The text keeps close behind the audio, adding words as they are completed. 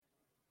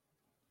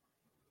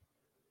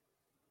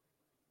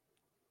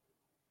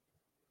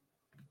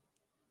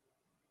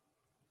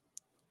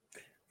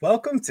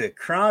Welcome to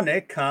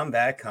Chronic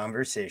Combat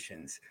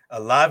Conversations, a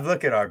live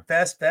look at our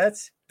best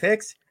bets,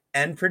 picks,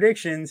 and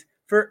predictions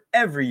for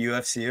every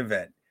UFC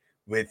event.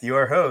 With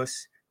your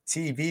hosts,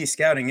 TB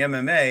Scouting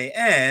MMA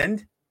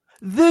and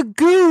The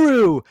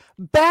Guru,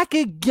 back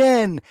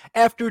again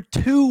after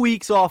 2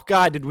 weeks off.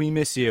 God, did we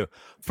miss you?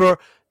 For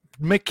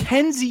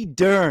Mackenzie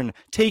Dern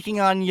taking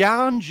on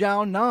Yan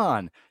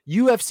Xiaonan,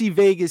 UFC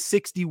Vegas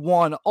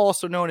 61,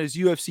 also known as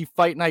UFC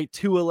Fight Night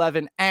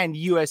 211 and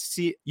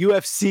UFC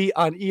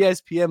on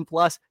ESPN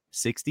Plus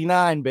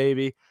 69,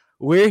 baby.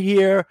 We're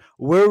here.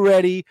 We're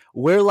ready.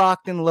 We're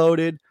locked and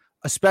loaded,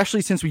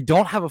 especially since we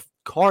don't have a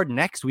card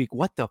next week.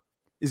 What the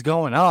is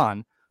going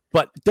on?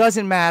 But it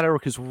doesn't matter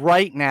because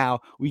right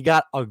now we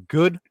got a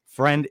good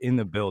friend in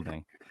the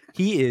building.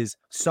 He is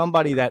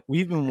somebody that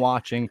we've been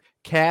watching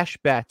cash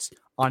bets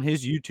on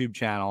his YouTube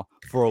channel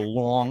for a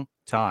long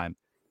time,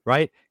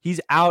 right? He's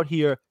out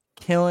here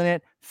killing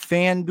it.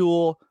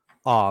 FanDuel,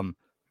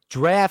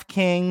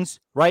 DraftKings,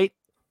 right?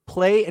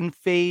 Play and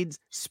Fades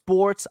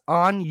Sports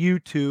on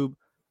YouTube.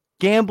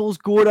 Gambles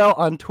Gordo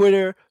on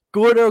Twitter.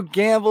 Gordo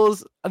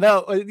Gambles.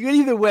 No,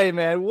 either way,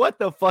 man. What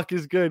the fuck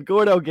is good?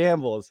 Gordo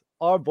Gambles,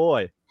 our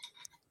boy.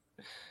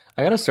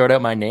 I gotta sort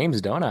out my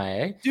names, don't I?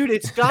 Eh? Dude,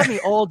 it's got me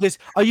all this.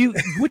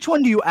 Which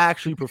one do you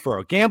actually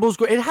prefer? Gambles?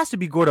 It has to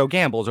be Gordo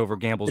Gambles over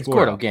Gambles. It's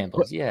Gordo. Gordo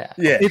Gambles, yeah.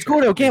 It's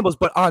Gordo Gambles,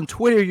 but on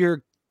Twitter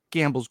you're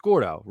Gambles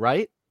Gordo,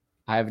 right?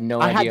 I have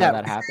no idea how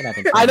that happened.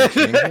 I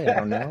think I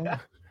don't know.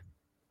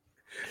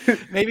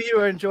 Maybe you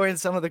were enjoying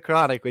some of the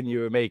Chronic when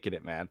you were making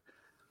it, man.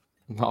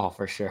 Oh,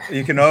 for sure.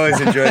 You can always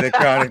enjoy the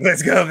Chronic.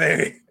 Let's go,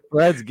 baby.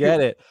 Let's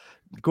get it.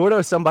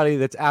 Gordo's somebody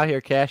that's out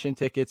here cashing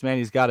tickets, man.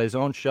 He's got his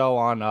own show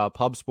on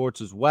Pub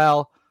Sports as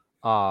well.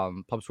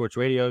 Pub Sports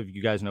Radio. If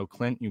you guys know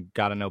Clint, you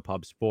got to know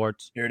Pub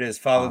Sports. Here it is.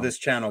 Follow this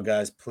channel,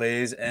 guys.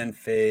 Plays and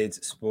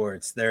Fades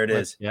Sports. There it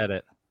is. Get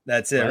it.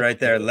 That's it right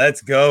there.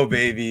 Let's go,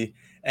 baby.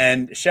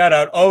 And shout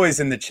out always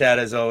in the chat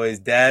as always.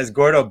 Daz,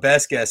 Gordo,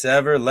 best guess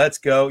ever. Let's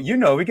go. You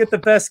know, we get the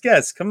best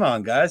guests. Come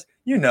on, guys.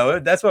 You know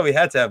it. That's why we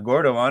had to have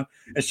Gordo on.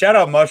 And shout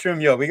out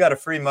Mushroom. Yo, we got a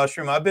free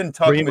Mushroom. I've been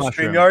talking with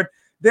StreamYard.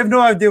 They have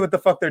no idea what the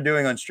fuck they're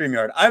doing on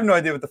StreamYard. I have no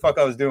idea what the fuck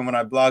I was doing when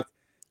I blocked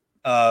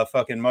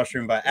fucking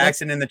Mushroom by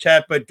accident in the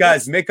chat. But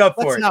guys, make up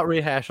for it. Let's not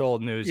rehash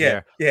old news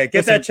here. Yeah,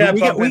 get that chat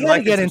bumping. We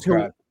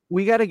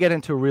got to get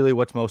into really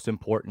what's most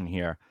important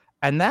here.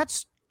 And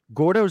that's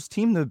Gordo's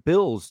team, the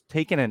Bills,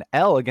 taking an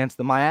L against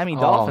the Miami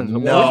Dolphins.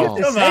 No,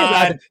 come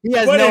on. He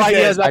has no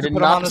idea. I did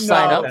not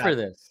sign up for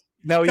this.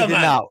 No, he did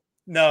not.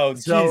 No,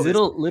 so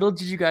little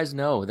did you guys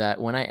know that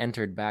when I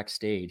entered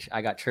backstage,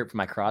 I got chirped for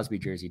my Crosby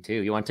jersey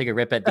too. You want to take a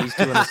rip at these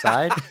two on the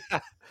side?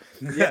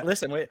 Yeah,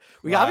 listen,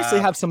 we obviously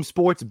have some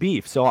sports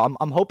beef, so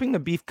I'm hoping the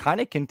beef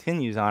kind of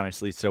continues,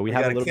 honestly. So we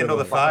have a little bit of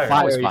a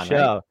fiery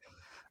show. Right?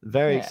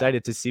 Very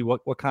excited to see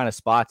what kind of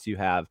spots you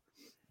have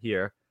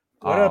here.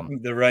 What up,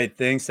 the right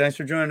things? Thanks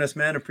for joining us,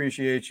 man.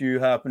 Appreciate you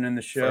hopping in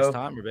the show. First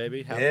timer,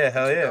 baby. Hell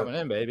yeah, coming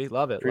in, baby.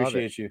 Love it.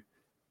 Appreciate you.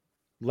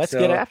 Let's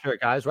get after it,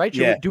 guys. Right?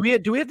 Do we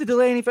have to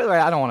delay any further?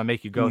 I don't want to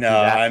make you go through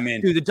that. I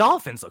mean, dude, the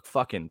Dolphins look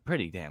fucking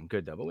pretty damn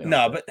good, though.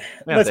 But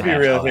let's be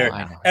real here.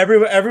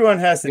 Everyone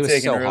has to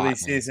take an early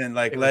season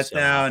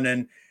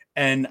letdown,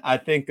 and I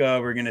think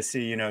we're gonna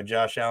see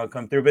Josh Allen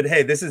come through. But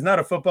hey, this is not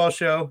a football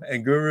show,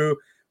 and Guru,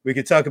 we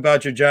could talk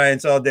about your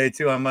Giants all day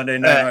too on Monday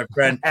night, my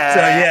friend. So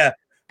yeah,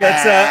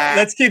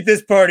 let's keep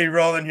this party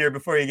rolling here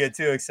before you get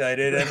too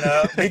excited.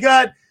 And we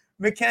got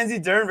Mackenzie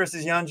Dern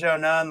versus Yan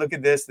Xiaonan. Look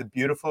at this, look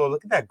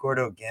at that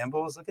Gordo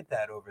Gambles. Look at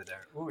that over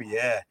there. Oh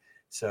yeah.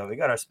 So we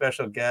got our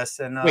special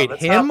guest, and wait,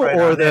 him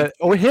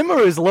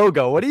or his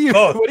logo? What are you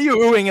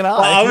oohing and ahhing?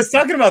 I was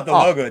talking about the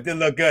logo. It did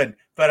look good,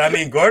 but I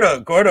mean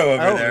Gordo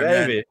over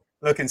there, man,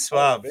 looking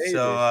suave.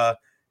 So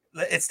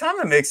it's time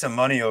to make some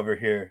money over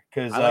here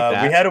because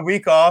we had a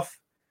week off.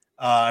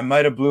 I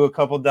might have blew a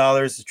couple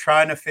dollars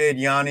trying to fade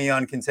Yanni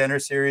on Contender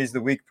Series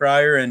the week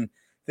prior, and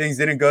things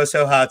didn't go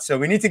so hot. So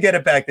we need to get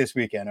it back this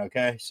weekend,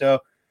 okay? So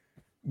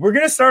we're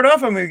going to start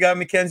off, and we've got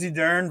Mackenzie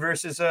Dern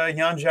versus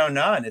Yan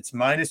Xiaonan. It's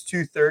minus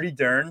 230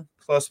 Dern,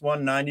 plus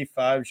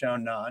 195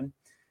 Xiaonan.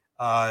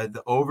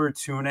 The over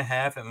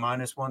 2.5 at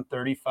minus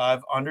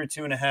 135, under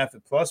 2.5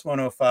 at plus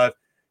 105.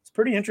 It's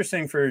pretty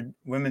interesting for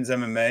women's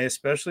MMA,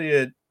 especially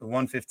at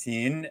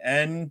 115,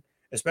 and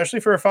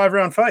especially for a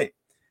 5-round fight.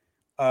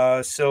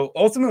 So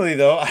ultimately,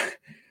 though,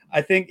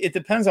 I think it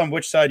depends on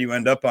which side you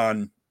end up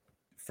on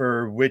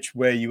for which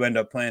way you end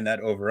up playing that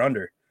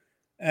over-under.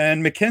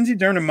 And Mackenzie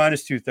Dern at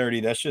minus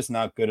 230, that's just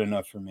not good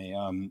enough for me.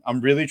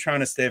 I'm really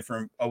trying to stay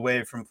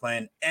away from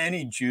playing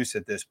any juice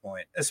at this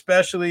point,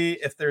 especially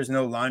if there's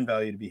no line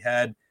value to be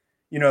had,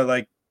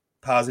 like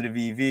positive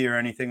EV or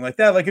anything like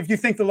that. Like if you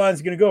think the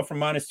line's going to go from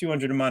minus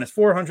 200 to minus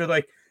 400,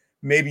 like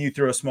maybe you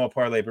throw a small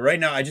parlay. But right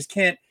now, I just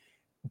can't.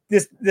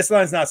 This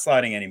line's not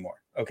sliding anymore.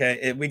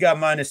 Okay, we got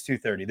minus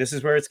 230. This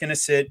is where it's going to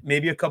sit,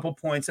 maybe a couple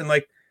points. And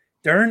like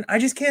Dern, I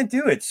just can't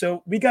do it.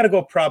 So we got to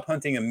go prop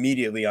hunting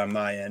immediately on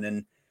my end.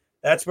 And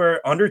that's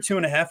where under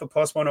 2.5 at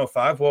plus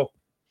 105. Well,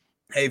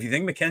 hey, if you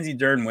think Mackenzie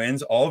Dern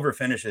wins, all of her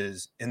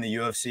finishes in the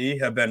UFC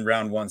have been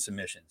round one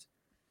submissions.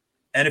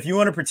 And if you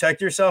want to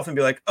protect yourself and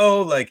be like,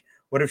 oh, like,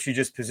 what if she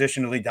just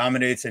positionally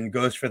dominates and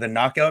goes for the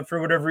knockout for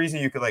whatever reason,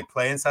 you could like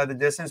play inside the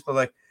distance. But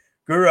like,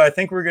 Guru, I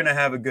think we're going to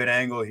have a good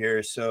angle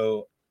here.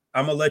 So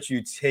I'm going to let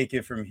you take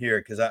it from here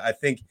because I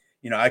think,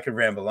 I could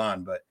ramble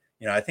on, but,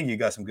 I think you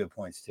got some good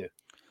points too.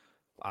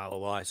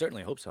 Well, I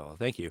certainly hope so.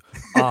 Thank you.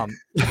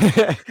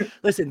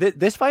 Listen,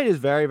 this fight is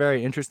very,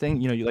 very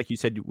interesting. Like you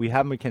said, we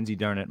have Mackenzie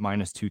Dern at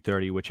minus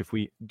 230, which if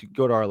we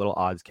go to our little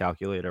odds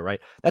calculator, right,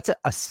 that's a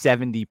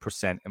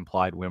 70%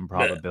 implied win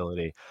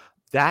probability.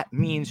 That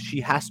means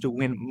she has to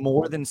win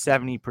more than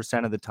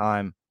 70% of the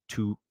time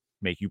to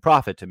make you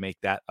profit, to make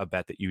that a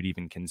bet that you'd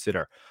even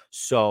consider.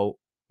 So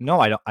no,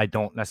 I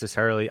don't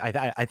necessarily.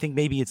 I think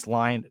maybe it's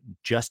lined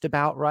just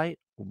about right,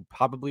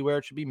 probably where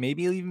it should be.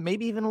 Maybe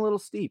even a little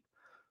steep.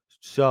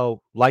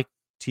 So, like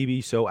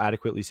TB so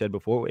adequately said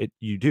before,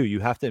 you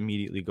have to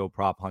immediately go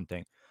prop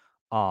hunting.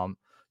 Yan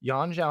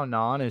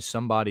Xiaonan is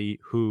somebody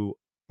who,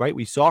 right,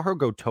 we saw her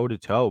go toe to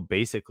toe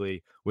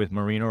basically with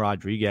Marina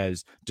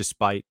Rodriguez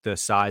despite the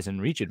size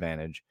and reach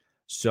advantage.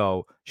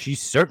 So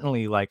she's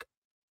certainly like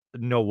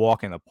no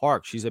walk in the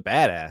park. She's a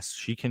badass.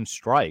 She can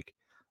strike.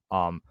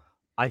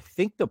 I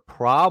think the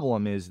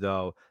problem is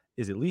though,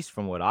 is at least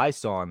from what I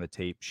saw on the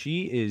tape,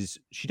 she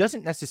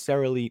doesn't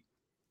necessarily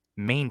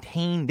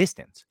maintain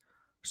distance.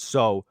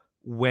 So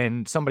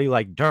when somebody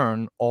like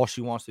Dern, all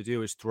she wants to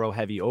do is throw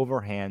heavy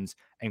overhands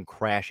and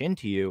crash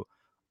into you,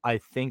 I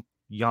think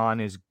Yan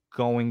is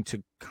going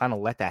to kind of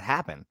let that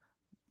happen,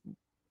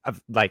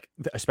 like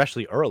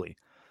especially early.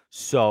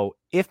 So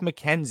if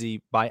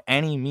Mackenzie, by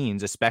any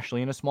means,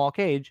 especially in a small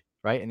cage,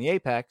 right, in the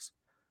apex,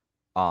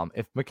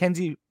 if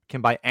Mackenzie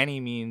can by any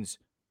means,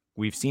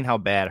 we've seen how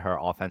bad her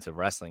offensive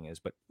wrestling is,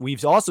 but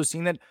we've also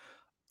seen that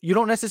you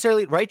don't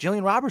necessarily, right?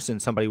 Jillian Robertson,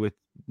 somebody with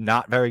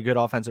not very good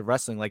offensive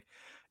wrestling, like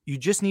you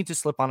just need to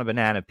slip on a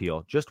banana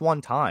peel just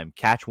one time,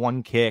 catch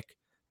one kick,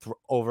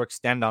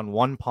 overextend on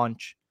one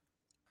punch.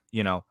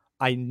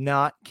 I'm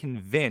not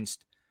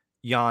convinced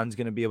Jan's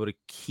going to be able to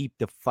keep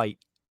the fight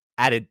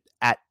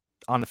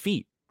on the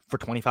feet for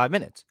 25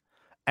 minutes.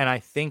 And I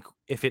think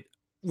I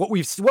don't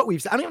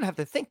even have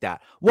to think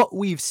that. What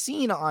we've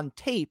seen on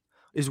tape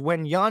is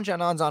when Yan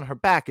Xiaonan's on her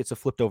back, it's a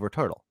flipped over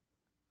turtle.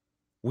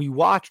 We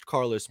watched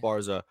Carla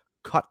Esparza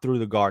cut through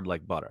the guard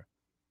like butter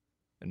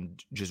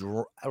and just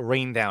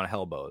rain down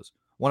elbows.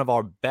 One of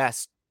our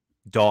best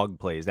dog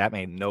plays. That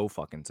made no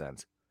fucking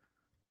sense.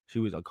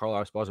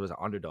 Carla Esparza was an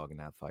underdog in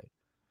that fight.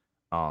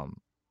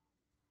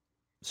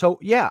 So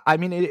yeah, I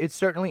mean, it's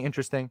certainly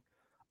interesting.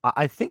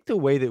 I think the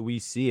way that we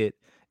see it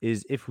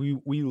is if we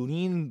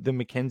lean the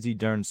Mackenzie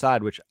Dern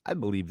side, which I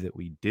believe that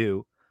we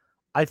do,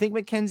 I think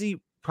Mackenzie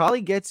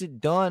probably gets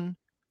it done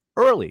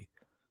early.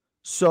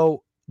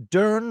 So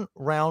Dern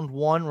round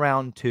 1,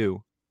 round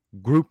 2,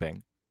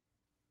 grouping,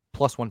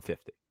 plus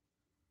 150.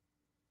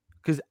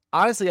 Because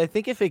honestly, I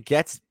think if it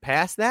gets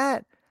past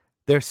that,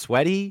 they're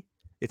sweaty,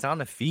 it's on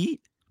the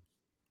feet,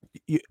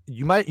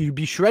 you'd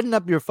be shredding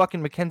up your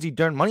fucking Mackenzie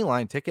Dern money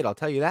line ticket, I'll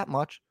tell you that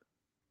much.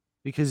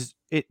 Because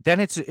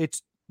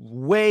it's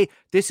way,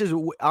 this is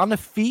on the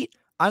feet,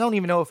 I don't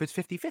even know if it's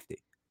 50-50.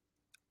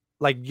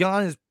 Like,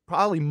 Yan is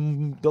probably,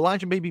 the line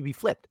should maybe be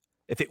flipped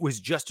if it was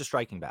just a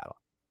striking battle.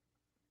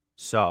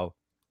 So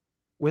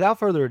without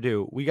further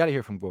ado, we got to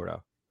hear from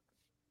Gordo.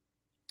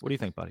 What do you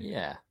think, buddy?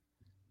 Yeah,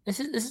 this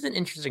is an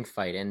interesting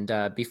fight.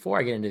 And before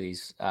I get into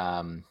these,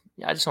 I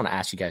just want to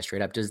ask you guys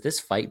straight up: does this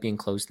fight being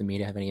close to the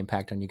media have any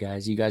impact on you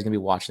guys? Are you guys gonna be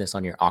watching this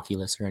on your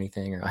Oculus or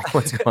anything, or like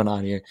what's going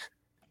on here?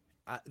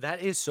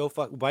 That is so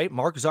fun, right?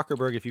 Mark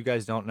Zuckerberg, if you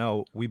guys don't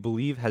know, we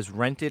believe has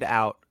rented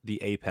out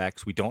the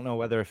Apex. We don't know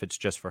whether if it's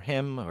just for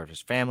him or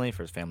his family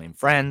and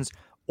friends,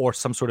 or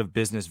some sort of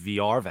business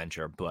VR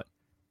venture, but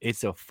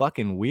it's a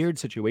fucking weird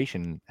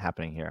situation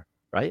happening here,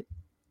 right?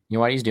 You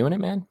know why he's doing it,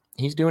 man?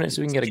 He's doing it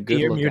so we can get a good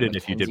look. You're muted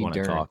if you did want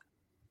to talk.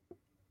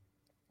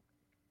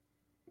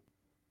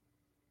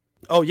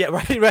 Oh, yeah,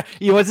 right.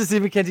 He wants to see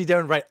Mackenzie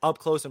Dern right up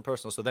close and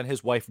personal. So then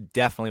his wife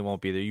definitely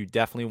won't be there. You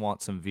definitely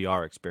want some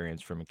VR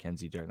experience for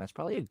Mackenzie Dern. That's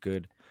probably a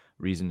good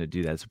reason to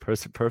do that. It's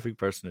a perfect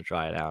person to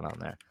try it out on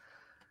there.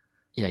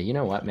 Yeah, you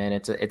know what, man?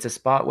 It's a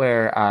spot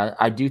where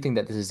I do think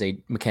that this is a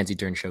Mackenzie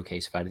Dern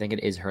showcase fight. I think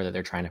it is her that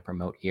they're trying to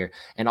promote here.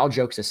 And all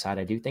jokes aside,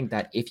 I do think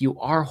that if you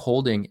are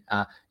holding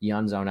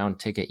Yan Xiaonan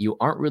ticket, you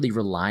aren't really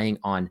relying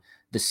on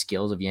the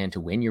skills of Yan to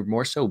win. You're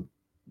more so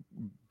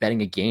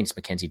betting against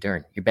Mackenzie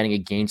Dern. You're betting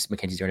against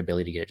Mackenzie Dern's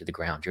ability to get it to the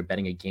ground. You're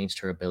betting against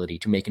her ability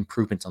to make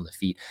improvements on the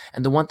feet.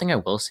 And the one thing I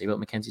will say about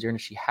Mackenzie Dern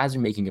is she has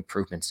been making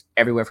improvements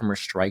everywhere from her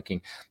striking,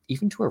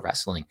 even to her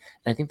wrestling.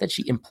 And I think that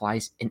she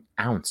implies an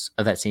ounce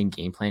of that same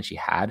game plan she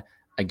had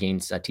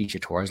against Tecia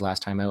Torres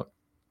last time out.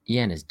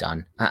 Yan is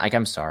done.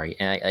 I'm sorry.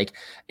 And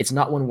it's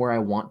not one where I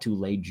want to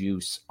lay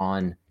juice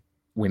on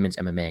women's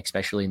MMA,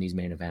 especially in these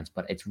main events,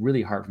 but it's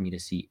really hard for me to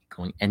see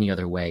going any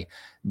other way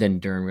than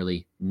Dern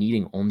really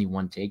needing only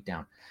one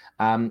takedown.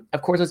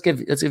 Of course, let's give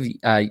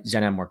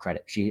Xiaonan more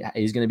credit. She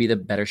is going to be the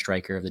better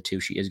striker of the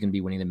two. She is going to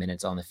be winning the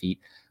minutes on the feet,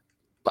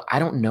 but I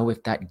don't know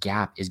if that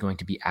gap is going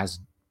to be as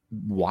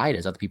wide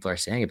as other people are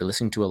saying it, but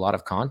listening to a lot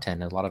of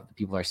content, a lot of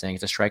people are saying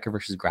it's a striker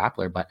versus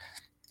grappler. But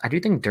I do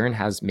think Dern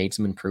has made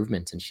some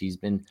improvements, and she's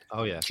been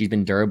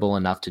durable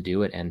enough to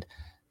do it. And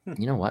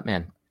you know what,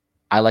 man?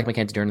 I like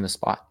Mackenzie Dern in the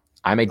spot.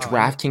 I'm a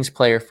DraftKings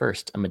player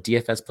first. I'm a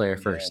DFS player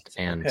first.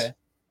 And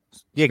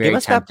give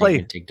us that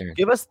play.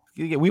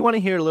 We want to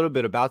hear a little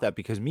bit about that,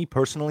 because me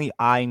personally,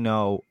 I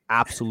know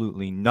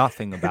absolutely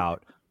nothing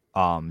about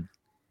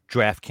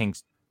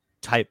DraftKings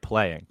type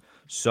playing.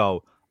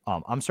 So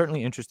I'm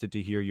certainly interested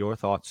to hear your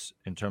thoughts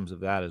in terms of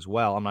that as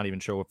well. I'm not even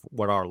sure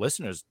what our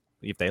listeners,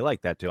 if they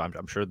like that too.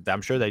 I'm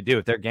sure they do.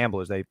 If they're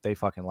gamblers, they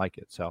fucking like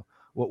it. So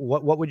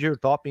what would your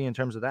thought be in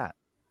terms of that?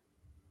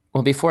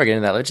 Well, before I get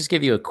into that, let's just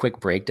give you a quick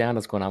breakdown of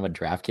what's going on with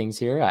DraftKings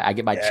here. I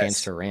get my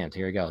chance to rant.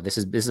 Here we go. This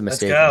is a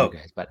mistake for you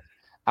guys, but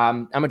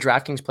I'm a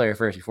DraftKings player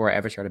first. Before I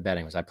ever started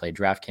betting, I played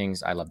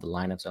DraftKings. I love the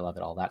lineups. I love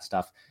it, all that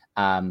stuff.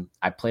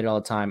 I played it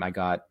all the time.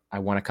 I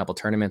won a couple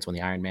tournaments, won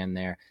the Ironman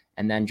there,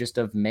 and then just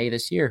of May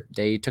this year,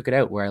 they took it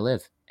out where I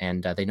live,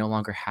 and they no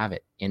longer have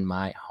it in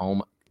my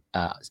home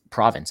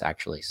province,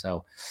 actually.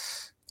 So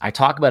I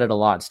talk about it a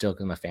lot still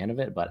because I'm a fan of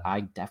it, but I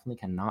definitely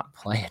cannot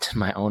play it in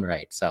my own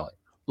right. So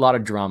a lot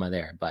of drama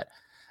there, but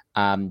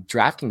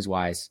DraftKings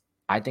wise,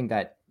 I think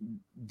that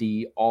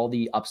all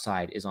the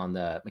upside is on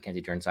the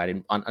Mackenzie Dern side.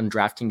 And on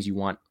DraftKings, you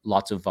want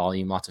lots of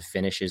volume, lots of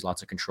finishes,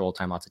 lots of control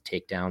time, lots of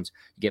takedowns.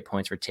 You get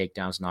points for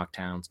takedowns,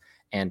 knockdowns,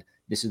 and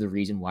this is the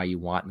reason why you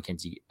want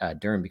Mackenzie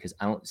Dern, because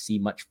I don't see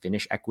much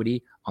finish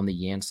equity on the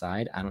Yan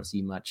side. I don't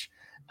see much.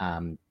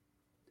 How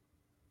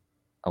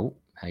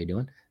you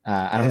doing?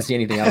 I don't see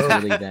anything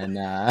else really than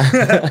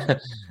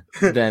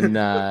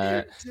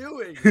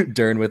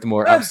Dern with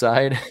more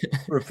upside.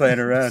 We're playing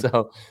around.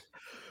 So,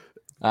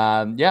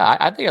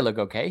 I think I look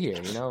okay here,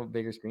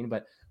 bigger screen,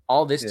 but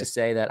all this to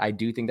say that I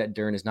do think that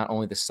Dern is not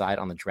only the side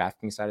on the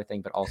DraftKings side of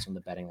thing, but also in the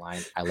betting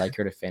line. I like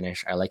her to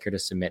finish. I like her to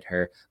submit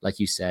her. Like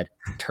you said,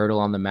 turtle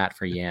on the mat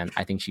for Yan.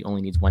 I think she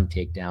only needs one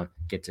takedown,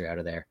 gets her out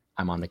of there.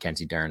 I'm on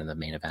Mackenzie Dern in the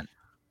main event.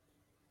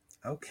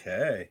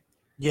 Okay.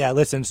 Yeah,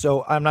 listen,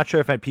 so I'm not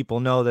sure if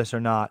people know this or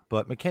not,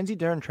 but Mackenzie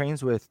Dern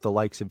trains with the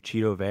likes of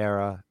Chito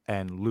Vera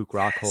and Luke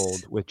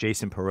Rockhold with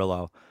Jason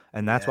Perillo.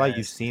 And that's why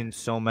you've seen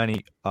so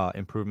many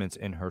improvements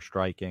in her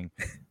striking.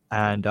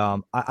 And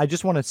I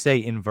just want to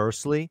say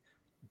inversely,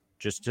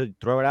 just to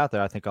throw it out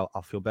there, I think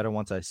I'll feel better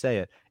once I say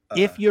it.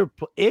 If you're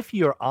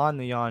on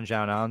the Yan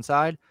Xiaonan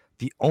side,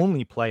 the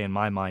only play in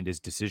my mind is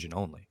decision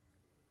only.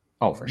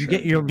 Oh, for sure.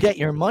 You get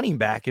your money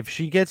back if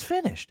she gets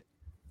finished.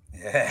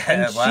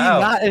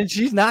 Yeah,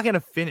 she's not going to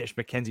finish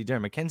Mackenzie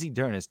Dern. Mackenzie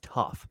Dern is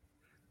tough.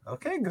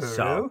 Okay,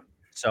 Guru.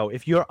 So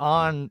if you're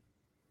on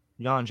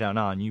Yan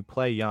Xiaonan, you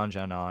play Yan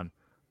Xiaonan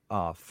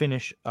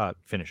finish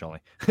only.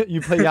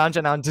 You play Yan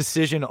Xiaonan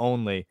decision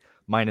only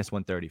minus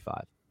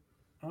 135.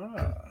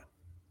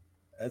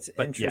 That's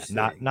interesting.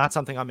 Yeah, not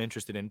something I'm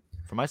interested in.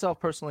 For myself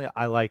personally,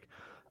 I like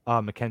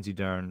Mackenzie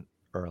Dern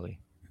early.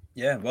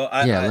 Yeah, well, go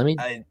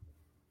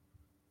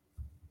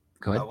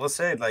ahead. I will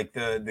say, like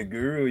the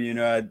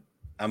Guru,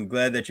 I'm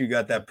glad that you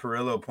got that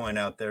Perillo point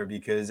out there,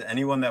 because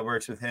anyone that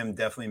works with him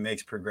definitely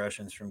makes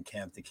progressions from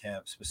camp to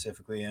camp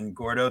specifically. And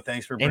Gordo,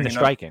 thanks for bringing the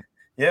striking. Up,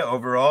 yeah,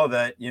 overall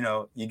that, you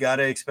got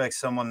to expect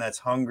someone that's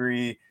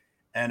hungry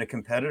and a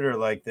competitor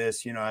like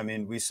this.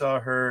 We saw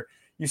her.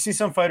 You see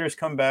some fighters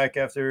come back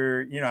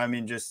after,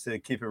 just to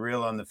keep it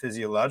real on the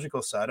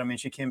physiological side.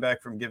 She came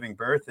back from giving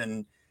birth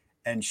and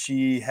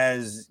she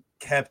has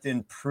kept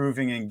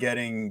improving and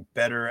getting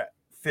better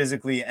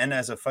physically and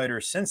as a fighter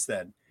since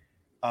then.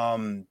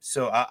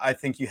 So I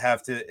think you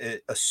have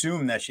to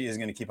assume that she is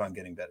going to keep on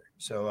getting better.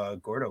 So,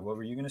 Gordo, what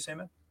were you going to say,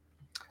 man?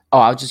 Oh,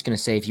 I was just going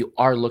to say, if you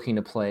are looking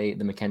to play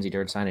the Mackenzie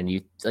Dern side, and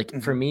you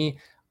for me,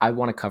 I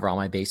want to cover all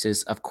my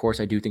bases. Of course,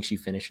 I do think she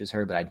finishes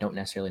her, but I don't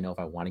necessarily know if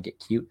I want to get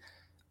cute.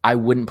 I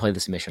wouldn't play the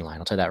submission line.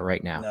 I'll tell you that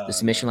right now. The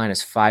submission line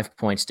is 5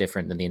 points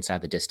different than the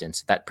inside the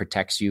distance. That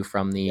protects you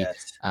from the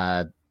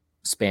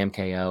spam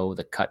KO,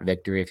 the cut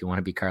victory, if you want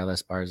to be Carla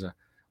Esparza,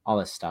 all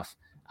this stuff.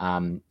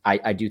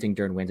 I do think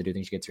Dern wins. I do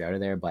think she gets her out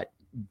of there, but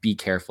be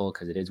careful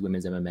because it is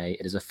women's MMA.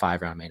 It is a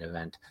 5-round main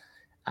event.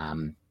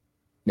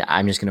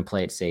 I'm just going to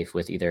play it safe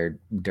with either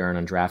Dern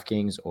on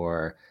DraftKings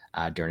or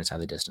Dern inside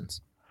the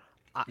distance.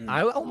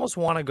 I almost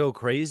want to go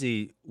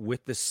crazy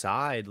with the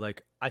side.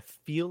 Like, I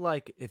feel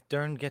like if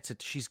Dern gets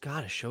it, she's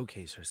got to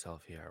showcase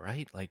herself here,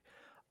 right? Like,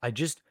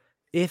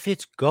 if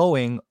it's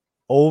going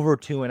over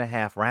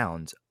 2.5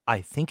 rounds,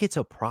 I think it's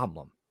a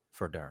problem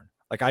for Dern.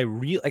 Like, I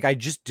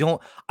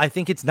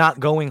think it's not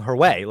going her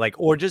way. Like,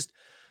 or just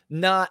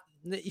not,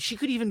 she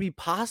could even be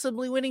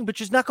possibly winning, but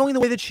just not going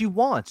the way that she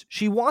wants.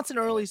 She wants an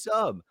early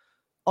sub.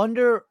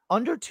 Under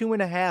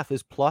 2.5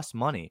 is plus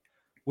money,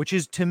 which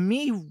is to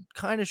me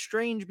kind of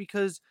strange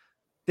because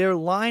they're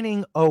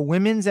lining a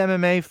women's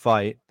MMA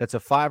fight that's a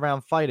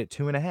 5-round fight at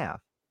 2.5.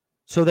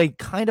 So they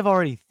kind of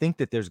already think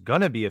that there's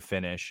going to be a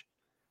finish,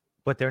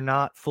 but they're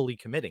not fully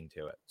committing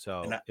to it.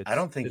 So I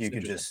don't think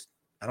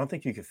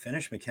you could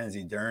finish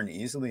Mackenzie Dern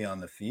easily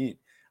on the feet.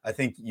 I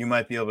think you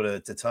might be able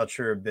to touch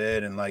her a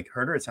bit and like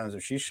hurt her at times,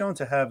 but she's shown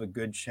to have a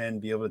good chin,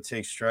 be able to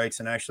take strikes,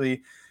 and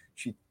actually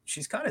she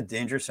she's kind of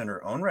dangerous in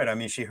her own right. I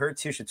mean, she hurt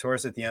Tecia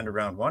Torres at the end of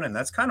round 1, and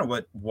that's kind of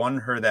what won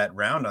her that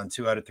round on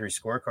 2 out of 3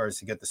 scorecards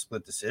to get the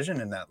split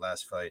decision in that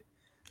last fight.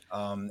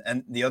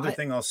 And the other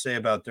thing I'll say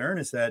about Dern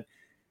is that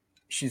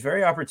she's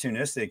very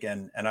opportunistic,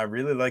 and I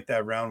really like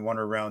that round 1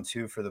 or round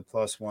 2 for the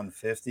plus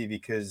 150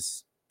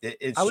 because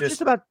it's I was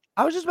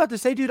just about to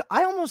say, dude,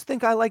 I almost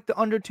think I like the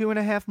under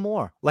 2.5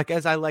 more. Like,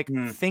 as I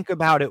think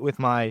about it with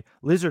my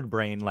lizard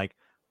brain, like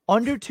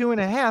under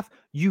 2.5,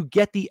 you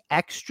get the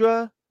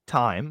extra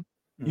time,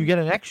 you get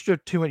an extra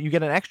you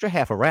get an extra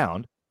half a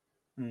round,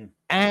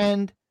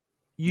 and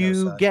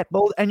you get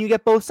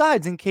both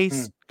sides in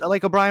case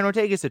like a Brian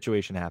Ortega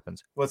situation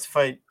happens. Let's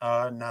fight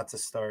not to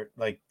start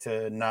round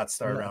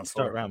 4.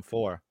 Start round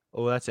 4.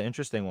 Oh, that's an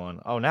interesting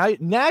one. Oh, now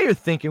you're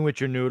thinking with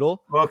your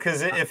noodle. Well,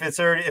 because if it's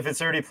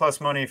already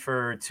plus money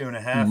for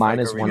 2.5,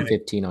 minus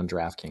 115 on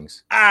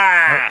DraftKings.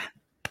 I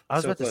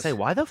was about to say,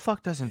 why the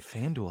fuck doesn't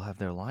FanDuel have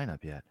their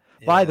lineup yet?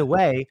 Yeah. By the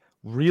way,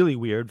 really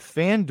weird.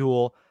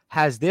 FanDuel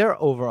has their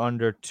over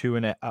under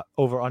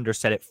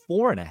set at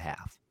 4.5.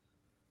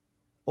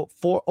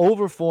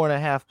 Over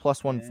 4.5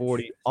 plus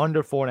 140,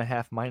 under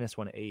 4.5 minus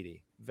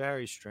 180.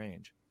 Very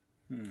strange.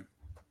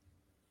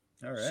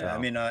 All right. So, I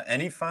mean,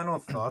 any final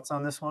thoughts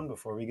on this one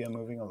before we get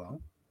moving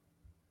along?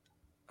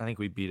 I think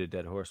we beat a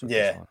dead horse with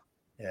this one.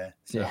 Yeah.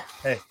 So,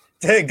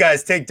 hey,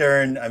 guys, take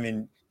Dern. I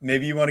mean,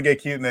 maybe you want to get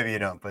cute, maybe you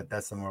don't, but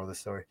that's the moral of the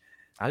story.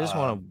 I just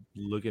want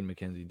to look at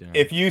Mackenzie Dern.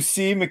 If you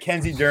see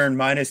Mackenzie Dern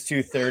minus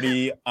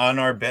 230 on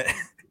our bet.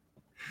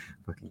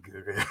 Fucking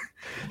good, man.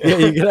 Yeah,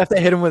 you're going to have to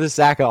hit him with a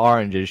sack of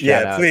oranges.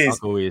 Shout please.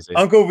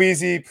 Uncle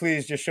Weezy,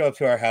 please just show up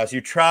to our house.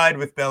 You tried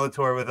with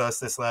Bellator with us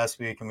this last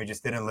week, and we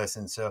just didn't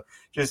listen. So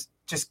just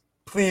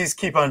please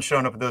keep on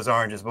showing up with those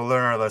oranges. We'll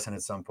learn our lesson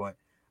at some point.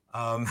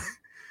 So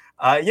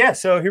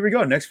here we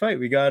go. Next fight,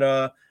 we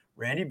got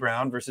Randy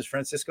Brown versus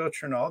Francisco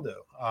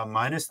Trinaldo.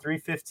 Minus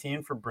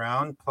 315 for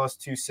Brown, plus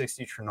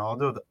 260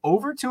 Trinaldo. The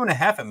over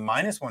 2.5 at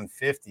minus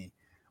 150,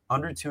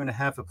 under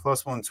 2.5 at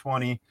plus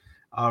 120.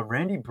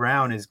 Randy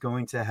Brown is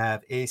going to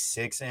have a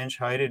 6-inch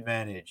height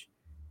advantage.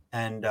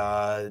 And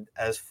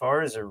as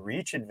far as a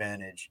reach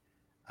advantage,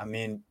 I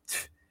mean,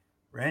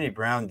 Randy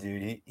Brown,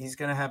 dude, he's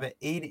going to have an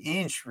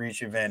 8-inch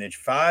reach advantage,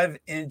 5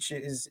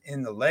 inches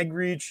in the leg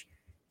reach.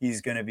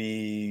 He's going to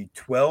be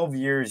 12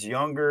 years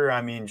younger.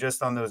 I mean,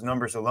 just on those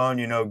numbers alone,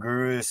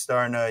 Guru is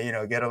starting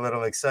to, get a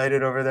little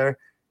excited over there.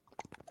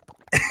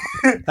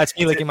 That's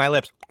me licking my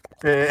lips.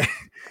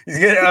 He's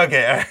good.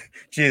 Okay.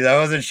 Jeez, I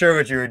wasn't sure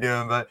what you were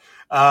doing, but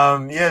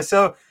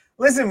so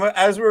listen,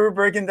 as we were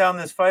breaking down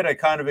this fight, I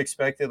kind of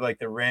expected like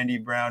the Randy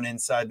Brown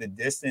inside the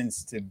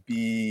distance to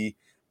be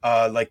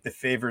like the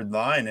favored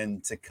line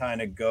and to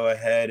kind of go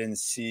ahead and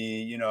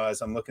see,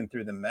 as I'm looking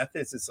through the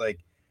methods, it's like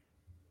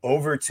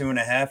over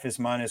 2.5 is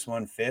minus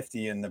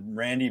 150 and the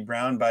Randy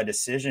Brown by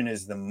decision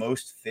is the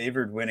most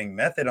favored winning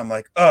method. I'm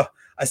like, I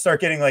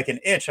start getting like an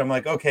itch. I'm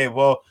like, okay,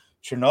 well,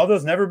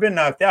 Trinaldo's never been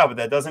knocked out, but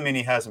that doesn't mean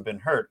he hasn't been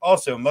hurt.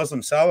 Also,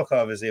 Muslim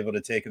Salikhov is able to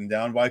take him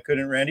down. Why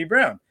couldn't Randy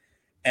Brown?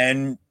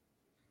 And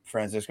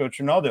Francisco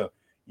Trinaldo,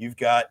 you've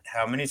got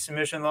how many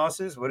submission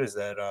losses? What is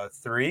that?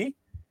 3?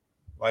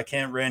 Why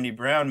can't Randy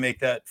Brown make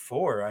that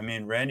 4? I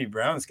mean, Randy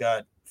Brown's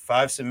got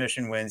 5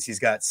 submission wins. He's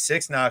got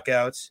 6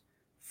 knockouts,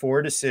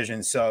 4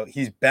 decisions. So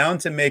he's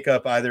bound to make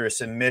up either a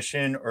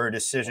submission or a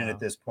decision at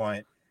this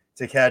point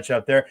to catch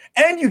up there.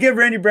 And you give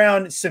Randy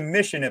Brown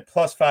submission at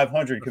plus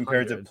 500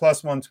 compared to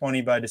plus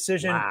 120 by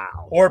decision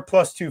or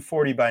plus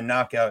 240 by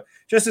knockout.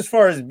 Just as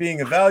far as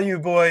being a value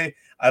boy,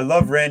 I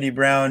love Randy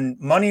Brown.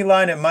 Money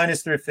line at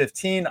minus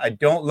 315. I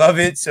don't love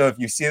it. So if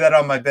you see that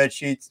on my bet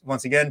sheets,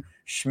 once again,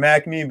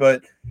 smack me.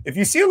 But if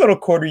you see a little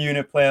quarter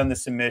unit play on the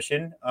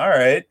submission, all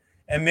right.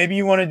 And maybe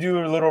you want to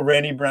do a little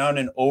Randy Brown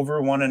and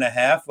over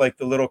 1.5, like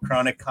the little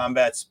Chronic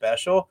Combat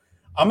special.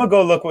 I'm going to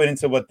go look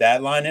into what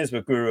that line is.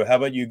 But Guru, how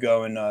about you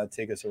go and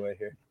take us away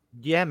here?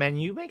 Yeah, man,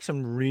 you make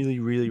some really,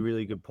 really,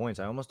 really good points.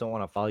 I almost don't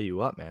want to follow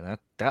you up, man.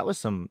 That was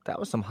some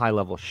high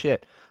level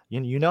shit.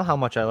 You know how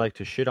much I like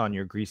to shit on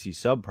your greasy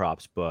sub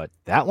props, but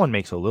that one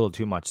makes a little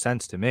too much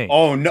sense to me.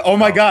 Oh no! Oh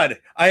my God!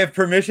 I have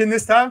permission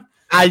this time.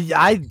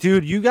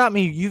 Dude, you've got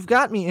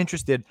me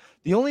interested.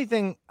 The only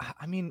thing,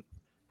 I mean,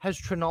 has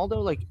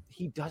Trinaldo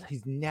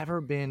he's never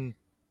been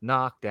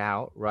knocked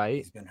out, right?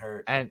 He's been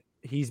hurt, and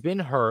he's been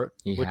hurt.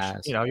 Which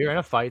you're in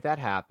a fight that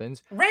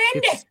happens.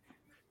 Randy.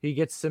 He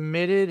gets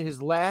submitted.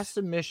 His last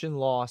submission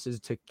loss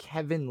is to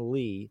Kevin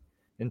Lee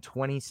in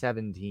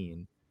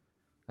 2017.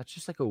 That's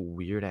just like a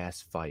weird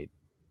ass fight.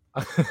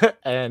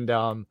 And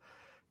I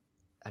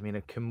mean,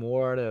 a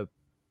Kimura to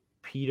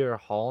Peter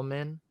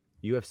Hallman,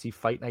 UFC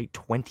Fight Night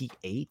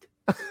 28.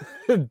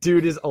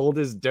 Dude is old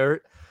as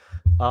dirt.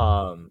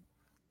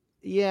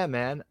 Yeah,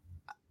 man.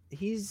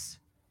 He's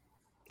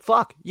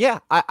fuck. Yeah,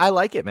 I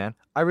like it, man.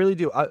 I really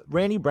do.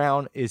 Randy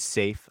Brown is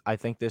safe, I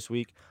think, this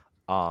week.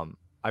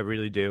 I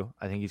really do.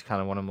 I think he's kind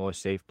of one of the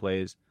most safe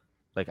plays.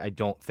 Like, I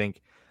don't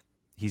think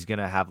he's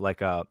gonna have like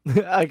a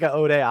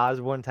Ode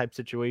Osborne type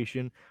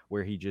situation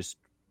where he just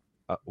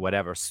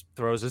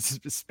throws a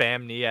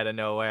spam knee out of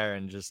nowhere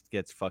and just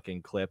gets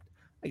fucking clipped.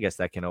 I guess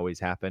that can always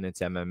happen. It's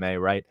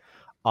MMA, right?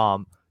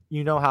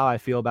 You know how I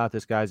feel about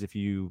this, guys, if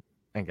you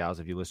and gals,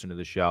 if you listen to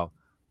the show.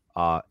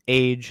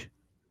 Age,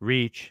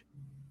 reach,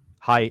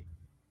 height,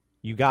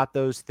 you got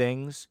those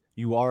things,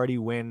 you already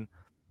win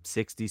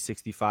 60,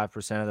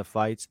 65% of the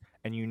fights,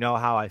 and you know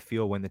how I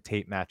feel when the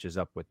tape matches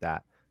up with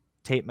that.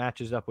 Tape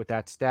matches up with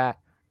that stat,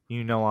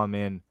 you know I'm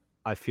in.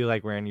 I feel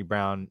like Randy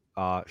Brown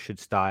should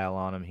style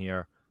on him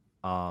here.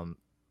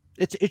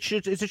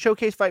 It's a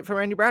showcase fight for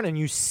Randy Brown, and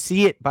you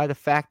see it by the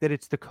fact that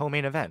it's the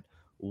co-main event.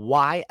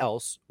 Why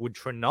else would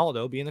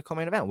Trinaldo be in the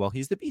co-main event? Well,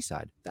 he's the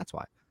B-side. That's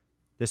why.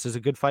 This is a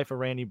good fight for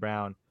Randy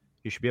Brown.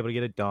 You should be able to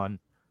get it done.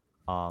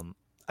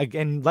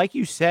 Again, like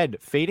you said,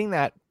 fading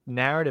that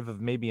narrative of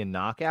maybe a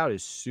knockout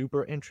is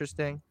super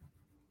interesting.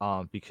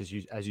 Because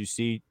as you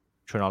see,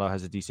 Trinaldo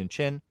has a decent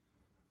chin,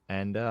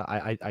 and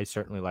I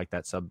certainly like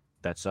that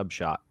sub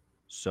shot.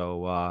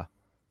 So,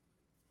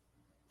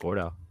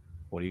 Gordo,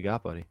 what do you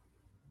got, buddy?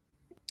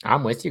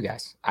 I'm with you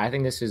guys. I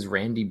think this is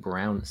Randy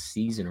Brown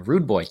season.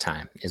 Rude boy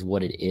time is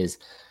what it is.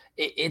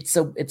 It's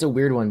a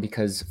weird one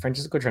because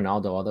Francisco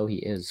Trinaldo, although he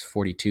is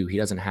 42, he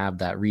doesn't have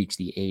that reach,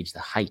 the age, the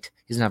height.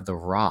 He doesn't have the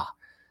raw.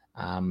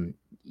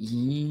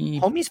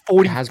 Homie's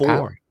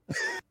 44.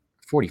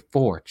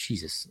 44.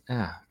 Jesus.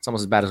 It's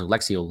almost as bad as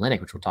Alexei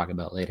Oleinik, which we'll talk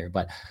about later.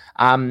 But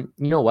you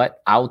know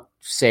what? I'll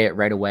say it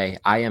right away.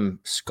 I am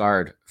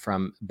scarred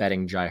from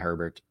betting Jai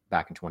Herbert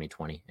back in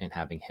 2020 and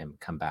having him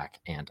come back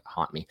and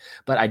haunt me.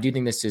 But I do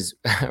think this is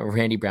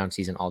Randy Brown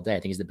season all day. I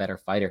think he's the better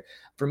fighter.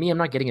 For me, I'm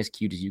not getting as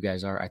cute as you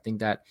guys are. I think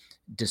that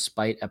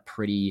despite a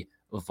pretty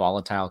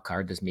volatile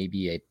card, this may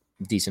be a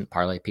decent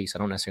parlay piece. I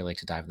don't necessarily like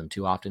to dive them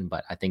too often,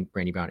 but I think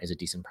Randy Brown is a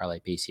decent parlay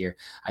piece here.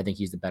 I think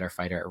he's the better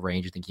fighter at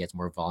range. I think he has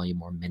more volume,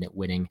 more minute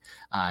winning.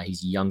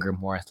 He's younger,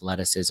 more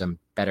athleticism,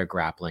 better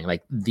grappling.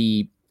 Like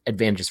the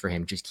advantages for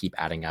him just keep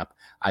adding up.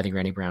 I think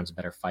Randy Brown's a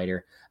better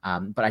fighter.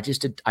 But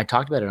I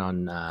talked about it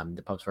on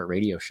the Pub Sport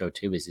radio show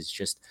too,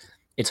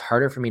 it's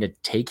harder for me to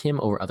take him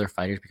over other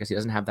fighters because he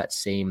doesn't have that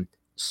same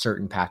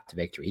certain path to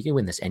victory. He can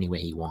win this any way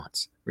he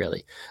wants,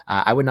 really.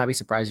 I would not be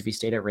surprised if he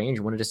stayed at range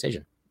and won a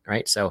decision,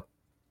 right? So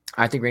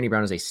I think Randy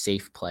Brown is a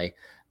safe play.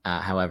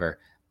 However,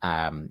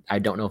 I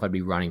don't know if I'd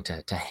be running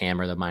to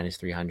hammer the minus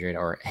 300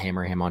 or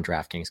hammer him on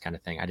DraftKings kind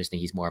of thing. I just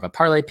think he's more of a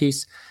parlay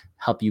piece,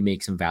 help you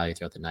make some value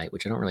throughout the night,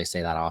 which I don't really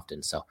say that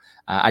often. So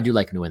I do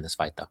like him to win this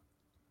fight, though.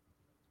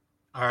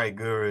 All right,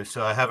 Guru.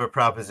 So I have a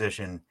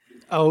proposition.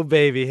 Oh,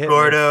 baby.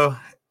 Gordo.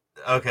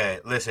 Okay,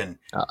 listen.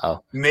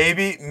 Uh-oh.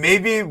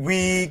 Maybe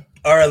we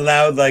are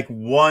allowed like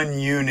 1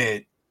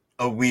 unit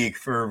a week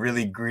for a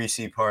really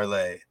greasy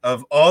parlay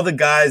of all the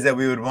guys that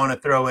we would want to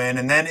throw in.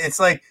 And then it's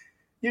like,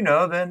 then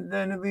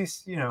at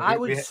least,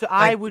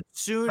 I would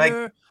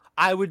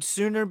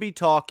sooner be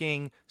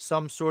talking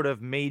some sort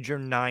of major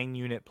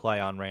 9-unit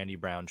play on Randy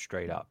Brown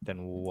straight up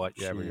than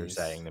whatever you're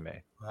saying to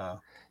me.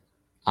 Wow.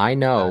 I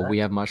know we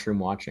have Mushroom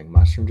watching.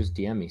 Mushroom just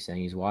DM me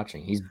saying he's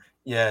watching. He's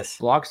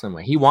blocked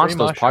somewhere. He wants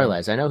those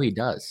parlays. I know he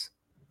does.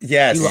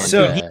 Yes.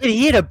 So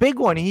he had a big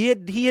one. He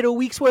had a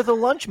week's worth of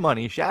lunch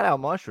money. Shout out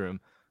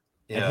Mushroom.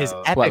 And his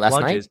epic last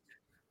lunches. Night?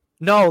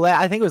 No,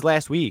 I think it was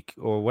last week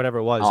or whatever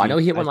it was. Oh, I know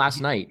he hit one last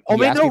night. Oh,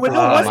 wait, no, it was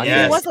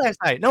last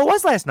night. No, it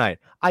was last night.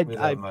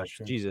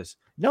 Jesus.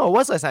 No, it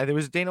was last night. There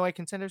was a Dana White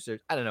Contender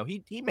Series. I don't know.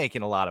 He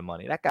making a lot of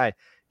money. That guy,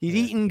 he's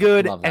eating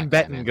good and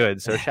betting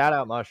good. So shout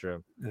out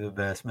Mushroom. The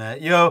best,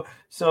 man. Yo,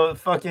 so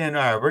fucking, all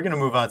right, we're going to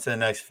move on to the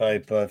next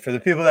fight. But for the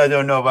people that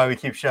don't know why we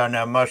keep shouting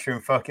out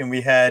Mushroom,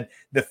 we had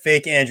the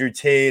fake Andrew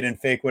Tate and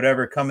fake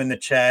whatever come in the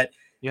chat.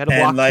 You had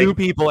to block 2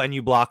 people and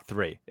you blocked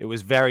 3. It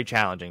was very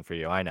challenging for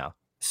you. I know.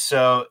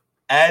 So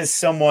as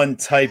someone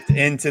typed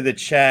into the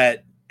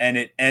chat and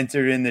it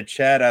entered in the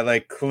chat, I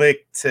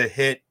clicked to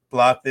hit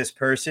block this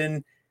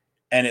person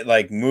and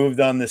it moved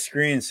on the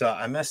screen. So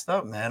I messed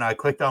up, man. I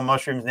clicked on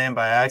Mushroom's name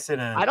by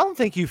accident. I don't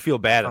think you feel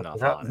bad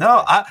enough.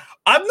 No,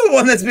 I'm the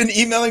one that's been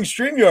emailing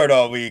StreamYard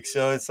all week.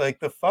 So it's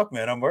like, the fuck,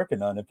 man, I'm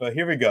working on it. But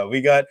here we go.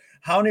 We got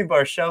Raoni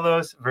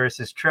Barcelos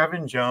versus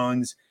Trevin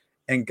Jones.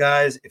 And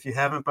guys, if you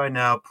haven't by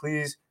now,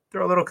 please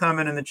throw a little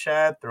comment in the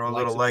chat, throw a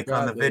little like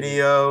on the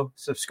video,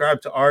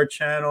 subscribe to our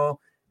channel.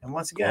 And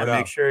once again,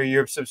 make sure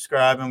you're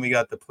subscribing. We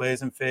got the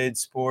Plays and Fades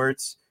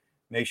Sports.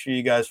 Make sure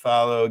you guys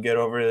follow. Get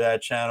over to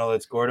that channel.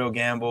 It's Gordo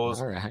Gambles.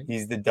 All right.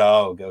 He's the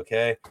dog,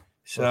 okay?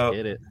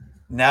 So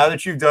now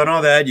that you've done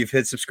all that, you've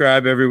hit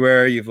subscribe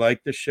everywhere. You've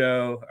liked the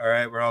show. All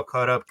right, we're all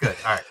caught up. Good.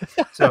 All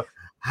right. So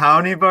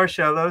Raoni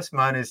Barcelos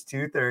minus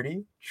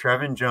 230.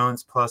 Trevin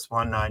Jones plus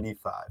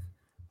 195.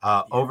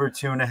 Over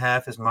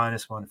 2.5 is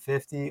minus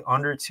 150.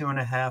 Under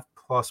 2.5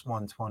 plus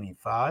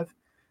 125.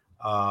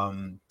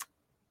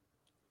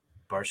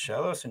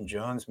 Barcelos and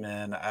Jones,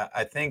 man.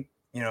 I think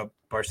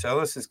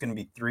Barcelos is going to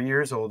be 3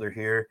 years older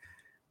here.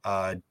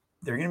 They're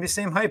going to be the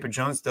same height, but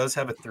Jones does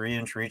have a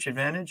 3-inch reach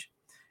advantage.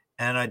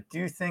 And I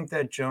do think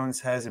that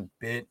Jones has a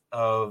bit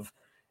of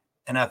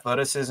an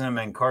athleticism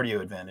and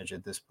cardio advantage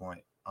at this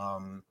point.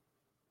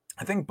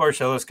 I think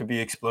Barcelos could be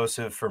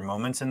explosive for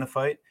moments in the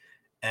fight.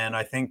 And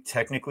I think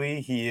technically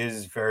he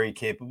is very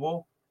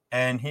capable.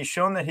 And he's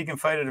shown that he can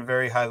fight at a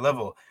very high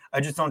level. I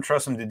just don't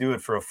trust him to do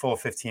it for a full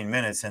 15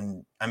 minutes.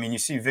 And I mean, you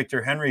see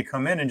Victor Henry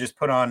come in and just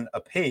put on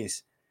a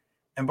pace.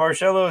 And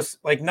Barcelos,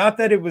 like, not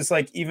that it was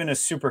like even a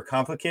super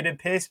complicated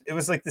pace. It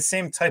was like the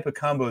same type of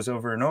combos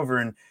over and over.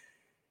 And,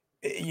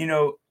 you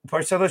know,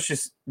 Barcelos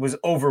just was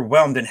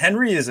overwhelmed. And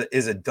Henry is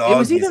a dog. It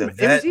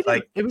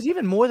was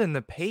even more than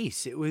the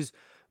pace. It was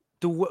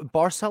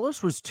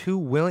Barcelos was too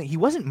willing. He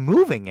wasn't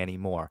moving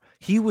anymore.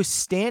 He was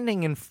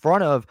standing in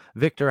front of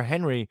Victor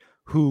Henry,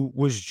 who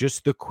was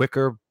just the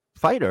quicker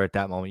fighter at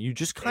that moment. You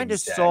just kind of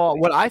saw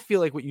what I feel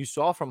like what you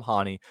saw from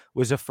Hani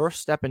was a first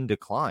step in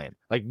decline.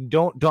 Like, I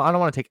don't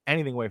want to take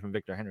anything away from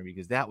Victor Henry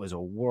because that was a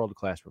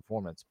world-class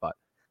performance, but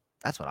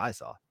that's what I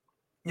saw.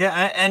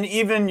 Yeah, and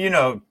even, you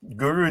know,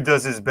 Guru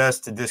does his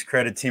best to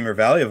discredit Timur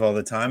Valiev all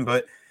the time,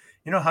 but,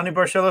 you know, Hani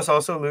Barcelos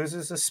also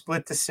loses a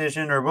split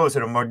decision, or what was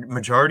it, a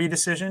majority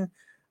decision?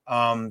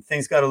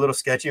 Things got a little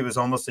sketchy. It was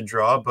almost a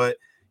draw, but,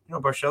 you know,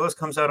 Barcelos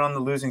comes out on the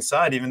losing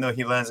side, even though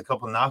he lands a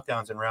couple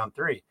knockdowns in round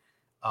 3.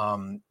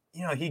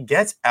 You know, he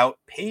gets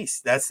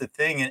outpaced. That's the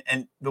thing.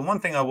 And the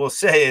one thing I will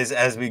say is,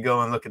 as we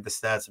go and look at the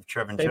stats of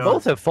Trevin Jones. They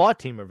both have fought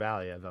Timur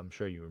Valiev, I'm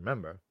sure you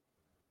remember.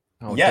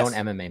 Oh, yes.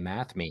 Don't MMA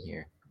math me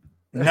here.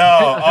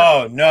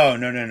 No.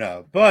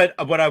 No. But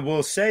what I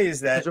will say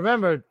is that.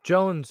 Remember,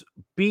 Jones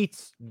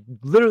beats,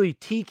 literally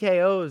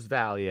TKOs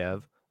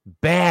Valiev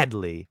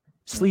badly,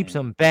 sleeps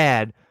him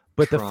bad,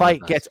 but the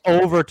fight gets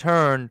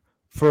overturned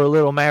for a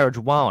little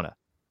marijuana.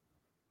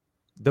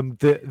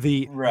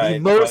 The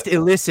most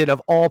illicit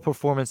of all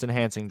performance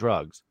enhancing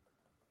drugs.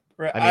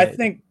 Right. I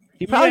think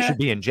he probably should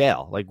be in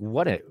jail. Like,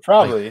 what it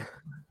probably.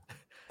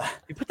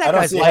 You put that I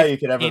don't see how you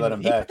could ever let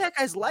him back. Put that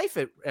guy's life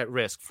at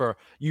risk for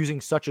using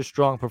such a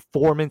strong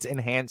performance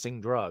enhancing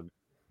drug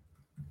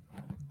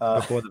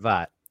before the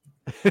fight.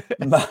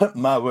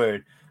 my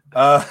word.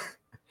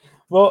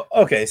 Well,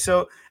 okay,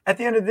 so at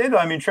the end of the day, though,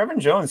 I mean, Trevin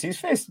Jones, he's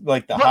faced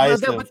like the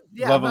highest level of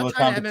competition. I'm not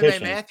trying to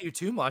MMA math you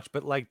too much,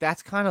 but like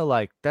that's kind of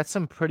like that's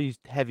some pretty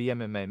heavy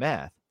MMA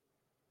math.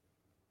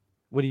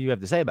 What do you have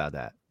to say about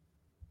that?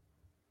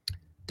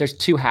 There's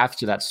two halves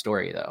to that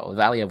story, though.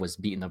 Valiev was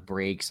beating the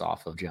brakes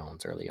off of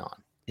Jones early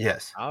on.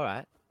 Yes. All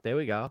right, there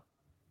we go.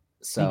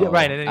 So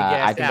right, and then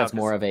I think that's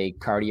more of a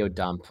cardio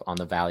dump on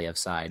the Valiev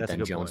side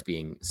than Jones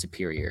being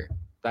superior.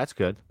 That's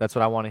good. That's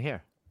what I want to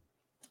hear.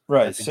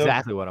 Right. That's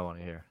exactly what I want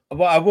to hear.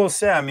 Well, I will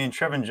say, I mean,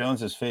 Trevin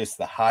Jones has faced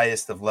the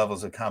highest of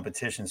levels of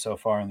competition so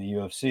far in the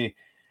UFC.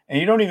 And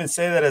you don't even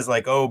say that as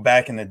like, oh,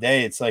 back in the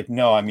day. It's like,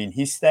 no, I mean,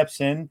 he steps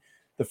in.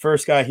 The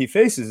first guy he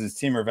faces is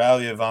Timur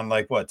Valiev on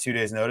like, 2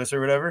 days notice or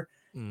whatever.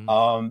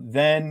 Mm-hmm.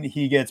 Then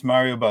he gets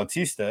Mario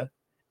Bautista.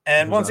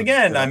 And once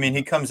again, I mean,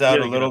 he comes out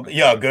a little,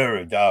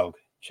 Guru, dog,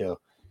 chill.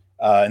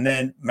 And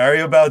then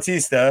Mario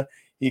Bautista,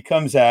 he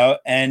comes out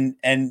and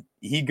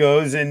he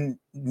goes and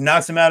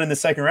knocks him out in the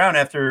second round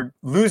after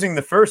losing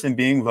the first and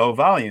being low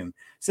volume.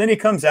 So then he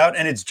comes out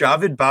and it's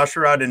Javid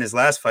Basharat in his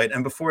last fight.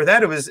 And before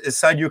that, it was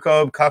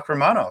Sadyukov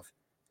Kakhramonov.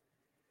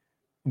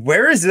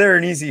 Where is there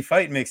an easy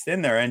fight mixed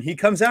in there? And he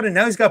comes out and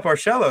now he's got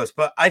Barcelos.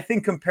 But I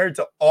think compared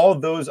to all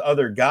those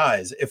other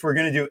guys, if we're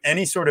going to do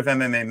any sort of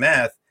MMA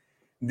math,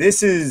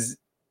 this is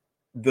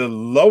the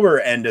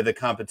lower end of the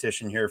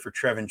competition here for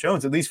Trevin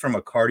Jones, at least from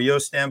a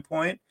cardio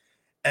standpoint.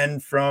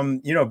 And from,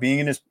 being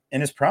in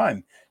his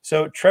prime.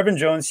 So Trevin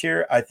Jones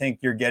here, I think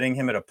you're getting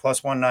him at a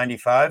plus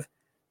 195.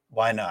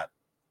 Why not?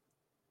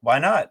 Why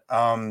not?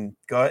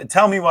 Go ahead.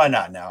 Tell me why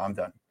not now. I'm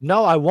done.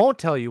 No, I won't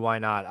tell you why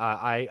not.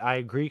 I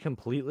agree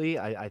completely.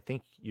 I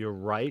think you're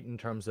right in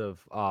terms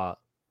of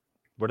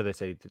what do they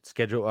say?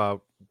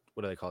 Schedule.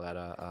 What do they call that?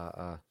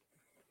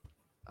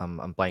 I'm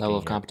blanking. Level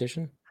of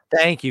competition.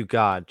 Thank you,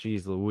 God.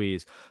 Jeez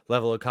Louise.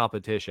 Level of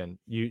competition.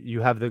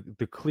 You have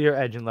the clear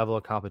edge and level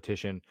of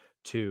competition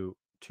to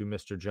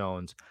Mr.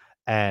 Jones.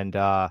 And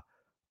I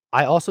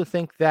also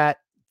think that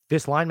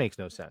this line makes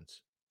no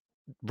sense.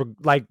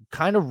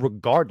 Kind of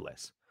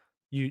regardless.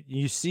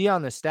 You see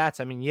on the stats,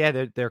 I mean,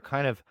 yeah, they're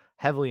kind of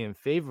heavily in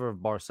favor of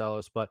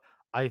Barcelos, but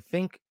I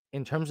think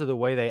in terms of the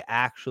way they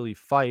actually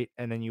fight,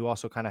 and then you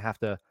also kind of have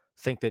to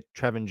think that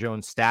Trevin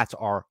Jones' stats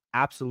are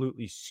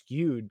absolutely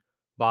skewed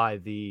by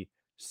the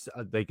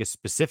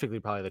specifically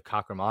probably the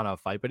Kakhramonov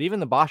fight, but even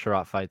the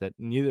Basharat fight, that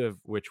neither of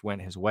which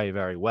went his way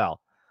very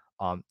well.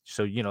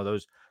 So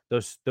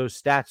those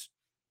stats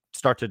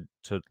start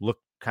to look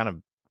kind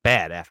of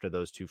bad after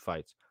those two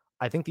fights.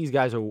 I think these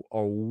guys are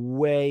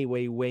way,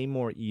 way, way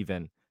more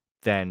even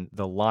than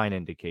the line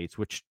indicates,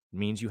 which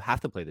means you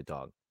have to play the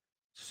dog.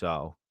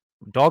 So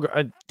dog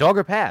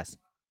or pass.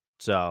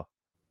 So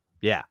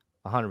yeah,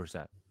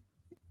 100%.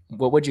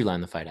 What would you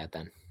line the fight at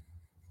then?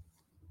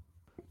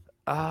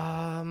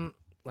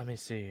 Let me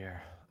see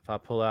here. If I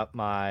pull out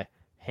my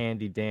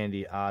handy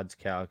dandy odds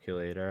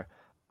calculator,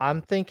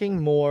 I'm thinking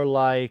more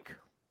like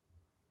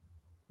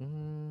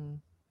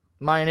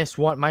minus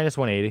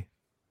 180.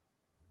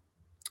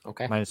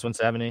 Okay. Minus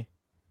 170.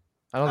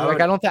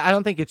 I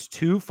don't think it's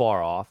too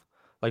far off.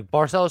 Like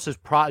Barcelos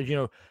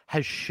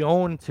has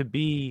shown to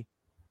be.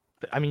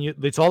 I mean,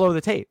 it's all over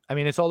the tape. I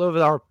mean, it's all over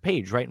our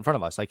page right in front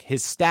of us. Like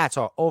his stats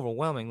are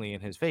overwhelmingly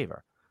in his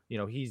favor.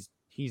 He's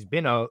he's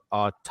been a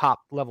top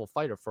level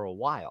fighter for a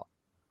while.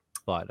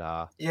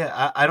 But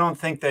yeah, I don't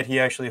think that he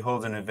actually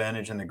holds an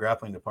advantage in the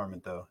grappling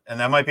department, though. And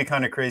that might be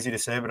kind of crazy to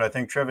say, but I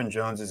think Trevin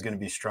Jones is going to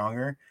be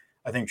stronger.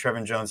 I think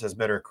Trevin Jones has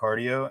better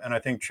cardio. And I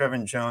think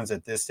Trevin Jones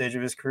at this stage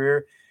of his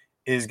career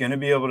is going to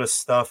be able to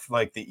stuff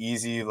like the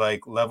easy,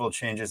 like level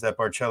changes that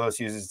Barcelos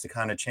uses to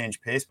kind of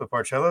change pace. But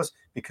Barcelos,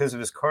 because of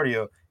his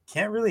cardio,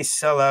 can't really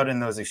sell out in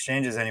those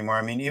exchanges anymore.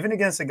 I mean, even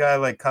against a guy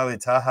like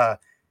Khalid Taha,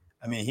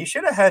 I mean, he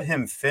should have had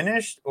him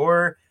finished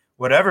or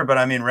whatever. But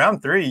I mean,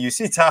 round 3, you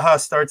see Taha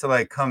start to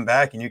like come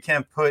back and you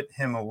can't put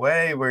him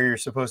away where you're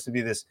supposed to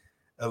be this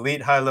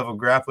elite high level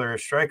grappler or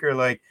striker.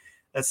 Like,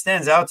 that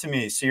stands out to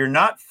me. So you're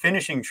not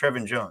finishing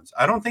Trevin Jones.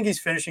 I don't think he's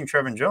finishing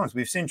Trevin Jones.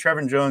 We've seen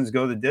Trevin Jones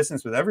go the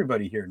distance with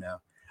everybody here now.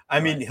 I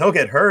mean, he'll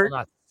get hurt. Well,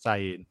 not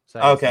Saeed.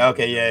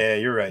 Okay, yeah,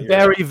 you're right.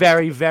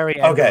 Very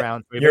end okay. of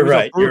round 3. You're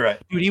right.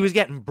 Dude, he was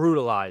getting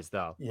brutalized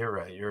though. You're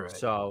right.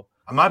 So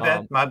my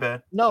bad.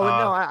 No,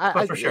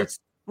 I for sure.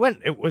 When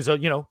it was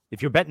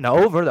if you're betting the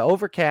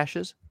over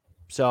cashes.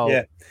 So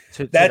yeah,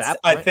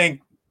 I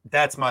think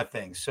that's my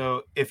thing.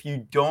 So if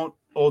you don't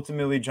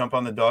ultimately jump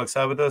on the dog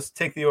side with us,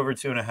 take the over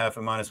 2.5 at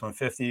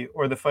 -150,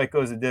 or the fight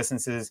goes the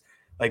distances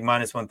like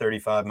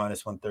 -135,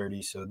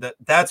 -130. So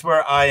that's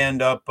where I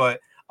end up.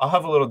 But I'll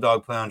have a little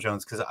dog play on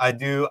Jones because I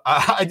do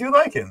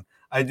like him.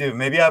 I do.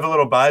 Maybe I have a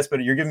little bias,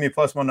 but you're giving me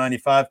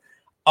 +195.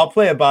 I'll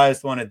play a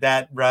biased one at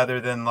that rather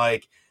than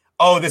like,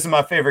 oh, this is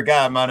my favorite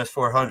guy at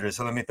 -400,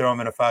 so let me throw him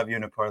in a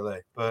 5-unit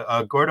parlay.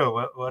 But Gordo,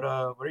 what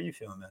are you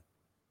feeling, man?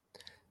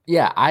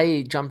 Yeah,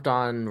 I jumped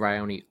on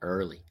Raoni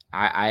early.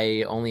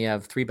 I only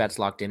have 3 bets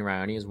locked in.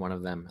 Raoni is one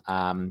of them.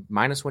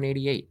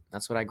 -188.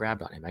 That's what I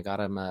grabbed on him. I got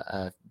him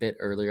a bit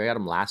earlier. I got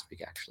him last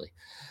week, actually.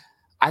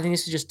 I think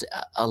this is just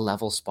a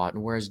level spot.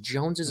 And whereas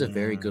Jones is a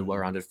very good,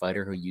 well-rounded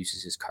fighter who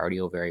uses his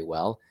cardio very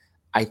well,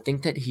 I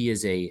think that he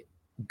is a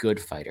good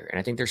fighter. And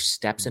I think there's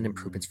steps and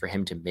improvements for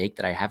him to make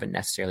that I haven't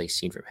necessarily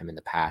seen from him in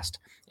the past.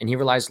 And he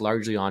relies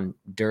largely on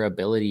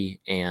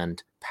durability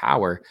and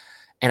power.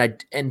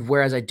 And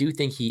whereas I do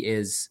think he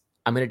is,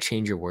 I'm going to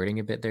change your wording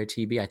a bit there,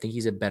 TB. I think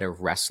he's a better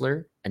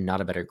wrestler and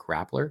not a better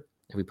grappler,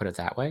 if we put it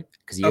that way,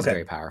 because he is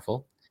very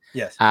powerful.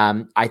 Yes.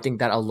 I think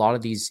that a lot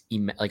of these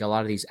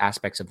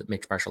aspects of the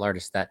mixed martial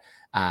artists that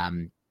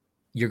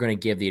you're going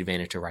to give the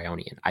advantage to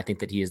Raoni. I think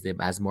that he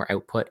has more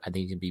output. I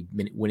think he can be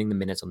winning the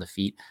minutes on the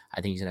feet.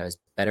 I think he's going to have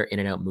better in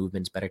and out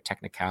movements, better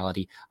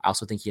technicality. I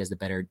also think he has the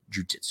better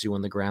jiu-jitsu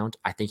on the ground.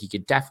 I think he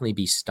could definitely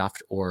be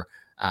stuffed or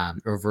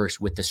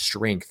reversed with the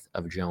strength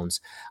of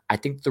Jones. I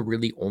think the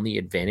really only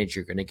advantage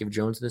you're going to give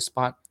Jones in this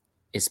spot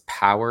is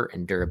power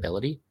and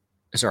durability.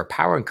 Sorry,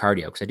 power and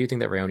cardio, because I do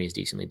think that Raoni is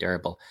decently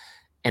durable.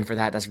 And for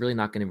that's really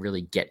not going to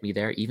really get me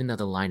there, even though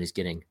the line is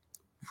getting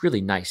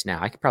really nice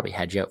now. I could probably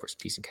hedge out for some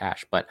decent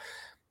cash. But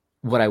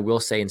what I will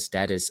say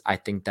instead is I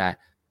think that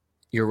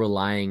you're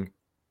relying,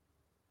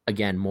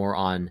 again, more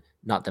on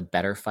not the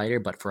better fighter,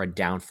 but for a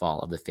downfall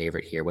of the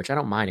favorite here, which I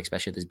don't mind,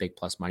 especially at this big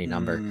plus money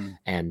number.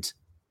 And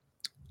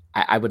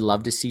I would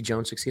love to see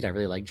Jones succeed. I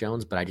really like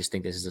Jones, but I just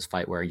think this is this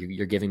fight where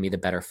you're giving me the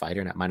better fighter,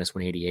 and at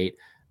 -188,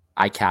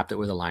 I capped it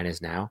where the line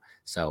is now.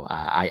 So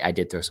I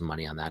did throw some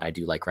money on that. I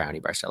do like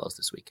Raoni Barcelos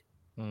this week.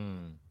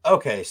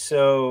 Okay,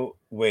 so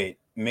wait,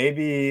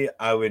 maybe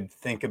I would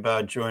think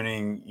about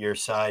joining your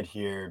side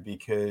here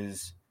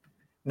because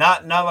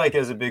not like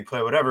as a big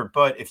play, whatever,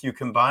 but if you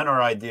combine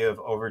our idea of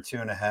over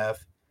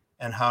 2.5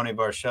 and Raoni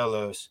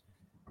Barcelos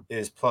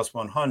is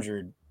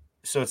 +100,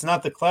 so it's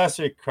not the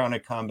classic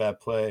Chronic Combat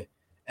play,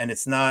 and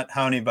it's not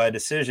Raoni by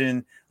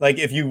decision. Like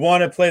if you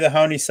want to play the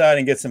Raoni side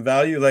and get some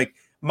value, like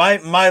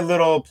my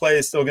little play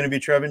is still going to be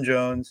Trevin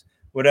Jones.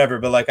 Whatever,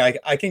 but like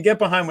I can get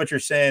behind what you're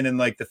saying, and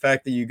like the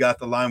fact that you got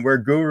the line where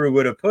Guru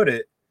would have put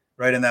it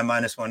right in that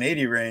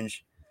 -180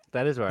 range.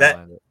 That is where I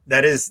lined it.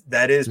 That is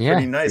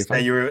pretty nice.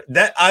 That you were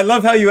that. I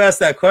love how you asked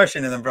that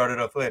question and then brought it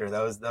up later.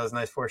 That was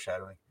nice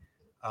foreshadowing.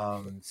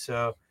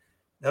 So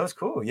that was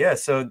cool. Yeah.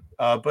 So,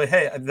 but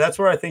hey, that's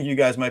where I think you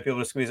guys might be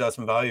able to squeeze out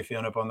some value if you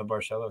end up on the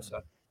Barcelos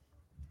side.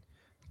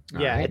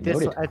 Yeah,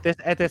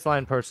 at this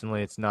line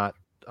personally, it's not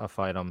a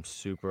fight I'm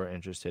super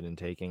interested in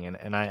taking,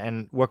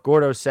 and what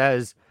Gordo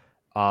says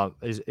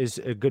is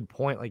a good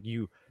point. Like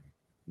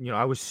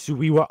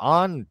we were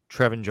on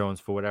Trevin Jones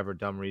for whatever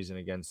dumb reason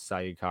against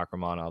Saeed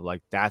Kakramanov.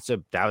 Like that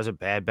was a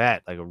bad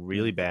bet, like a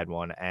really bad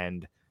one,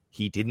 and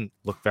he didn't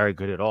look very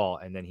good at all.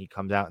 And then he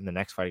comes out in the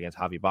next fight against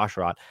Javi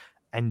Basharat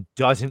and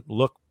doesn't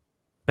look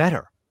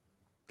better.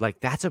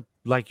 Like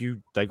like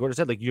Gordo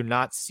said, like you're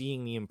not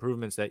seeing the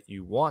improvements that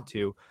you want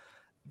to.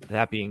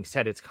 That being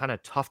said, it's kind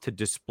of tough to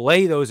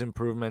display those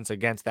improvements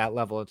against that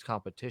level of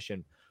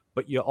competition.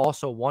 But you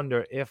also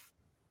wonder if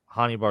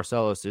Raoni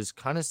Barcelos is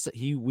kind of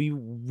we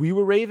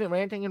were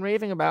ranting and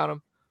raving about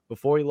him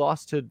before he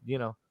lost to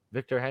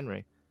Victor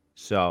Henry.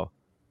 So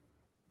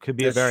could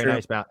be a very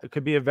nice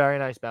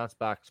bounce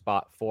back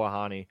spot for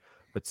Raoni,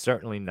 but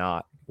certainly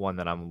not one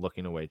that I'm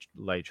looking to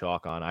lay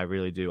chalk on. I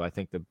really do. I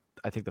think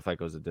the fight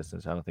goes the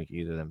distance. I don't think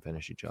either of them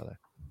finish each other.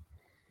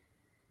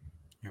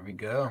 Here we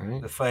go.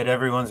 Right. The fight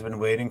everyone's been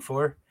waiting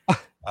for.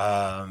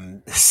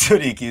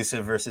 Sodiq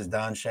Yusuff versus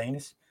Don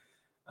Shainis.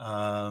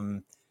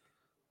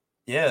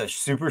 Yeah,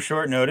 super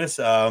short notice.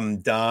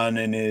 Don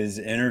in his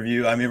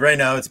interview, I mean, right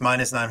now it's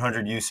minus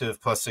 900 Yusuff,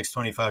 plus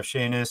 625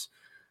 Shainis.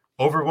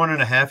 Over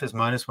 1.5 is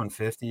minus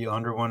 150,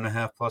 under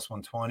 1.5 plus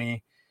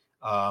 120.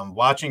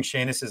 Watching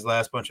Shainis'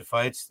 last bunch of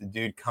fights, the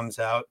dude comes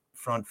out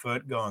front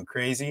foot going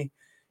crazy.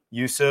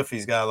 Yusuff,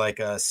 he's got like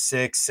a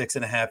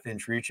 6.5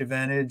 inch reach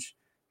advantage,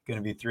 going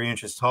to be 3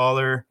 inches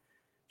taller.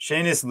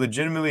 Shainis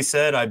legitimately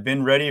said, I've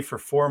been ready for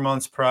 4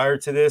 months prior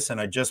to this, and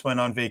I just went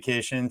on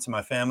vacation to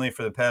my family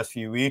for the past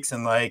few weeks,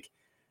 and like,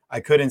 I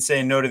couldn't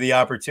say no to the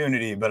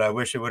opportunity, but I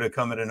wish it would have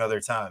come at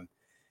another time.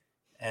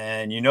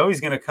 And you know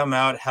he's going to come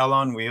out hell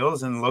on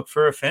wheels and look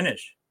for a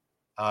finish.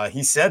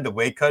 He said the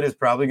weight cut is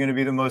probably going to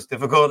be the most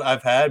difficult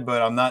I've had,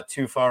 but I'm not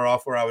too far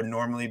off where I would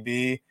normally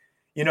be.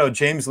 You know,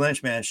 James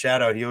Lynch, man,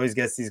 shout out. He always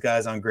gets these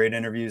guys on great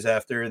interviews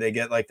after they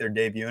get like their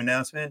debut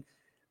announcement.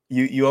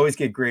 You always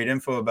get great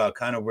info about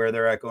kind of where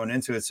they're at going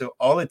into it. So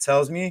all it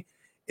tells me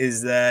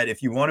is that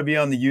if you want to be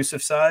on the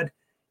Yusuff side,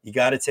 you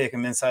got to take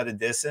him inside the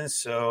distance.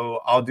 So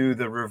I'll do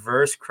the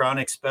reverse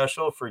chronic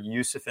special for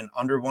Yusuff in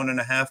under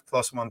 1.5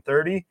 plus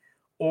 130.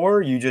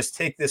 Or you just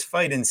take this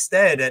fight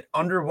instead at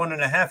under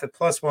 1.5 at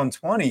plus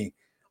 120.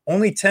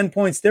 Only 10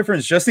 points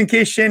difference, just in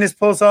case Shainis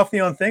pulls off the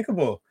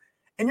unthinkable.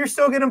 And you're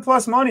still getting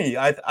plus money.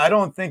 I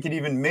don't think it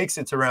even makes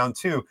it to round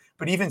 2.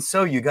 But even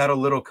so, you got a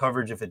little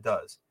coverage if it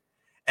does.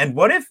 And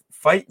what if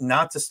fight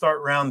not to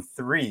start round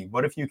 3?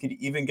 What if you could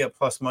even get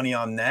plus money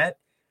on that?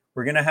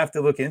 We're going to have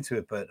to look into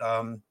it. But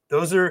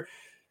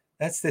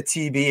that's the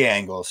TB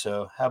angle.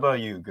 So how about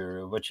you,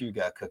 Guru? What you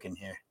got cooking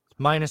here?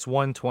 Minus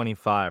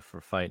 125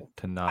 for fight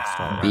to not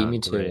start. Beat me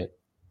to it.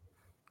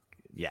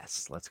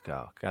 Yes, let's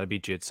go. Got to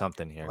beat you at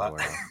something here,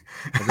 Gordo.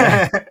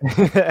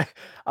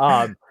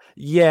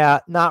 Yeah,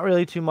 not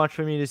really too much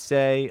for me to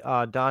say.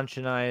 Don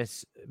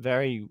Shainis,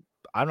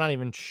 I'm not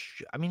even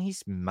I mean, he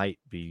might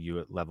be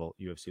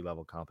UFC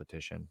level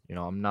competition. You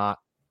know, I'm not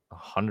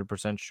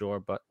 100% sure,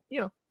 but,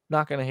 you know,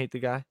 not going to hate the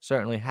guy.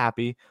 Certainly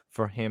happy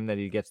for him that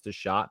he gets the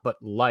shot. But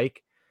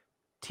like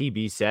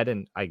TB said,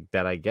 and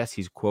I guess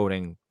he's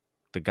quoting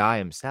the guy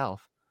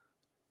himself,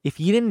 if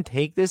he didn't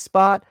take this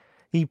spot,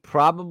 he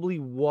probably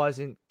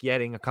wasn't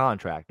getting a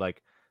contract.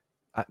 Like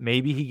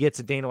maybe he gets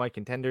a Dana White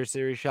Contender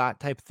Series shot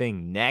type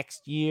thing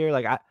next year.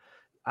 Like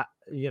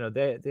you know,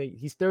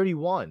 he's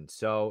 31,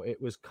 so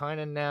it was kind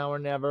of now or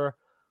never.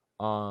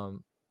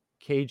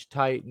 Cage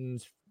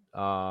Titans.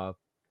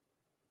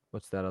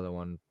 What's that other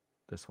one?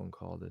 This one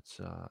called? It's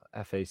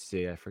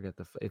FAC. I forget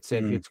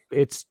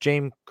it's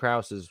James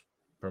Krause's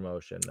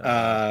promotion.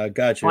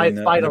 Got you.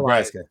 Fight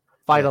Nebraska.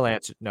 Fight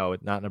Alliance. No,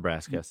 not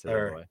Nebraska.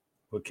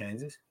 What,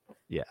 Kansas?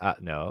 Yeah.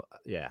 No.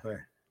 Yeah.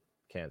 Where?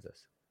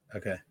 Kansas.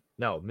 Okay.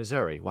 No,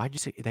 Missouri. Why'd you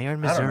say they are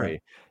in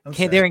Missouri?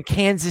 They're in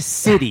Kansas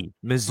City,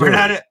 Missouri.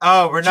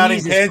 We're not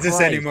in Kansas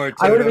anymore.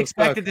 I would have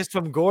expected this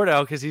from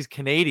Gordo because he's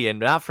Canadian,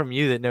 not from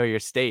you that know your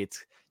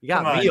states. You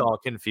got me all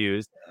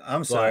confused.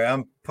 I'm sorry.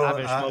 I've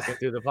been smoking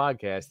through the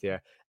podcast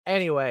here.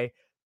 Anyway,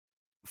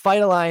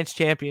 Fight Alliance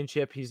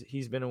Championship.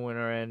 He's been a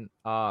winner in.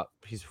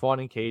 He's fought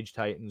in Cage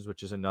Titans,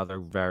 which is another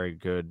very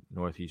good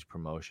Northeast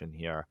promotion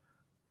here.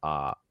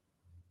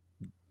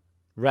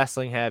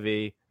 Wrestling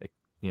heavy,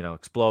 you know,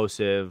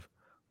 explosive.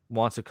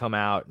 Wants to come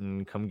out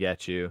and come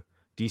get you.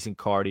 Decent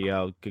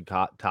cardio, good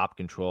top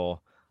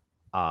control.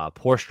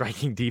 Poor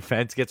striking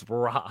defense, gets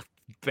rocked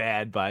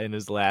bad in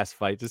his last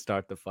fight to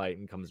start the fight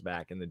and comes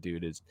back. And the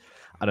dude is,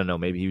 I don't know,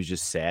 maybe he was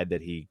just sad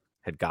that he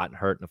had gotten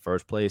hurt in the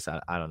first place.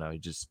 I don't know.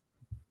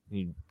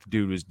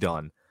 Dude was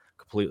done,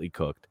 completely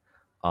cooked.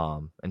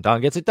 And Don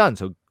gets it done.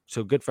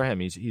 So good for him.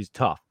 He's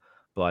tough.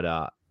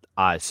 But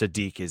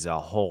Sodiq is a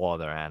whole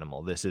other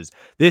animal. This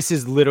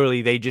is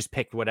literally, they just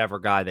picked whatever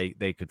guy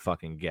they could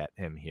fucking get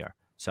him here.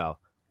 So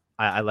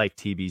I like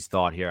TB's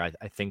thought here.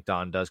 I think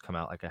Don does come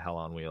out like a hell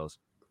on wheels,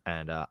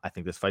 and I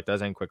think this fight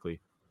does end quickly.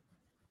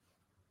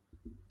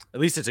 At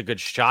least it's a good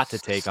shot to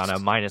take on a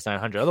minus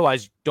 900.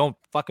 Otherwise, don't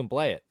fucking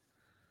play it.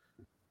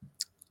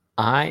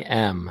 I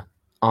am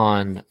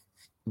on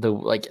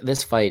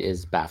this fight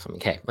is baffling.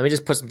 Okay, let me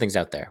just put some things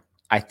out there.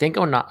 I think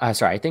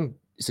Sodiq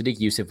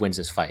Yusuff wins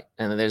this fight.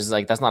 And there's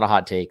that's not a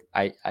hot take.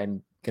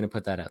 I'm going to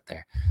put that out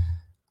there.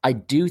 I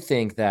do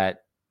think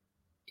that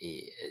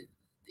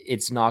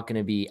it's not going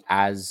to be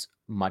as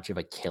much of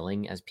a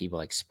killing as people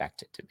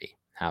expect it to be.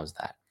 How's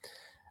that?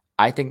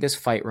 I think this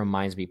fight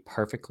reminds me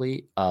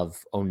perfectly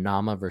of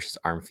Onama versus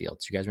Armfield.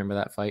 Do you guys remember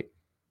that fight?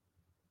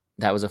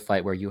 That was a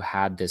fight where you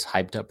had this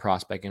hyped up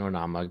prospect in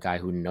Onama, a guy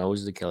who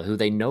knows the killer, who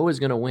they know is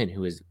going to win,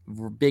 who is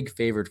big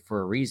favored for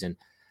a reason.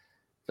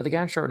 But the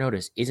guy on short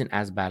notice isn't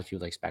as bad as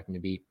people expect him to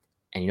be.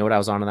 And you know what I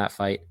was on in that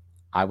fight?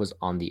 I was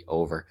on the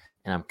over.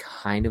 And I'm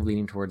kind of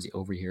leaning towards the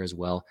over here as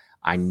well.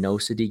 I know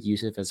Sodiq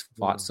Yusuff has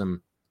fought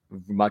some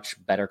much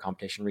better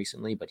competition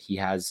recently, but he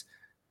has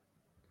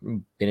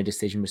been a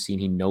decision machine.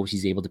 He knows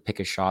he's able to pick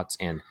his shots.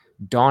 And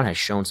Don has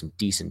shown some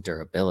decent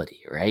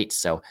durability, right?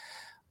 So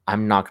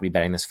I'm not going to be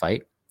betting this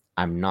fight.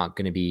 I'm not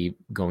going to be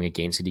going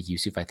against Sadiq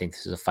Yusuff. I think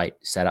this is a fight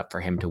set up for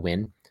him to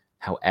win.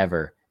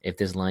 However, if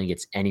this line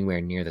gets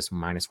anywhere near this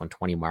minus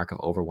 120 mark of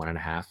over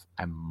 1.5,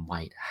 I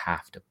might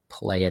have to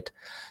play it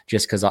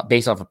just because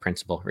based off of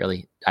principle,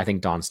 really. I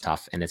think Don's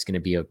tough and it's going to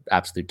be an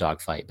absolute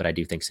dogfight, but I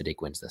do think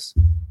Sadiq wins this.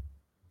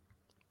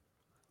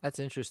 That's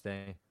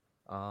interesting.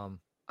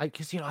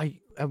 Because I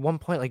at one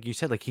point, like you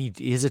said, like he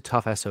is a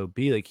tough SOB.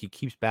 Like he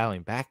keeps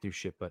battling back through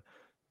shit, but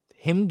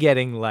him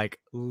getting like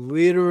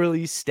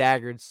literally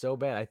staggered so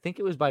bad. I think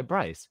it was by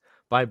Bryce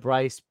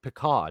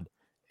Picard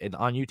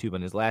on YouTube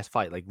in his last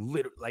fight. Like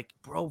literally, like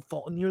bro,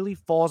 nearly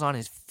falls on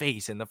his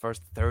face in the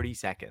first 30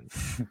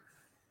 seconds.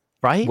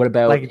 Right? What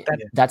about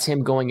that's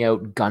him going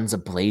out guns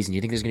a-blazing? You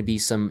think there's going to be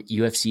some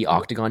UFC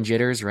octagon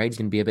jitters? Right? He's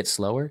going to be a bit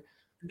slower.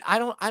 I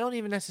don't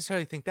even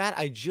necessarily think that.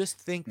 I just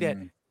think that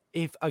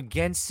if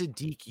against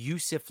Sadiq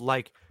Yusuff,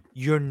 like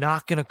you're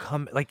not gonna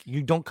come, like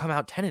you don't come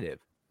out tentative.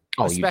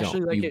 Oh,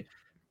 especially you don't.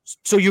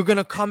 So you're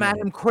gonna come at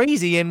him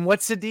crazy. And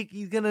what's Sadiq?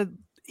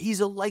 He's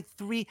a like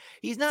 3.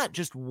 He's not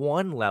just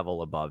 1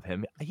 level above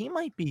him. He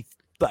might be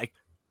like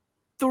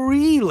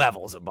 3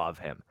 levels above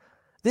him.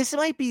 This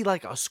might be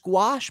like a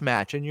squash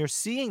match, and you're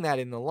seeing that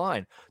in the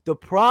line. The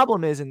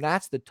problem is, and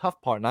that's the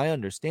tough part, and I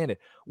understand it.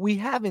 We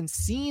haven't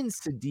seen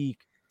Sadiq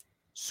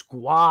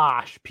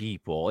squash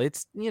people.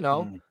 It's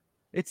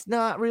it's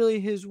not really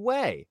his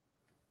way.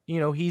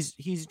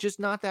 He's just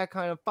not that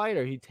kind of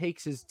fighter. He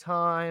takes his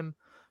time.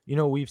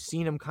 We've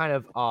seen him kind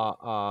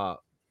of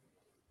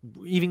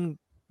even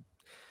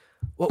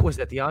what was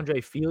that, the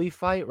Andre Feely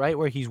fight, right,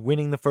 where he's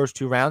winning the first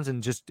 2 rounds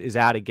and just is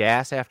out of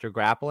gas after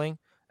grappling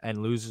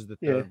and loses the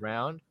 3rd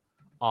round.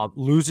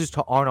 Loses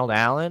to Arnold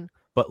Allen,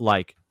 but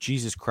like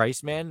Jesus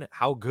Christ, man,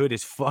 how good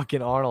is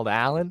fucking Arnold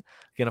Allen?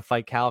 Gonna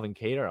fight Calvin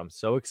Kattar. I'm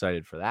so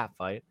excited for that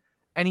fight.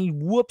 And he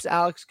whoops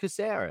Alex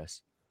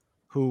Caceres,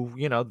 who,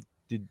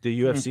 the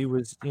UFC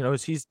was,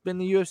 he's been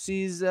the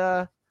UFC's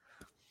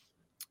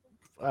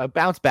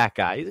bounce back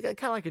guy. He's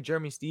kind of like a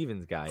Jeremy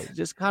Stevens guy. He's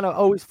just kind of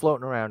always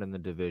floating around in the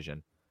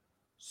division.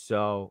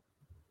 So,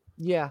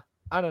 yeah,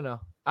 I don't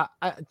know.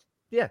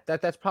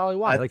 That's probably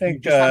why. I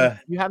think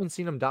you haven't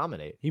seen him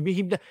dominate. He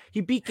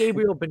beat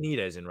Gabriel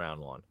Benitez in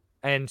round 1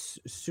 and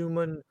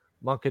Suman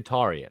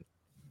Mkhitaryan.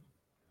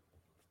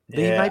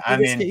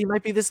 He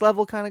might be this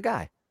level kind of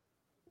guy.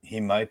 He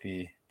might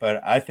be,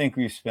 but I think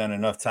we've spent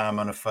enough time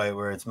on a fight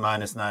where it's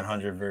minus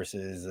 900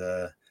 versus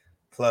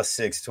plus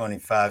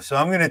 625. So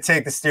I'm going to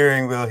take the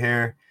steering wheel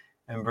here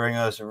and bring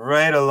us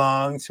right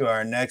along to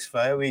our next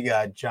fight. We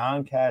got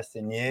John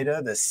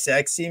Castaneda, the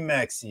Sexy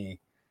Mexi,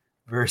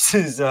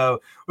 versus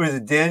what is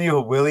it,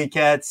 Daniel Willie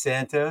Cat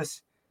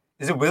Santos?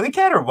 Is it Willie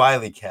Cat or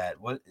Wiley Cat?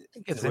 I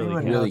think it's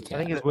Willie Cat. I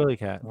think it's Willie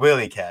Cat.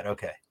 Willie Cat.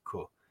 Okay,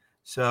 cool.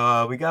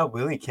 So we got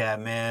Willie Cat,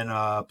 man,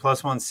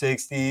 plus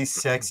 160,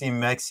 Sexy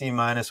Mexi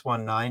minus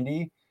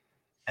 190.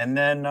 And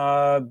then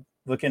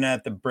looking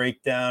at the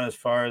breakdown as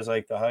far as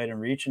like the height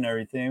and reach and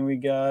everything, we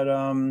got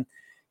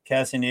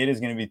Castaneda is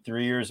going to be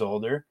 3 years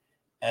older.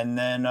 And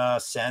then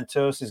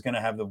Santos is going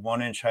to have the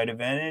 1-inch height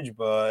advantage,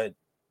 but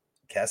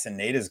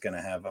Castaneda is going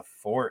to have a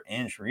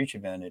 4-inch reach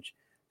advantage.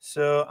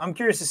 So I'm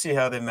curious to see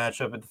how they match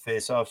up at the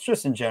face-offs,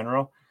 just in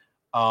general.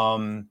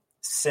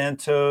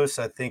 Santos,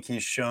 I think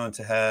he's shown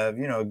to have,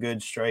 a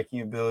good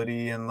striking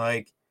ability and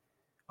like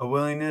a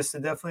willingness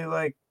to definitely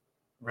like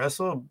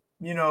wrestle,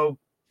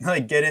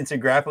 like get into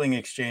grappling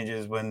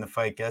exchanges when the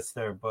fight gets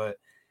there. But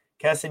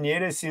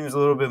Castaneda seems a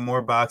little bit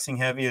more boxing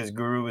heavy, as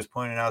Guru was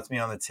pointing out to me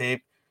on the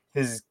tape.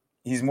 He's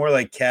more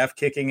like calf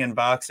kicking and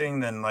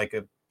boxing than like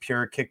a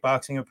pure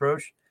kickboxing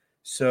approach.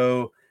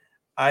 So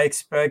I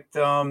expect,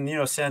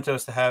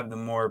 Santos to have the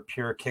more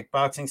pure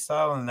kickboxing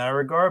style in that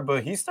regard,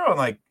 but he's throwing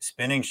like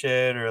spinning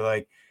shit or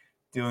like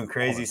doing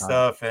crazy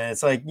stuff. And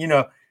it's like,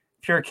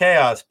 pure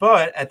chaos.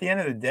 But at the end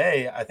of the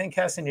day, I think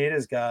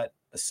Castaneda's got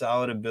a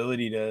solid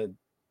ability to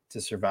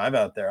survive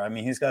out there. I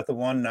mean, he's got the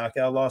 1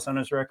 knockout loss on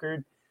his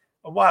record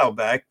a while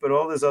back, but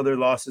all his other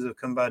losses have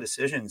come by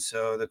decision.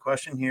 So the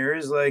question here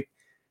is like,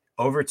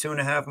 over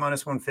 2.5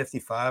 minus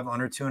 155,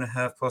 under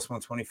 2.5 plus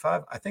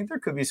 125. I think there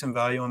could be some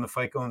value on the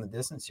fight going the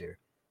distance here.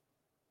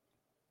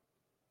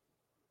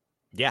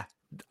 Yeah,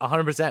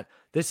 100%.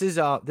 This is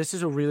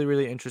a really,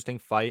 really interesting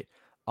fight.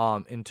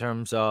 In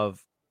terms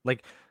of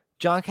like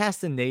John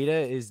Castaneda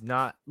is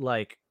not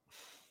like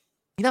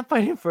he's not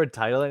fighting for a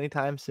title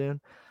anytime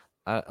soon.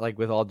 Like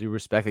with all due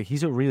respect, like,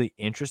 he's a really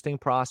interesting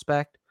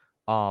prospect.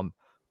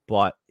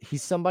 But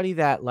he's somebody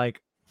that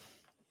like.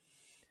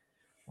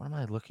 What am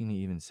I looking to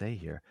even say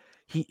here?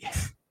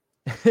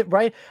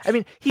 Right? I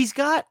mean, he's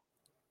got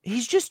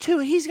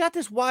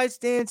this wide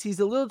stance. He's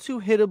a little too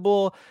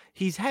hittable.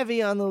 He's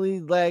heavy on the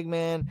lead leg,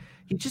 man.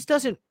 He just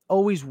doesn't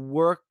always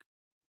work.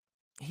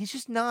 He's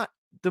just not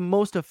the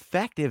most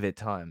effective at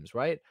times,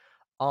 right?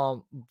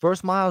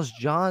 Versus Miles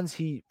Johns,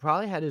 he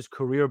probably had his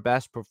career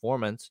best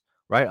performance,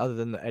 right? Other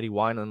than the Eddie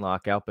Wineland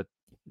knockout, but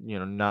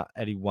not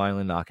Eddie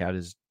Wineland knockout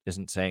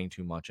isn't saying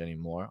too much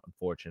anymore,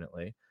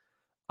 unfortunately.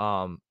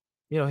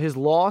 His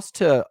loss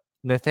to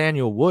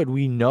Nathaniel Wood,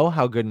 we know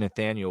how good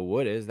Nathaniel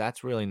Wood is.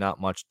 That's really not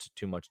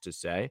too much to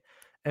say.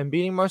 and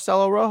beating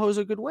Marcelo Rojo is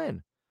a good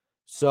win.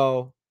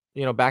 So,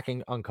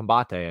 backing on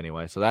Combate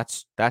anyway. So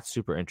that's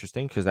super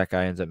interesting because that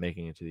guy ends up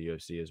making it to the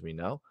UFC, as we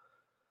know.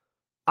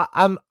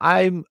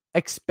 I'm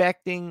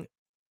expecting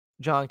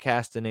John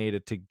Castaneda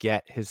to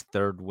get his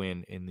third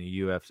win in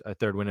the UFC, a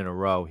third win in a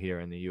row here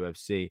in the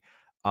UFC.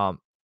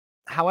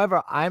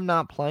 However, I'm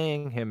not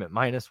playing him at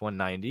minus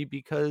 190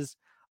 because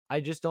I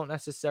just don't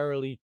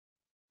necessarily.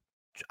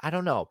 I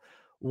don't know.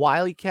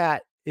 Wily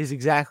Cat is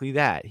exactly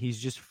that. He's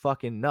just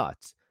fucking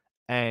nuts,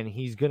 and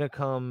he's gonna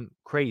come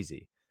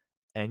crazy,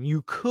 and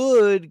you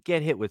could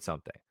get hit with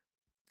something.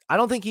 I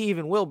don't think he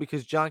even will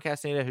because John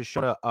Castaneda has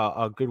shown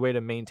a good way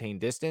to maintain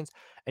distance.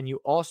 And you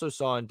also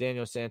saw in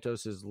Daniel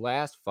Santos's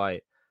last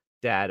fight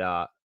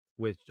that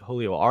with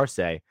Julio Arce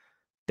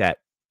that,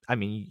 I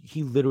mean,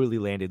 he literally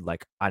landed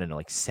like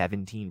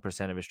 17%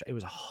 of his strikes. It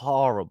was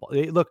horrible.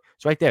 Look,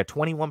 it's right there.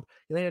 21.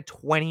 He landed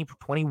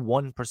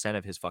 21%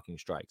 of his fucking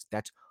strikes.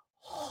 That's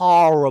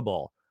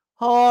horrible.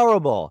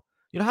 Horrible.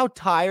 You know how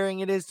tiring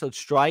it is to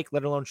strike,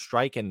 let alone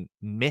strike and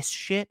miss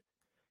shit?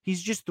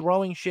 He's just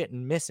throwing shit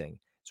and missing.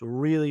 It's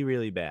really,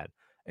 really bad.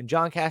 And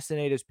John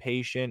Castaneda is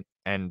patient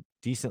and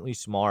decently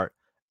smart.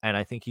 And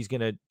I think he's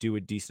going to do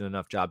a decent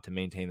enough job to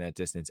maintain that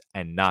distance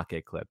and not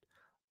get clipped.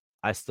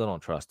 I still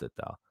don't trust it,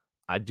 though.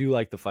 I do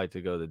like the fight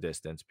to go the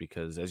distance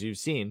because, as you've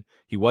seen,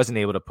 he wasn't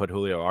able to put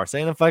Julio Arce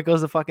in the fight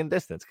goes the fucking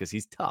distance because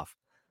he's tough.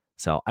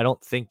 So I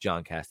don't think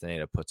John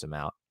Castaneda puts him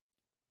out.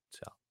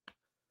 So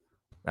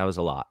that was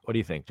a lot. What do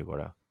you think,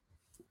 Gordo?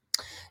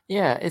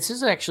 Yeah, this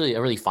is actually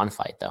a really fun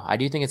fight, though. I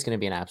do think it's going to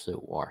be an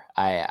absolute war.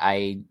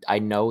 I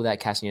know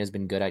that Castaneda has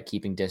been good at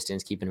keeping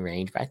distance, keeping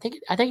range, but I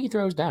think he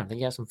throws down. I think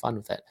he has some fun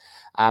with it.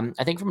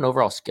 I think from an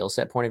overall skill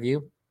set point of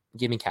view,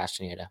 give me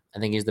Castaneda. I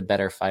think he's the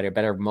better fighter,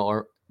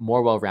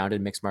 more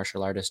well-rounded mixed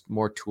martial artist,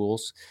 more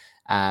tools.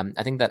 I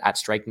think that at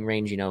striking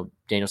range,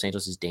 Daniel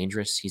Santos is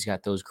dangerous. He's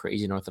got those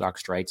crazy unorthodox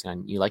strikes,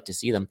 and you like to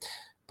see them.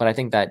 But I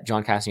think that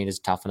John Castaneda is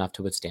tough enough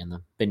to withstand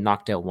them. Been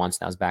knocked out once.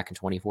 That was back in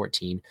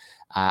 2014.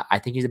 I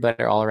think he's a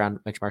better all-around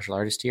mixed martial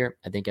artist here.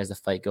 I think as the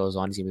fight goes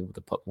on, he's going to be able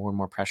to put more and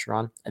more pressure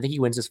on. I think he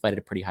wins this fight at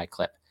a pretty high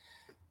clip.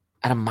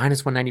 At a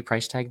minus 190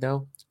 price tag,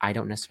 though, I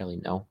don't necessarily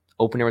know.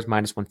 Opener was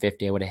minus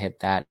 150. I would have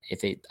hit that.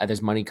 If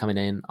there's money coming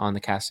in on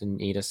the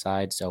Castaneda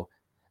side, so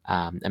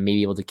I may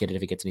be able to get it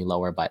if it gets any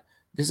lower. But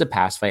this is a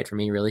pass fight for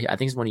me, really. I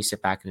think it's one you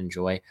sit back and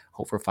enjoy,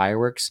 hope for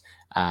fireworks.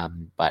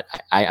 But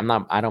I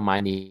don't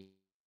mind the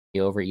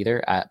over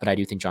either, but I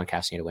do think John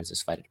Castaneda wins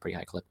this fight at a pretty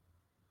high clip.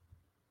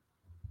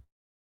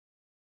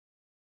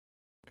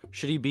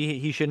 Should he be?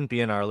 He shouldn't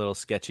be in our little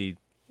sketchy.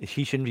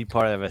 He shouldn't be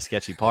part of a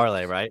sketchy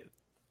parlay, right?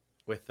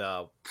 With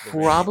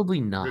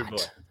probably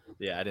not.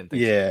 Yeah, I didn't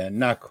think. Yeah, so.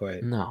 Not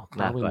quite. No,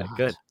 probably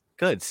not.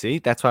 Good. See,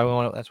 that's why we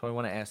want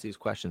to ask these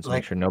questions to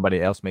make sure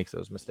nobody else makes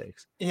those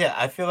mistakes. Yeah,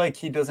 I feel like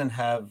he doesn't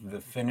have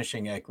the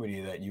finishing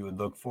equity that you would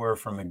look for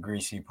from a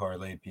greasy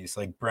parlay piece.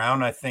 Like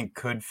Brown, I think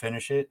could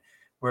finish it.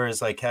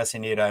 Whereas like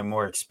Castaneda, I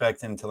more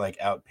expect him to like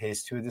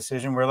outpace to a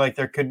decision where like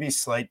there could be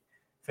slight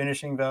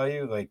finishing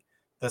value. Like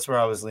that's where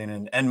I was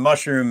leaning. And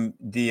Mushroom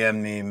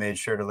DM'd me, made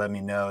sure to let me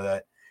know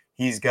that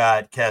he's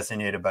got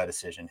Castaneda by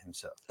decision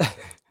himself.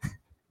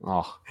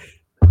 Oh,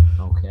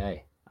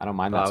 okay. I don't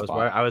mind that.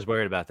 I was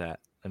worried about that.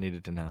 I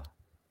needed to know.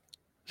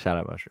 Shout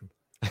out Mushroom.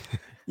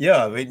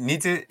 Yeah, we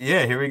need to.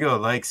 Yeah, here we go.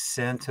 Like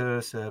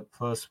Santos at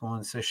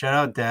 +1. So shout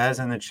out Daz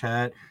in the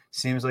chat.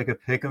 Seems like a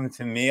pick 'em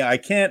to me. I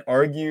can't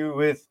argue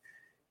with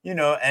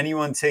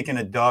anyone taking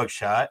a dog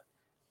shot.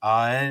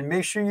 And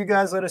make sure you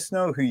guys let us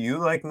know who you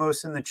like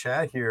most in the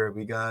chat here.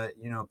 We got,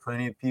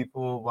 plenty of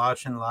people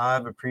watching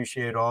live.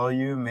 Appreciate all of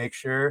you. Make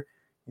sure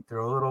you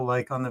throw a little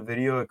like on the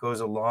video. It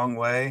goes a long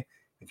way.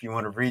 If you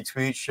want to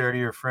retweet, share to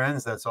your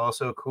friends, that's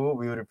also cool.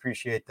 We would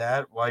appreciate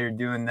that. While you're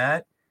doing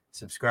that,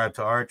 subscribe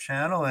to our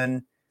channel.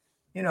 And,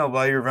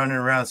 while you're running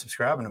around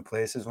subscribing to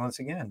places, once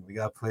again, we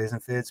got Plays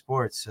and Fade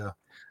Sports. So,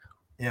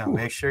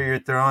 make sure you're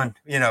throwing,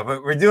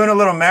 but we're doing a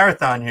little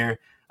marathon here.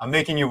 I'm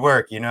making you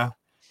work,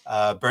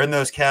 burn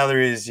those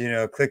calories,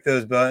 click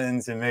those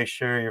buttons and make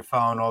sure you're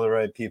following all the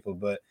right people.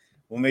 But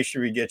we'll make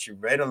sure we get you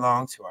right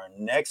along to our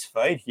next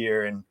fight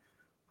here. And,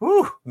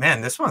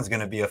 man, this one's going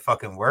to be a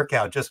fucking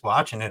workout just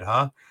watching it,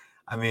 huh?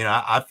 I mean,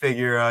 I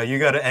figure you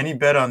got any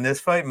bet on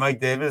this fight?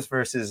 Mike Davis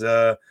versus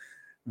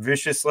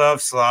Vyacheslav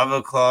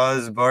Slava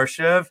Claus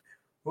Barshev?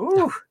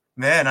 Ooh,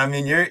 man, I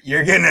mean,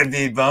 you're going to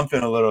be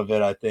bumping a little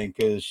bit, I think,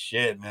 because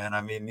shit, man.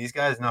 I mean, these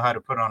guys know how to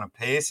put on a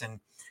pace,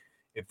 and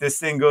if this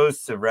thing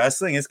goes to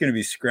wrestling, it's going to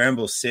be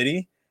Scramble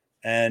City.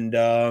 And,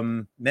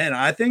 man,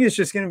 I think it's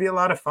just going to be a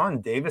lot of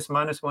fun. Davis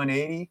minus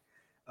 180,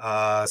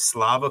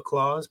 Slava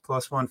Claus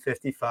plus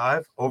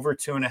 155. Over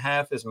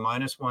 2.5 is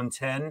minus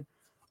 110.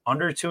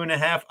 Under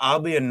 2.5,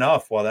 oddly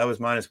enough, while that was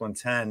minus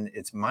 110,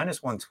 it's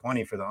minus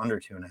 120 for the under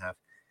 2.5.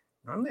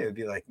 Normally it would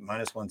be like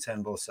minus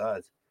 110 both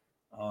sides.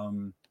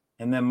 And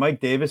then Mike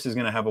Davis is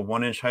going to have a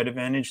 1-inch height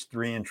advantage,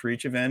 3-inch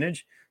reach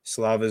advantage.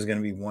 Slava is going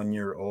to be 1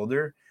 year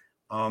older.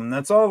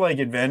 That's all like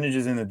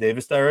advantages in the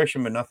Davis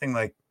direction, but nothing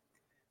like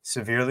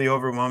severely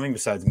overwhelming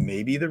besides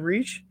maybe the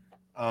reach.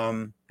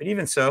 But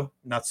even so,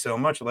 not so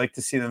much. I'd like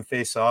to see them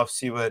face off,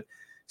 see what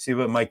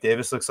Mike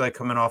Davis looks like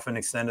coming off an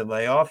extended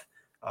layoff.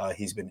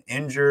 He's been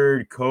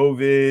injured,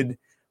 COVID,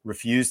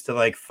 refused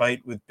to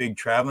fight with big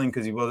traveling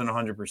because he wasn't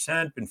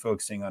 100%, been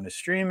focusing on his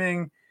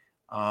streaming.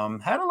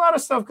 Had a lot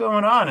of stuff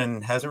going on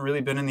and hasn't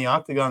really been in the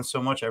octagon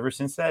so much ever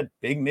since that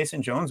big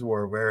Mason Jones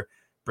war where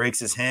breaks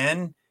his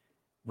hand,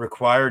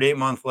 required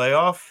 8-month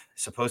layoff,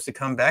 supposed to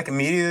come back,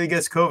 immediately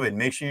gets COVID.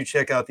 Make sure you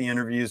check out the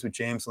interviews with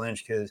James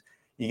Lynch because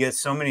you get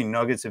so many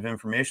nuggets of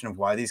information of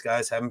why these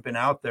guys haven't been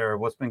out there,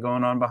 what's been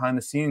going on behind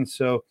the scenes.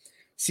 So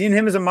seeing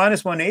him as a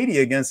minus 180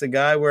 against a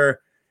guy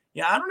where,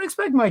 I don't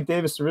expect Mike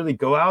Davis to really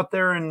go out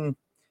there and,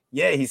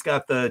 he's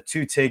got the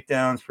 2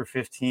 takedowns per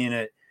 15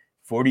 at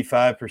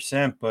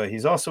 45%, but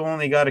he's also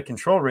only got a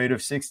control rate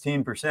of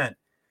 16%.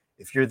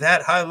 If you're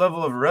that high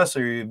level of a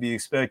wrestler, you'd be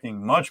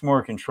expecting much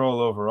more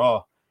control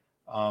overall.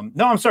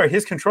 No, I'm sorry.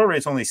 His control rate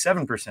is only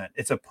 7%.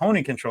 It's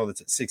opponent control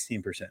that's at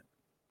 16%.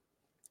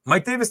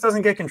 Mike Davis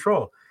doesn't get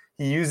control.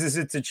 He uses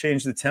it to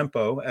change the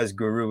tempo, as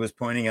Guru was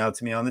pointing out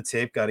to me on the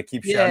tape. Got to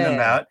keep shouting them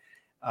out.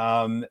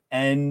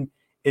 And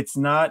it's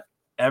not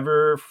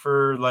ever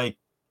for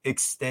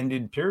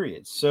extended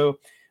periods. So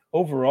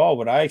overall,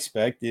 what I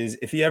expect is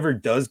if he ever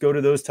does go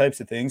to those types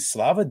of things,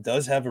 Slava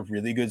does have a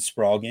really good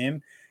sprawl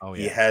game. Oh,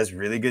 yeah. He has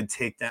really good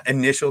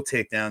initial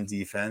takedown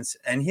defense,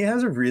 and he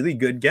has a really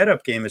good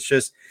get-up game. It's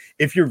just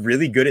if you're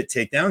really good at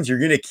takedowns, you're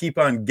going to keep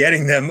on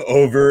getting them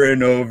over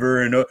and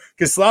over and over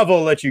because Slava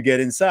will let you get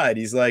inside.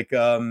 He's like,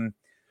 let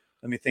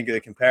me think of the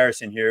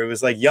comparison here. It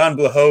was like Jan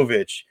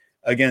Blachowicz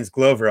against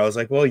Glover. I was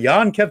like, well,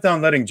 Jan kept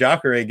on letting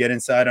Jacare get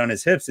inside on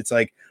his hips. It's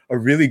like a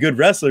really good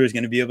wrestler is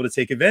going to be able to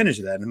take advantage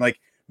of that. And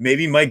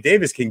maybe Mike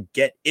Davis can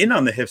get in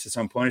on the hips at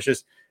some point. It's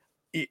just,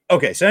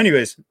 okay. So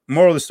anyways,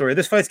 moral of the story,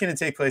 this fight's going to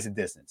take place at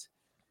distance.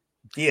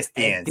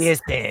 Distance.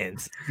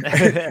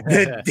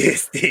 The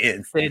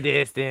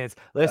distance.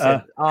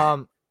 Listen,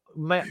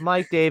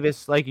 Mike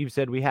Davis, like you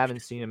said, we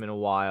haven't seen him in a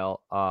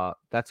while.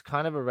 That's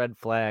kind of a red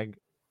flag.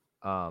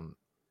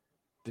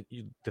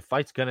 The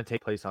fight's going to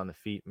take place on the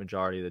feet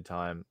majority of the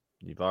time.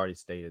 You've already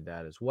stated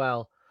that as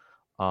well.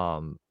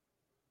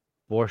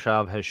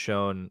 Borshov has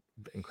shown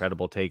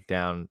incredible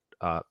takedown,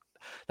 not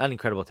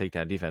incredible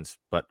takedown defense,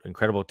 but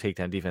incredible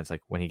takedown defense.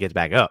 Like when he gets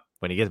back up,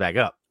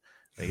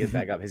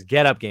 his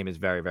get up game is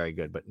very, very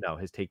good. But no,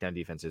 his takedown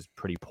defense is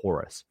pretty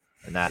porous,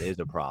 and that is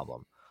a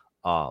problem.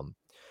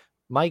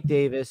 Mike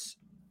Davis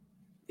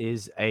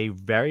is a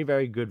very,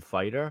 very good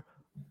fighter,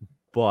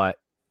 but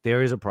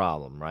there is a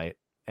problem, right?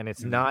 And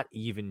it's not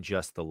even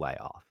just the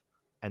layoff.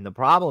 And the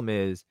problem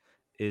is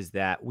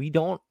that we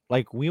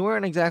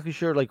weren't exactly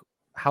sure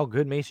how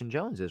good Mason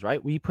Jones is,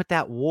 right? We put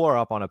that war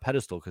up on a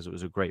pedestal because it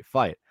was a great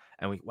fight.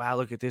 And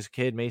look at this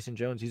kid, Mason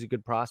Jones. He's a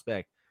good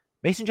prospect.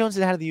 Mason Jones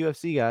is out of the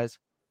UFC, guys.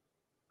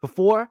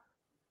 Before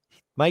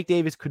Mike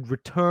Davis could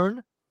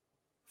return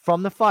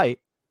from the fight,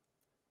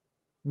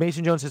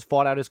 Mason Jones has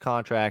fought out his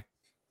contract,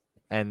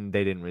 and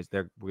they didn't.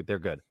 They're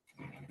good.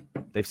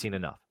 They've seen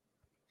enough.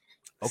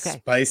 Okay.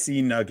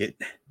 Spicy nugget.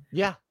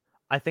 Yeah,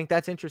 I think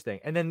that's interesting.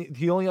 And then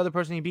the only other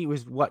person he beat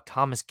was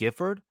Thomas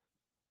Gifford.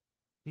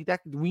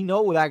 We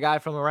know that guy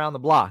from around the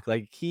block.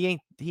 He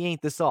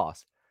ain't the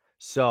sauce.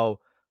 So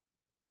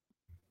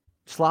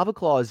Slava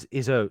Claus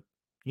is a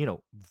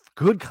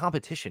good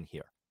competition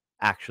here,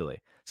 actually.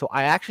 So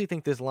I actually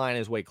think this line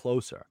is way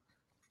closer.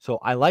 So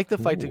I like the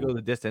fight to go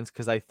the distance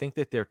because I think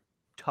that they're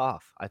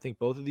tough. I think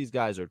both of these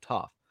guys are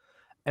tough.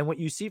 And what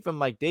you see from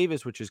Mike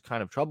Davis, which is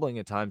kind of troubling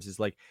at times, is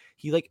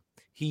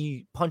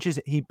he punches.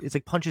 It's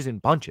like punches in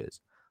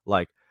bunches,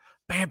 like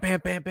bam,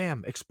 bam, bam,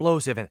 bam,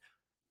 explosive,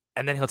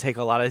 and then he'll take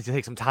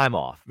some time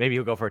off. Maybe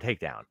he'll go for a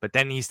takedown, but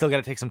then he's still got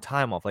to take some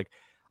time off.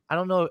 I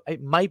don't know.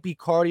 It might be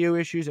cardio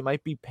issues. It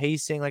might be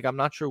pacing. I'm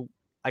not sure.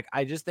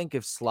 I just think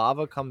if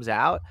Slava comes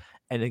out,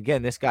 and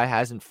again, this guy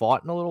hasn't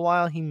fought in a little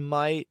while, he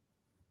might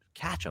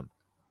catch him.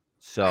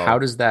 So how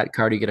does that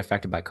cardio get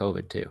affected by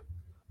COVID too?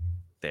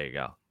 There you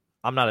go.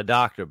 I'm not a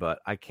doctor, but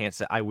I can't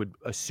say. I would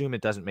assume it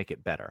doesn't make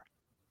it better.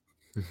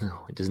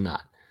 No, it does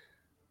not.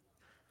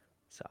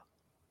 So,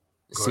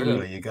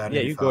 Gordo, you got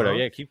it. Yeah, Gordo.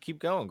 Yeah, keep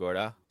going,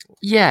 Gordo.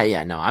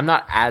 Yeah. No, I'm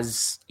not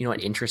as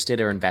interested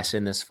or invested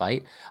in this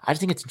fight. I just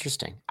think it's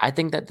interesting. I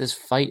think that this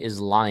fight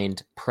is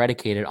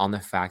predicated on the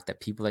fact that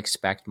people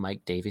expect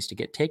Mike Davis to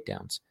get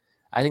takedowns.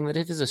 I think that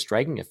if it's a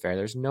striking affair,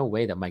 there's no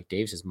way that Mike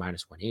Davis is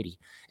minus 180.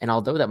 And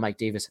although that Mike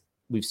Davis,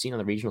 we've seen on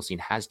the regional scene,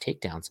 has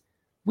takedowns,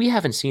 we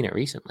haven't seen it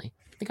recently.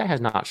 The guy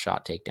has not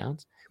shot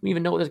takedowns. We don't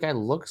even know what this guy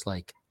looks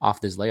like off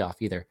this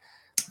layoff either.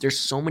 There's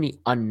so many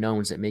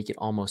unknowns that make it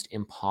almost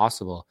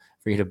impossible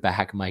for you to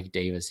back Mike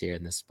Davis here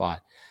in this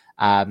spot.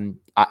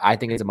 I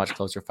think it's a much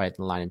closer fight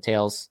than the line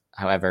entails.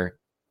 However,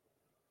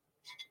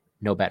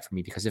 no bet for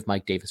me because if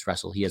Mike Davis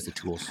wrestle, he has the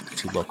tools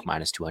to look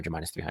minus 200,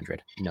 minus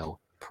 300. No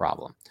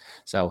problem.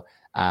 So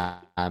I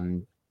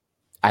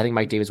think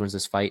Mike Davis wins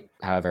this fight.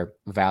 However,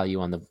 value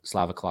on the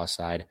Slava Claus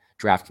side.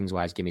 DraftKings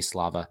wise, give me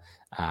Slava.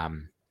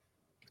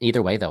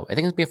 Either way, though, I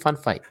think it'll be a fun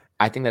fight.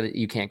 I think that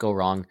you can't go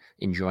wrong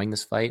enjoying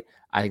this fight.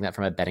 I think that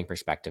from a betting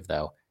perspective,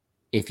 though,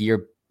 if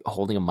you're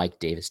holding a Mike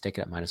Davis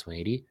ticket at minus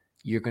 180,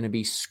 you're going to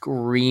be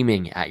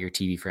screaming at your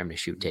TV for him to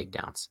shoot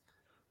takedowns.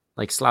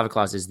 Like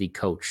Slaviklaus is the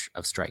coach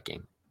of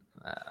striking.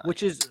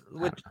 Which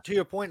to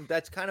your point,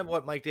 that's kind of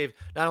what Mike Davis,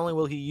 not only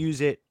will he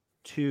use it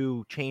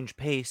to change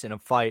pace in a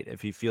fight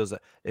if he feels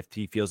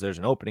there's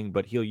an opening,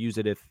 but he'll use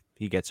it if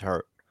he gets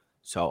hurt.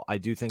 So I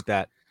do think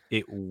that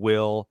it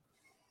will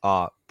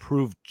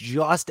prove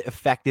just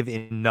effective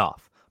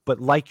enough. But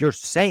like you're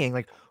saying,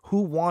 like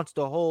who wants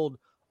to hold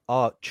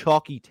a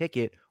chalky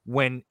ticket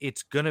when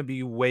it's gonna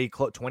be way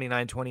close,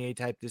 29-28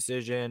 type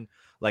decision,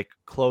 like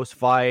close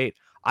fight?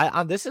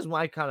 This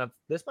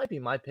might be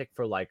my pick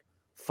for like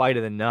fight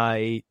of the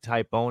night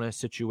type bonus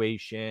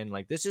situation.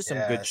 Like this is some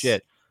good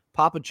shit.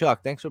 Papa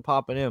Chuck, thanks for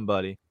popping in,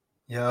 buddy.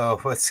 Yo,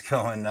 what's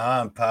going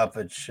on,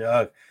 Papa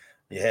Chuck?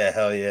 Yeah,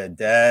 hell yeah.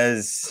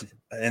 Daz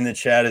in the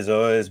chat as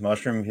always.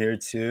 Mushroom here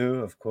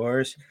too, of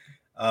course.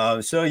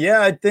 So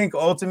yeah, I think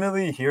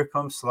ultimately here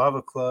comes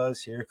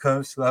Slaviklaus. Here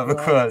comes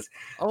Slaviklaus.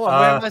 Oh, I'm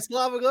wearing my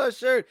Slaviklaus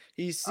shirt.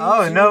 He sees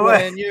you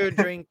when you're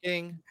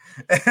drinking.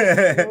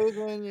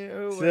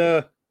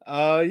 So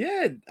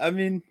yeah, I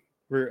mean,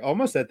 we're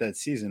almost at that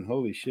season.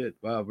 Holy shit.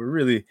 Wow, we're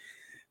really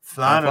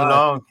flying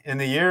along in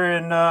the year.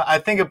 And I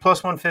think at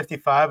plus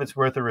 155, it's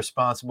worth a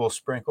responsible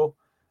sprinkle.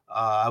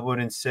 I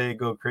wouldn't say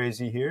go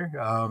crazy here.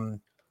 But,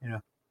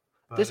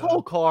 this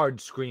whole card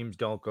screams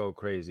don't go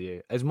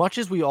crazy. As much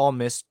as we all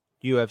miss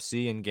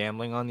UFC and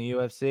gambling on the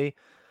UFC,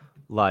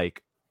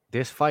 like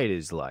this fight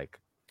is like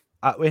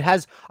it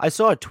has. I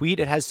saw a tweet.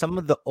 It has some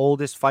of the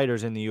oldest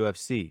fighters in the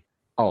UFC.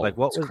 Oh, like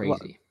what was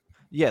crazy?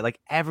 Yeah, like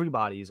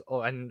everybody's.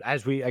 Oh, and I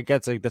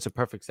guess like that's a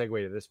perfect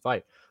segue to this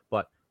fight.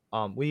 But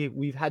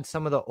we've had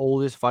some of the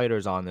oldest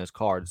fighters on this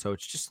card, so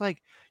it's just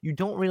like you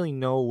don't really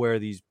know where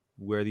these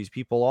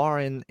people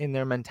are in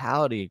their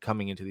mentality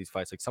coming into these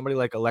fights. Like somebody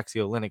like Alexei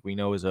Oleinik, we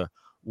know is a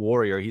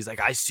warrior. He's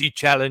like, I see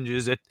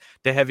challenges at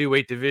the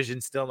heavyweight division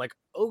still. I'm like,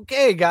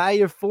 okay, guy,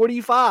 you're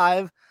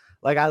 45.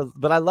 But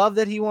I love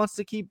that he wants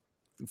to keep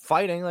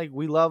fighting. Like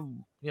we love,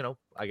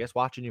 I guess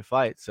watching you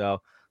fight.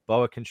 So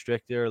Boa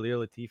Constrictor, Lear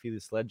Latifi, the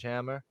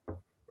Sledgehammer,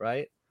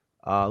 right?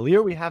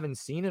 Lear we haven't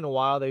seen in a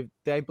while.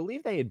 I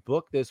believe they had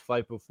booked this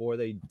fight before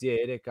they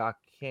did. It got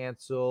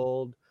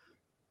canceled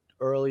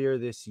earlier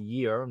this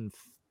year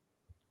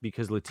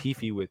because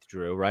Latifi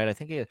withdrew, right? I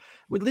think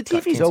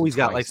Latifi's always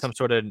got like some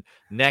sort of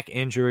neck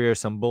injury or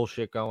some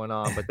bullshit going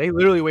on, but they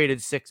literally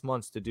waited 6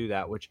 months to do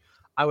that, which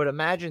I would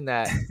imagine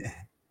that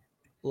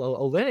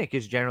Oleinik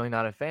is generally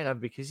not a fan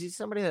of because he's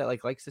somebody that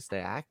likes to stay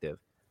active.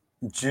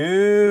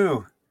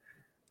 Jew,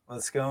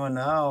 what's going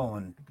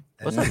on?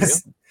 What's up, Jew?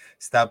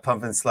 Stop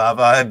pumping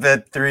Slava. I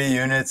bet 3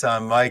 units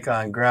on Mike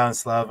on ground.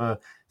 Slava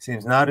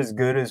seems not as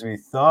good as we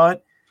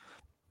thought.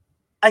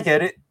 I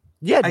get it.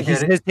 Yeah,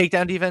 his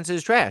takedown defense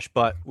is trash,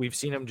 but we've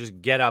seen him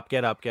just get up,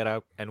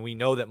 and we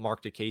know that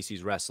Mark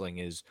DeCasey's wrestling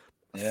is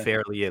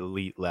fairly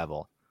elite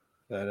level.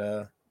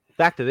 But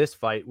back to this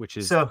fight, which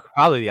is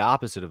probably the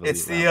opposite of elite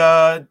it's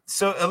level.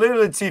 So Ilir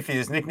Latifi,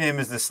 his nickname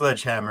is the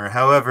Sledgehammer.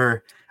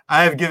 However,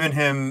 I have given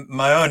him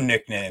my own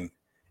nickname,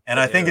 and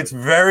I think it's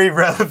very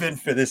relevant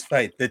for this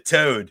fight. The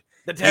Toad.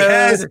 The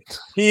Toad.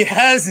 He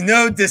has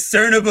no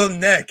discernible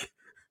neck.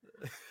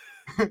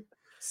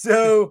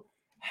 So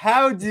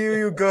how do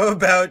you go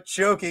about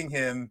choking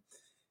him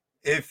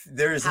if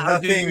there's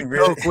nothing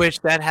really which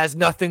that has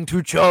nothing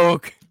to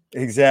choke?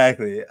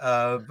 Exactly.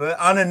 But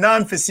on a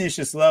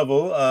non-facetious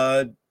level,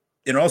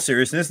 in all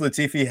seriousness,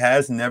 Latifi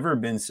has never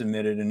been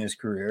submitted in his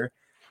career.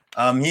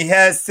 He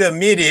has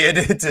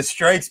submitted to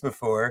strikes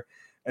before,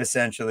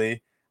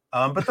 essentially.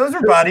 But those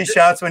were body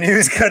shots when he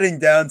was cutting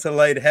down to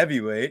light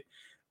heavyweight.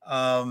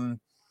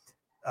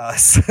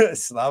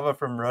 Slava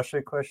from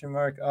Russia? ?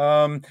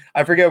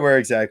 I forget where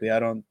exactly. I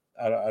don't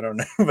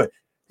know, but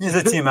he's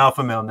a Team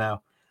Alpha Male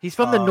now. He's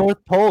from the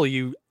North Pole,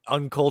 you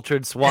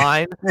uncultured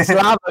swine.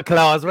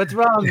 Slaviklaus, what's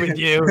wrong with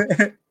you?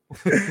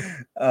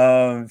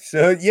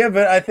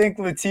 But I think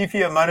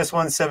Latifi at minus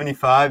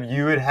 175,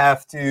 you would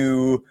have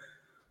to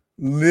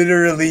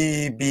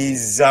literally be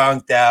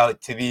zonked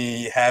out to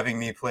be having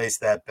me place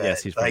that bet.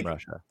 Yes, he's from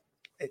Russia.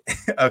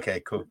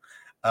 Okay, cool.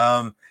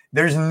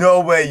 There's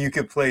no way you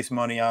could place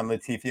money on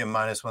Latifi at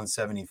minus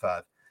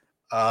 175.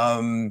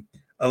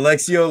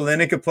 Alexei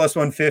Oleinik at plus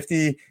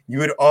 150, you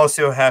would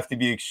also have to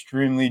be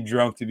extremely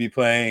drunk to be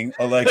playing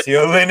Alexei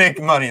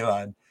Oleinik money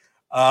line.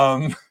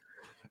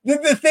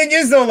 The thing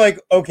is, though,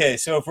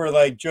 so if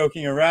we're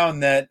joking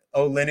around that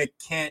Oleinik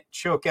can't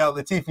choke out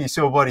Latifi,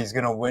 so what? He's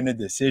going to win a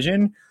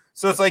decision?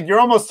 So it's like you're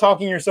almost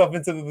talking yourself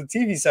into the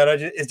Latifi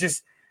side.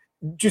 It's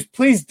just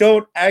please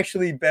don't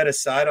actually bet a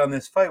side on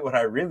this fight. What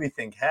I really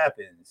think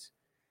happens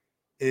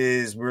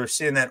is we're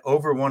seeing that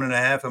over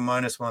 1.5 at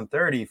minus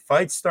 130.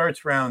 Fight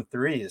starts round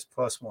 3 is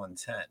plus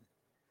 110.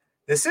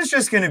 This is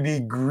just going to be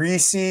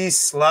greasy,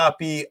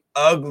 sloppy,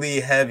 ugly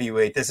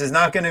heavyweight. This is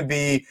not going to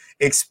be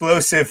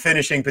explosive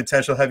finishing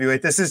potential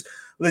heavyweight. This is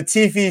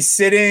Latifi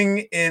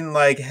sitting in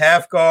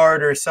half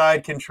guard or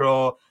side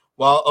control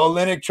while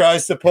Oleinik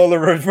tries to pull a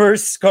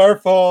reverse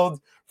scarf hold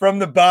from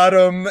the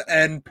bottom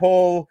and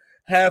pull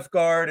half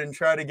guard and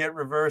try to get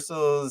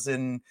reversals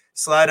and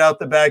slide out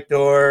the back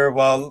door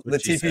while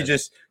Latifi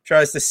just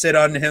tries to sit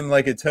on him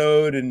like a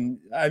toad. And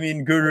I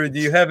mean, Guru, do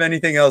you have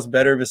anything else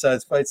better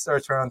besides fight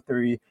starts round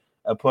 3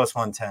 at plus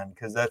 110?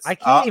 Because I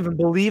can't even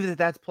believe that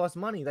that's plus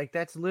money. Like,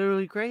 that's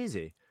literally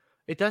crazy.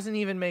 It doesn't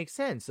even make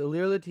sense.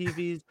 Ilir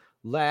Latifi's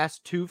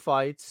last 2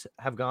 fights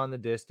have gone the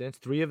distance.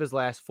 3 of his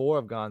last 4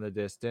 have gone the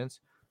distance.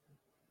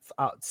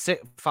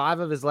 5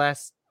 of his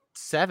last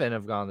 7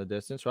 have gone the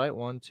distance, right?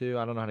 1, 2,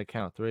 I don't know how to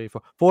count. 3,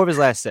 4. 4 of his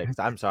last 6.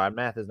 I'm sorry,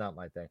 math is not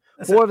my thing.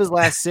 4 of his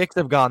last 6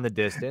 have gone the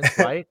distance,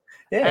 right?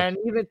 Yeah.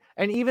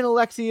 And even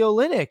Alexei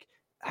Oleinik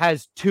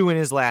has 2 in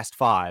his last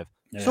 5.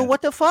 Yeah. So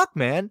what the fuck,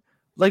 man?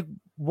 Like,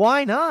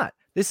 why not?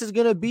 This is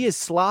gonna be a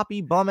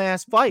sloppy bum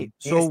ass fight.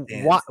 So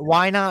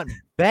why not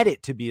bet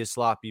it to be a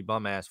sloppy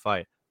bum ass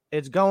fight?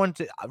 It's going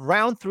to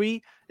round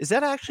 3. Is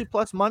that actually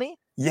plus money?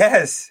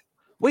 Yes.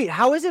 Wait,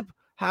 how is it?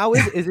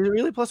 Is it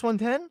really plus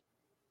 110?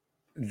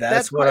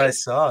 That's what I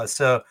saw.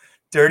 So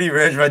Dirty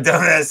Rich, my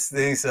dumbass,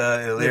 thinks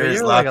Ilir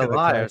is like a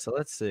liar. So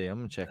let's see. I'm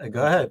gonna check.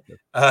 Go ahead.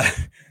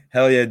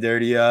 Hell yeah,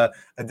 Dirty.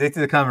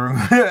 Addicted to comment.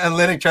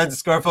 Oleinik tried to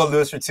scarf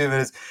Lewis for 2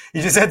 minutes.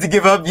 He just had to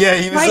give up. Yeah,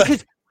 he was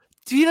like,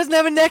 he doesn't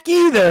have a neck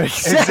either.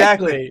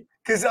 Exactly.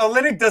 Because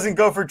Oleinik doesn't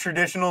go for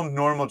traditional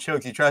normal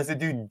chokes. He tries to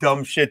do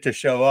dumb shit to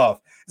show off.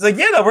 It's like,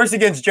 yeah, that works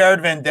against Jared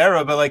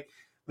Vanderaa, but like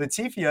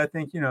Latifi, I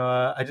think,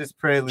 I just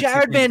pray Latifi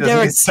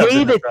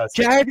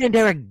Jared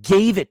Vanderaa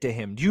gave it to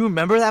him. Do you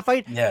remember that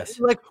fight? Yes.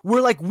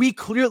 We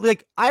clearly,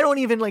 I don't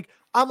even,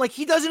 I'm like,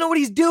 he doesn't know what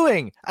he's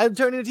doing. I'm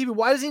turning to TV.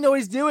 Why does he know what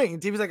he's doing?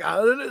 And TV's like, I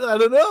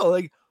don't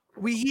know.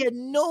 He had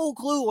no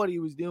clue what he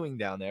was doing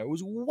down there. It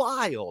was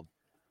wild.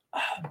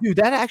 Dude,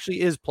 that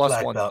actually is plus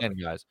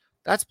 110, guys.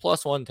 That's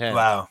plus 110.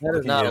 Wow. That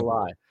is not a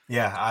lie.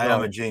 Yeah, I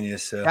am a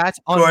genius. So. That's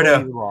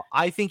unbelievable.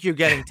 I think you're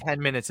getting 10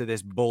 minutes of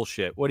this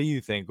bullshit. What do you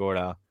think,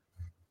 Gordo?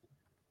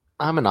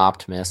 I'm an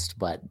optimist,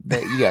 but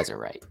you guys are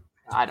right.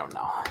 I don't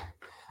know.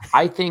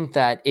 I think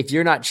that if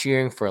you're not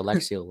cheering for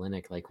Alexei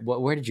Oleinik,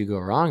 where did you go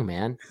wrong,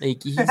 man?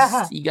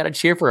 You got to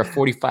cheer for a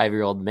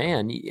 45-year-old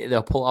man.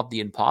 They'll pull off the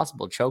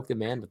impossible, choke the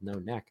man with no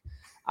neck.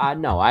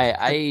 No,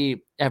 I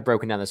have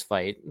broken down this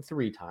fight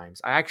 3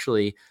 times. I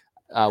actually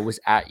was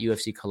at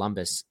UFC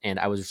Columbus, and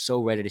I was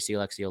so ready to see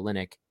Alexei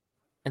Oleinik,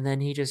 and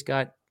then he just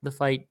got the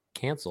fight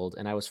canceled,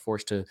 and I was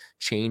forced to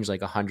change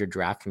 100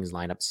 DraftKings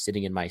lineups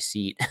sitting in my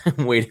seat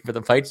waiting for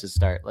the fights to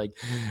start.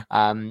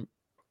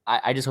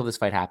 I just hope this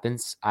fight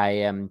happens. I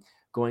am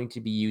going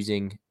to be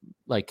using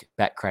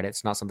bet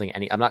credits, not something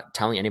I'm not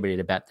telling anybody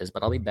to bet this,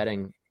 but I'll be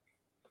betting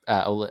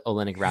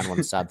Oleinik round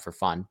 1 sub for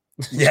fun.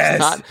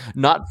 Yes.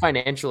 not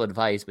financial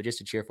advice, but just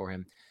to cheer for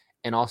him.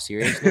 In all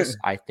seriousness,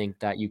 I think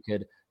that you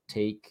could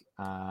take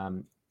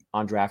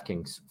on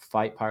DraftKings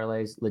fight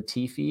parlays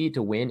Latifi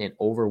to win and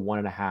over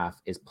 1.5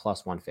 is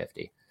plus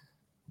 150.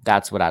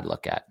 That's what I'd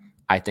look at.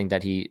 I think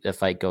that the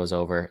fight goes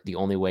over. The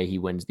only way he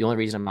wins, the only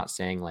reason I'm not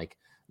saying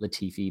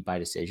Latifi by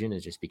decision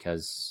is just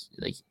because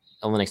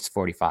Oleinik's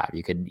 45.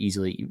 You could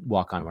easily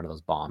walk on one of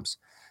those bombs.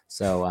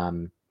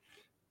 So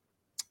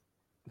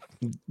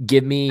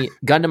give me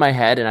gun to my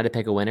head and I had to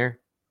pick a winner.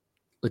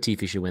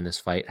 Latifi should win this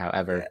fight.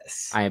 However,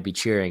 I would be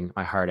cheering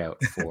my heart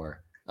out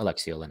for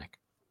Alexei Oleinik.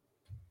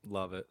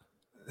 Love it.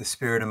 The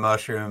spirit of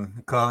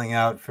Mushroom calling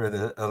out for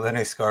the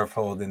Oleinik scarf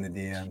hold in the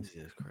DMs.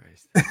 Jesus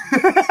Christ.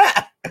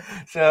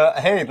 So,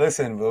 hey,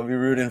 listen, we'll be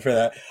rooting for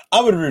that.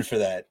 I would root for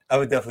that. I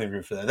would definitely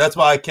root for that. That's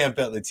why I can't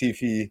bet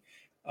Latifi.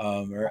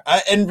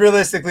 And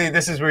realistically,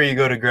 this is where you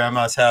go to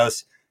grandma's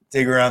house,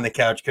 dig around the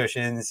couch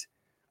cushions.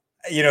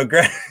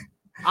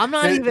 I'm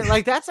not even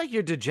that's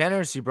your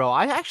degeneracy, bro.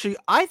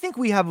 I think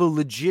we have a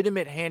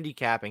legitimate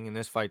handicapping in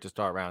this fight to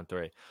start round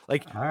 3. All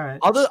right.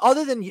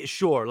 Other than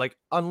sure,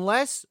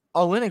 unless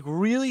Oleinik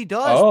really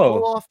does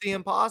pull off the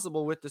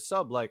impossible with the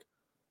sub,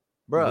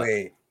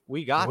 bro.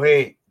 We got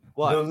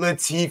what? The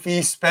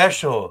Latifi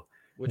special.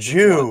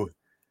 Jew.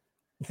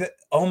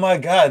 Oh my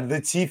God,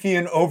 Latifi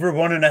and over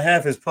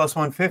 1.5 is plus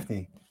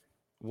 150.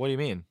 What do you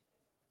mean?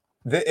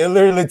 The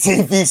Ilir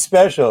Latifi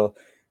special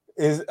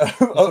is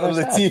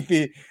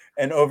Latifi.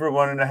 And over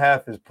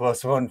 1.5 is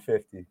plus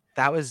 150.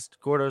 That was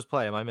Gordo's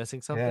play. Am I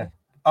missing something? Yeah.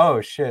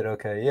 Oh shit.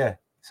 Okay. Yeah.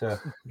 So.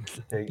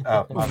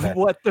 My bad.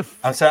 What the?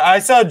 I'm sorry. I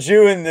saw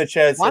Jew in the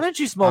chat. Why don't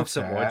you smoke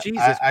some more?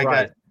 Jesus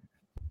Christ.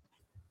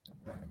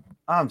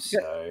 I'm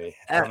sorry.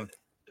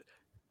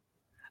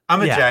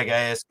 I'm a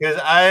jackass because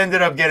I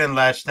ended up getting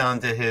latched on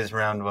to his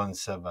round 1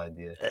 sub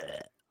idea,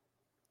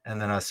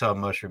 and then I saw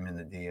Mushroom in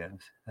the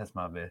DMs. That's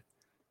my bad.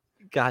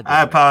 God,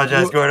 I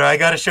apologize, Gordo. I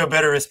got to show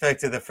better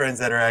respect to the friends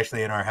that are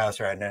actually in our house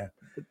right now.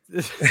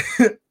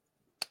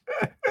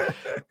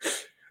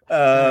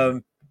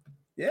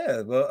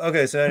 Yeah. Well,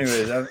 okay. So,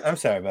 anyways, I'm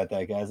sorry about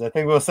that, guys. I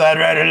think we'll slide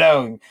right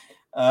along.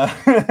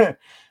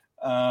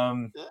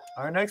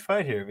 Our next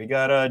fight here, we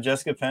got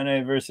Jessica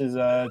Penne versus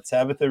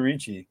Tabitha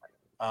Ricci.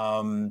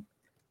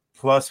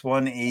 Plus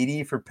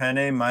 180 for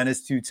Penne,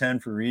 minus 210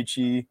 for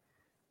Ricci.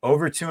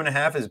 Over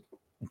 2.5 is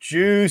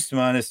juiced,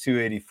 minus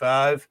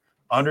 285.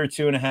 Under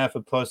 2.5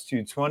 at plus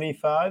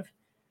 225.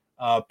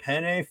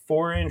 Penne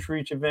 4-inch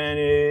reach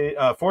advantage,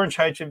 4-inch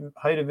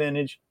height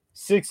advantage,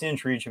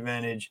 6-inch reach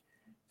advantage,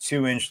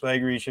 2-inch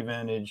leg reach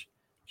advantage.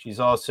 She's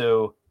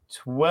also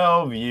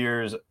 12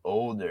 years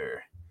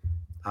older.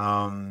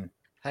 Hang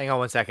on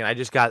one second. I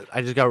just got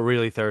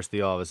really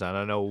thirsty all of a sudden. I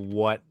don't know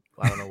what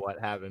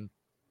happened.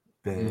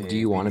 Do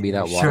you want to be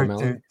that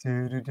watermelon?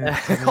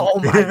 Oh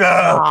my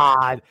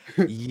God.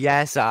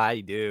 Yes, I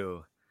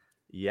do.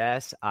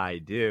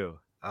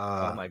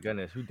 Oh my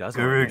goodness. Who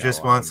doesn't? Guru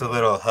just wants a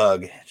little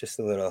hug. Just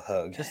a little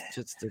hug. Just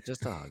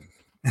a hug.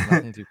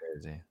 Nothing too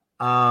crazy.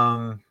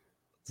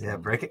 Yeah,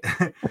 break it.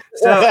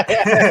 So,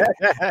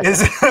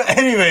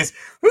 anyways,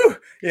 whew,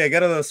 yeah,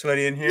 got a little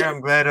sweaty in here. I'm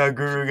glad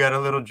Guru got a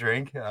little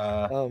drink.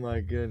 Oh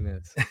my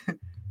goodness.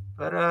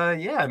 But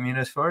yeah, I mean,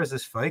 as far as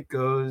this fight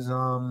goes,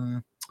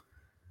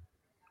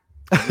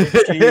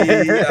 Richie,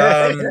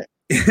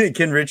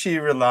 can Richie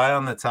rely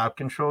on the top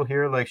control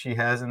here like she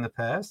has in the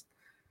past?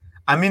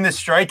 I mean, the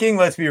striking,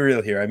 let's be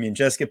real here. I mean,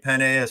 Jessica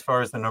Penne, as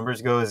far as the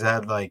numbers go, has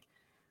had like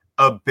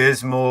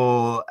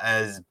abysmal,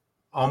 as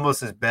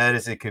almost as bad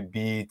as it could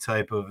be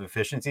type of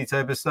efficiency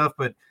type of stuff.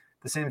 But at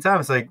the same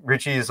time, it's like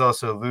Richie is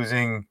also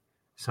losing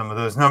some of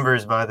those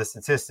numbers by the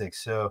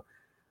statistics. So,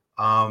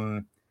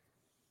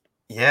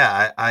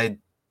 yeah, I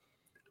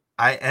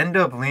end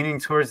up leaning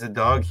towards the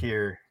dog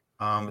here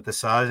with the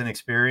size and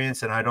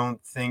experience. And I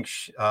don't think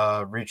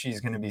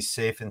Richie's going to be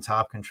safe in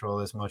top control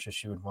as much as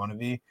she would want to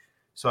be.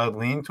 So I'd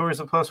lean towards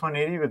the plus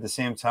 180, but at the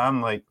same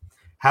time, like,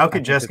 how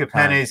could Jessica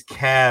Penne's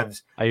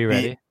calves Are you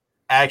ready?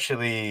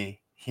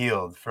 Actually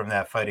healed from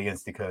that fight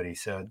against Ducote?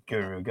 So,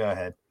 Guru, go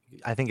ahead.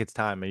 I think it's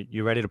time. Are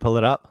you ready to pull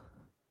it up?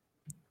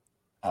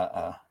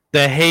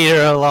 The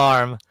hater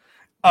alarm.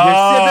 You're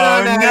sipping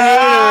on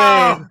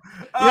that Haterade.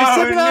 You're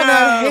sipping on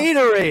that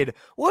Haterade.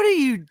 What are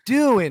you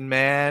doing,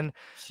 man?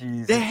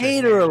 Jesus, the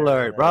hater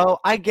alert, bro.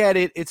 I get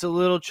it. It's a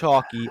little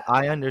chalky.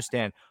 I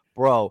understand.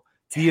 Bro,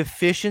 the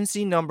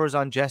efficiency numbers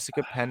on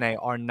Jessica Penne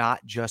are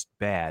not just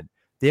bad.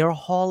 They're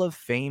Hall of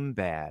Fame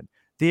bad.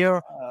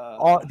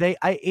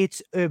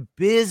 It's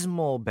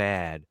abysmal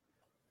bad.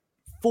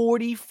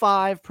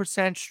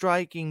 45%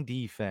 striking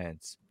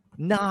defense.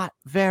 Not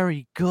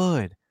very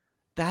good.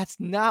 That's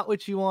not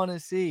what you want to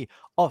see.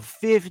 A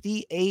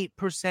 58%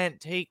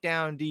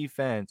 takedown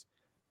defense.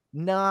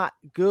 Not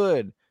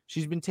good.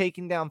 She's been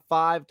taken down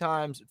 5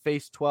 times,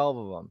 faced 12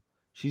 of them.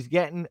 She's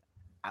getting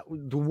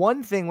the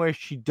one thing where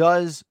she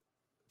does,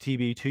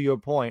 TB, to your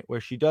point, where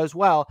she does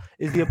well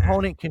is the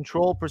opponent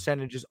control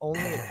percentage is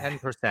only at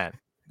 10%.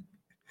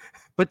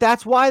 But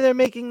that's why they're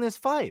making this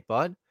fight,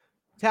 bud.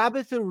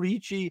 Tabatha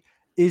Ricci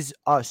is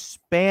a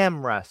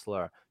spam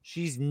wrestler.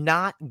 She's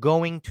not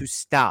going to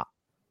stop.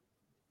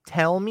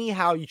 Tell me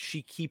how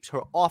she keeps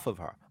her off of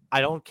her.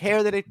 I don't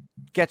care that it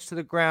gets to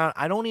the ground.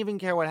 I don't even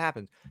care what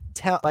happens.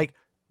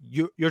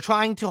 You're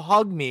trying to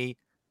hug me,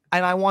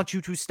 and I want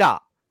you to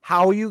stop.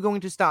 How are you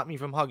going to stop me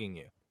from hugging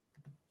you?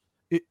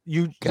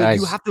 You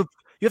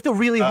have to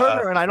really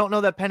hurt her, and I don't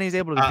know that Penny's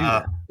able to do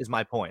that. Is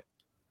my point.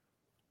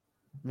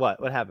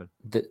 What happened?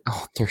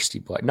 Thirsty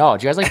boy. No,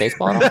 do you guys like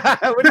baseball?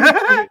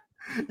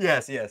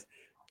 Yes.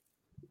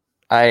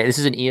 This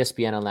is an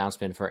ESPN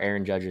announcement for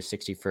Aaron Judge's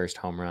 61st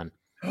home run.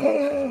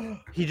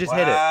 He just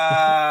hit it.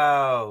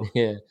 Wow.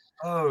 Yeah.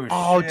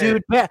 Oh,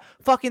 dude,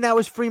 fucking that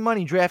was free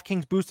money.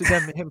 DraftKings boosted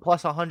him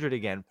plus 100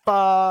 again.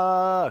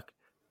 Fuck.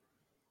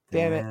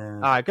 Damn it.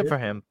 All right, good for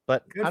him.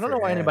 But I don't know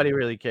why anybody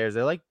really cares. I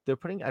feel like they're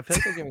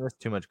giving this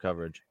too much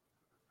coverage.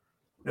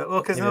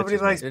 Well, because nobody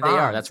likes They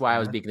are. That's why I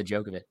was making the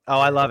joke of it. Oh,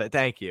 I love it.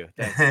 Thank you.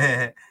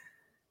 Right,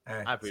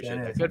 I appreciate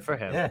it. Good for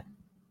him. Yeah.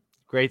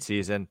 Great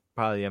season.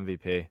 Probably the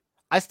MVP.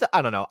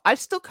 I don't know. I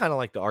still kind of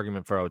like the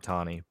argument for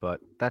Otani,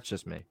 but that's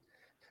just me.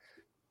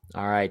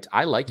 All right.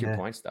 I like your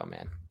points though,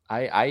 man.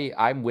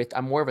 I'm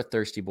more of a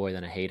thirsty boy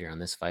than a hater on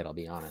this fight, I'll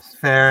be honest.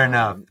 Fair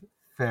enough.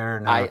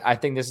 I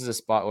think this is a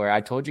spot where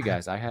I told you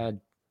guys I have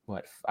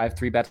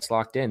 3 bets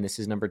locked in. This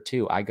is number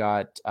 2. I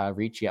got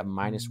Ricci at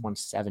minus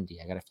 170.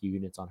 I got a few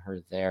units on her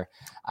there.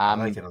 I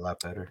like it a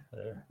lot better.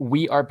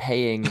 We are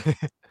paying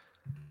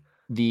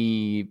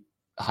the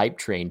hype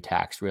train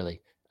tax,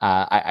 really.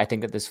 I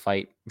think that this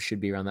fight should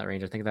be around that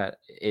range. I think that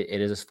it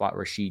is a spot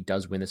where she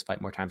does win this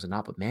fight more times than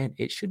not, but man,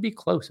 it should be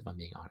close if I'm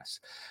being honest.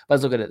 But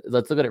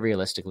let's look at it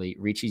realistically.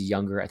 Ricci's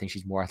younger. I think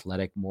she's more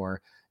athletic,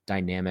 more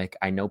dynamic.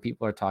 I know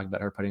people are talking about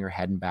her putting her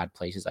head in bad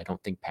places. I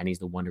don't think Penny's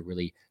the one to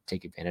really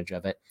take advantage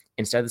of it.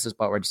 Instead, this is a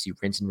spot where I just see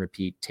rinse and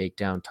repeat,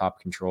 takedown, top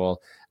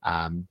control,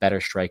 better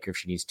striker if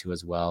she needs to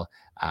as well.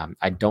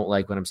 I don't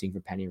like what I'm seeing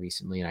from Penny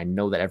recently, and I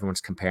know that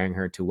everyone's comparing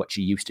her to what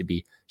she used to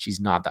be. She's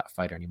not that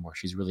fighter anymore.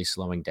 She's really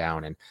slowing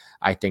down, and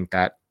I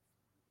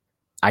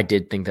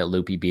did think that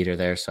Loopy beat her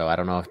there, so I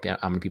don't know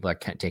how many people are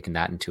taking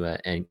that into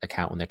an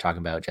account when they're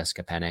talking about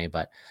Jessica Penne,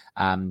 but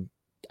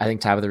I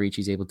think Tabatha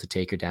Ricci is able to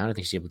take her down. I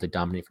think she's able to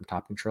dominate from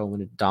top control,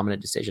 win a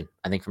dominant decision.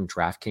 I think from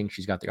DraftKings,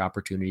 she's got the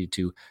opportunity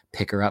to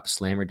pick her up,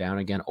 slam her down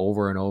again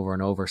over and over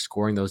and over,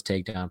 scoring those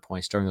takedown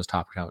points, scoring those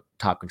top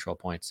control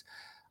points.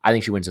 I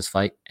think she wins this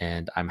fight,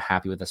 and I'm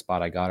happy with the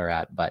spot I got her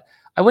at, but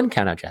I wouldn't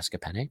count out Jessica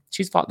Penne.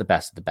 She's fought the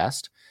best of the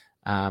best.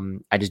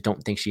 I just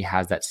don't think she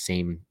has that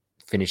same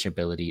finish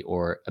ability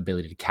or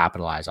ability to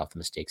capitalize off the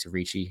mistakes of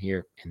Ricci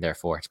here, and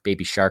therefore it's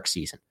baby shark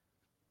season.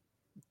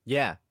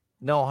 Yeah,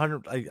 no,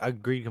 100. I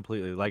agree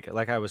completely.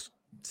 Like I was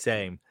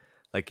saying,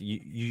 like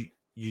you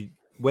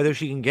whether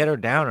she can get her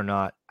down or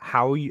not,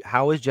 how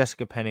is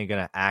Jessica Penne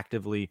going to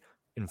actively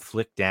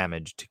inflict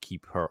damage to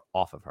keep her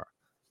off of her?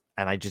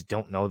 And I just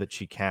don't know that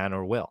she can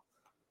or will.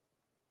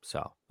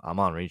 So I'm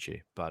on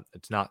Ricci, but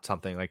it's not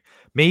something like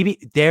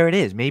maybe there it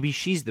is. Maybe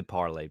she's the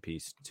parlay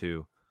piece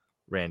to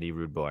Randy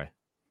Rude Boy.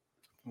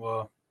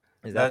 Well,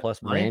 is that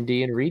plus money?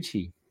 Randy and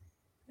Ricci.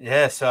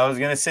 Yeah, so I was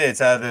gonna say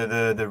it's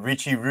either the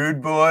Ricci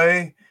Rude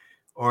Boy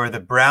or the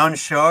Brown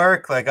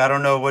Shark. Like I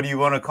don't know what do you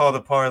want to call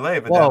the parlay,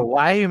 but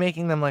why are you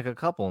making them like a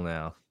couple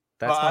now?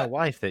 That's my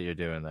wife that you're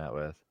doing that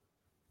with.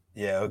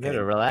 Yeah, okay. You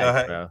gotta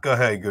relax, bro. Go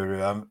ahead,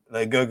 Guru. I'm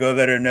like go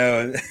let her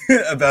know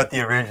about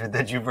the arrangement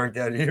that you worked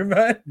out in your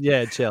mind.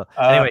 Yeah, chill.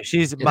 Anyway,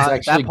 she's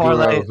actually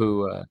Guru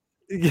who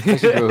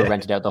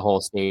rented out the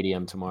whole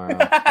stadium tomorrow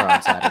or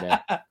on Saturday.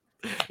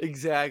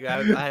 Exactly.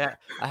 I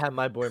had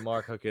my boy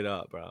Mark hook it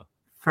up, bro.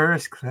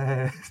 First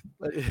class.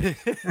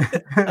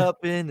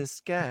 Up in the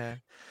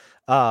sky.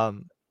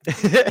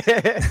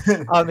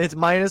 It's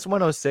minus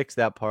 106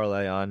 that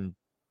parlay on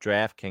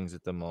DraftKings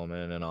at the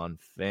moment, and on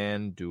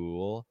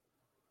FanDuel.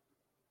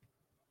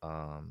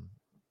 I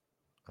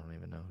don't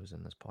even know who's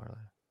in this parlay.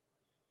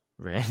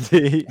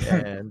 Randy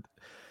and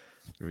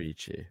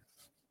Ricci.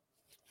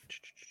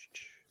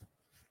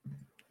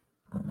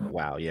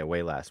 Wow, yeah,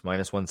 way less.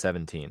 Minus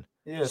 117.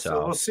 Yeah,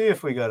 so we'll see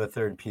if we got a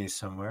third piece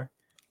somewhere.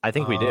 I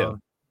think we do.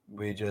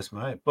 We just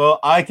might. Well,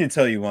 I can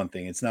tell you one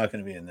thing. It's not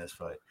going to be in this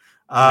fight.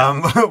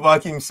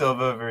 Joaquim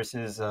Silva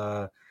versus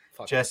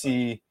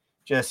Jesse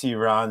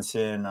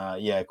Ronson.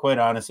 Yeah, quite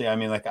honestly, I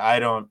mean, like I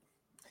don't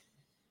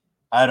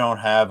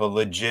have a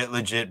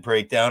legit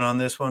breakdown on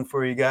this one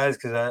for you guys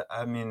because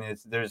I mean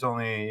there's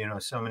only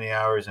so many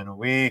hours in a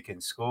week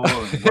and school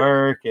and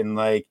work and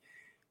like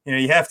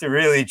you have to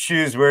really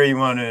choose where you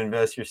want to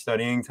invest your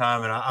studying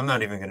time. And I'm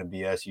not even going to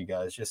BS you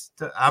guys.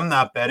 I'm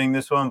not betting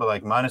this one, but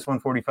like minus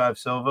 145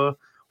 Silva.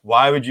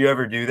 Why would you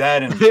ever do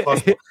that? And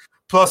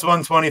plus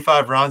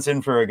 125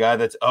 Ronson for a guy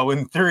that's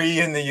 0-3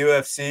 in the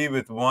UFC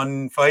with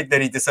one fight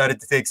that he decided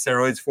to take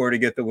steroids for to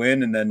get the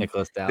win, and then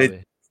Nicholas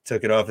Dalby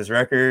took it off his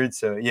record.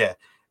 So yeah,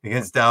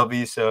 against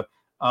Dalby. So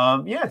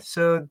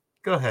so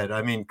go ahead.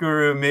 I mean,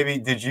 Guru, maybe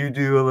did you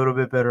do a little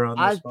bit better on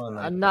this one?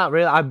 I'm not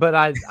really, I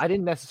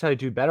didn't necessarily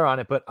do better on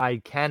it, but I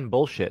can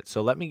bullshit.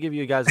 So let me give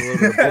you guys a little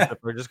bit of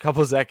bullshit for just a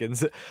couple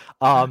seconds.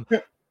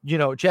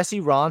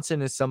 Jesse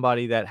Ronson is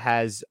somebody that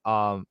has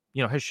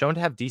has shown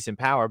to have decent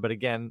power, but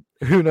again,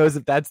 who knows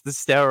if that's the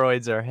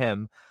steroids or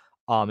him.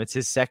 It's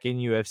his second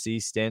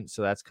UFC stint,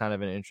 so that's kind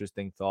of an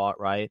interesting thought,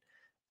 right?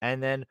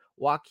 And then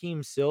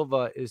Joaquim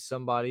Silva is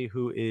somebody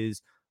who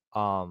is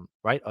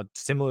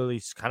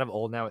similarly kind of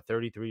old now at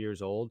 33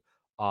 years old,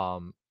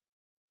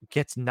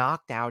 gets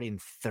knocked out in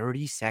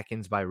 30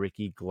 seconds by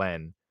Ricky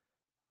Glenn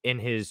in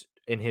his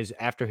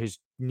after his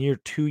near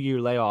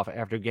 2-year layoff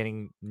after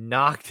getting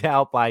knocked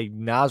out by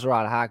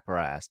Nasrat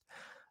Haqparast.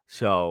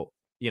 So,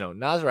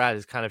 Nasrat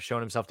has kind of shown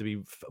himself to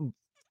be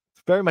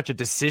very much a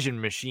decision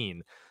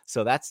machine.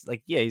 So that's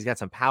like, yeah, he's got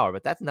some power,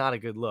 but that's not a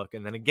good look.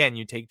 And then again,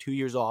 you take 2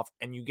 years off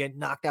and you get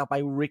knocked out by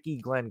Ricky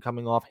Glenn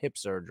coming off hip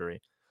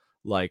surgery.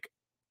 Like,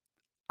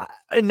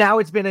 and now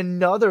it's been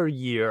another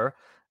year.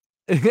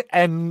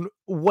 And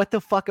what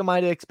the fuck am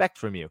I to expect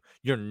from you?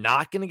 You're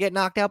not going to get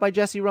knocked out by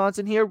Jesse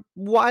Ronson here?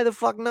 Why the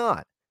fuck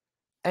not?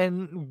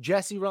 And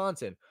Jesse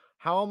Ronson,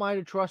 how am I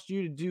to trust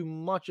you to do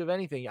much of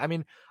anything? I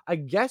mean, I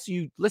guess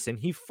he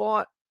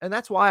fought, and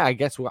that's why I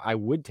guess I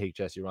would take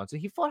Jesse Ronson.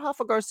 He fought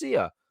Rafa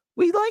Garcia.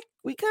 We kind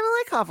of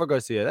like Rafa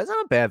Garcia. That's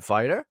not a bad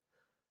fighter.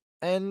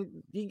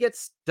 And he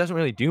doesn't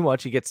really do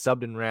much. He gets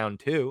subbed in round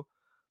 2.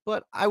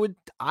 But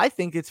I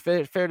think it's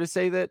fair to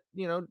say that,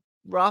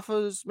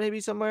 Rafa's maybe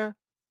somewhere,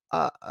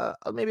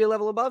 maybe a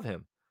level above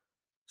him.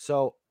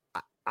 So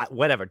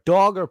whatever,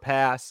 dog or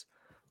pass.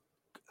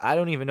 I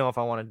don't even know if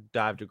I want to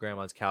dive to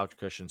grandma's couch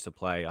cushions to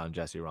play on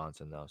Jesse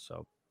Ronson though.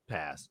 So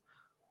pass.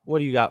 What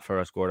do you got for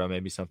us, Gordo?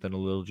 Maybe something a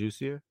little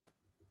juicier?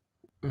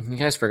 You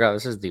guys forgot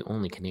this is the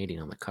only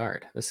Canadian on the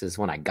card. This is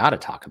one I got to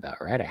talk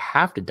about, right? I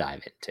have to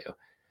dive into.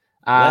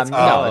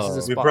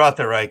 We brought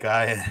the right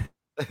guy in.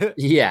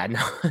 Yeah, no,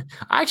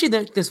 I actually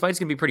think this fight's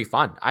gonna be pretty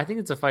fun. I think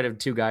it's a fight of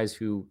two guys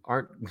who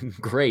aren't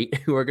great,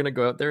 who are gonna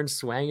go out there and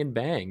swang and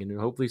bang, and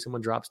hopefully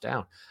someone drops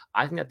down.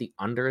 I think that the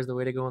under is the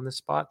way to go on this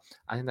spot.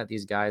 I think that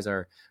these guys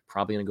are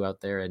probably gonna go out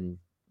there and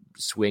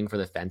swing for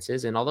the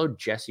fences. And although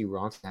Jesse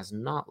Ronson has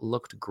not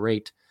looked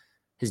great,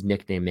 his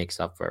nickname makes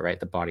up for it, right?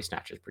 The body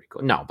snatcher is pretty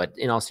cool. No, but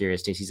in all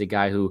seriousness, he's a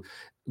guy who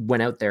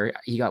went out there.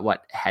 He got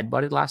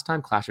headbutted last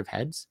time, clash of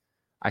heads.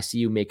 I see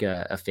you make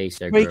a face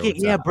there. Breaking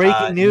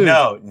news.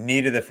 No,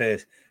 knee to the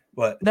face.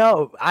 What?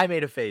 No, I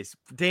made a face.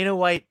 Dana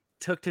White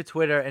took to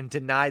Twitter and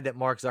denied that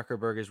Mark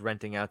Zuckerberg is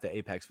renting out the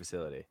Apex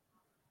facility.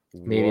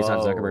 Maybe it's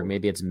not Zuckerberg.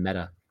 Maybe it's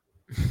Meta.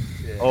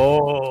 Yeah.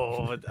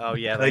 Oh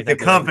yeah, like the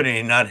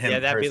company, not him. Yeah,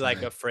 that'd personally. Be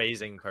like a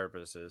phrasing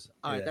purposes.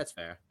 All right, that's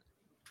fair.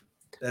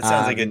 That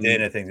sounds like a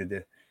Dana thing to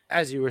do.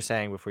 As you were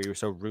saying before, you were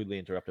so rudely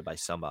interrupted by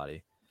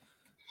somebody.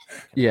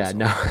 Yeah,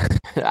 no,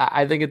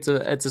 I think it's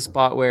a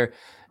spot where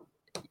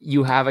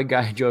you have a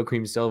guy,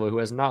 Joaquim Silva, who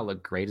has not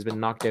looked great, has been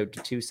knocked out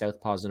to 2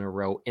 southpaws in a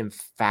row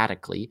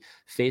emphatically,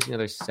 facing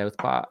another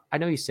southpaw. I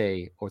know you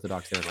say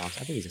orthodox there, Ross.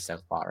 I think he's a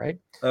southpaw, right?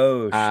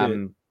 Oh,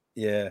 shit.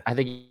 Yeah. I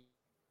think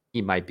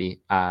he might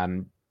be.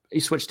 He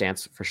switched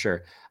stance for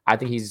sure. I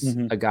think he's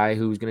a guy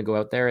who's going to go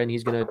out there and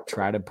he's going to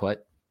try to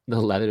put the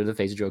leather to the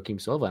face of Joaquim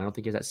Silva. I don't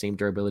think he has that same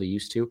durability he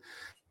used to.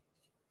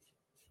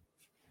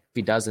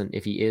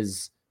 If he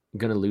is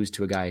going to lose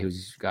to a guy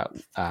who's got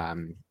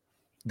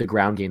the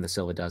ground game that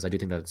Silva does, I do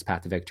think that it's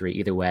path to victory.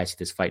 Either way, I see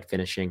this fight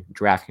finishing.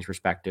 DraftKings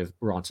perspective,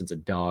 Ronson's a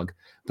dog,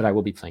 but I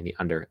will be playing the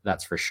under,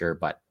 that's for sure.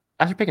 But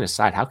after picking a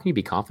side, how can you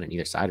be confident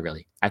either side,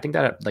 really? I think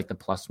that at like the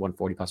plus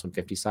 140, plus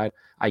 150 side,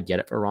 I get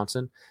it for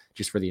Ronson,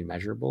 just for the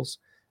immeasurables,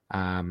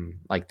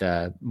 like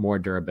the more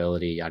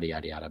durability, yada,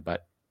 yada, yada.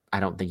 But I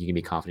don't think you can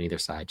be confident either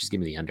side. Just give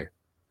me the under.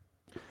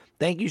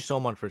 Thank you so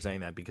much for saying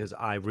that, because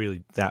I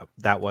really,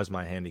 that was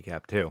my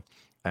handicap too.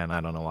 And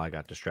I don't know why I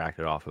got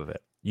distracted off of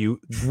it. You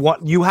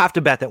have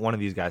to bet that one of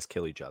these guys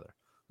kill each other.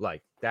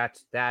 Like that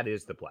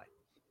is the play,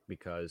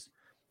 because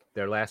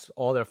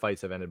all their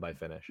fights have ended by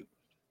finish.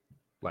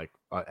 Like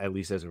at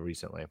least as of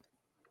recently,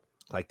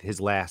 like his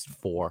last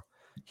 4,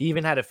 he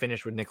even had a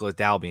finish with Nicholas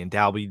Dalby, and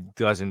Dalby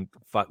goes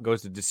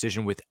to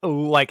decision with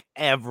like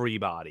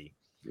everybody.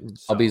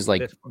 Dalby's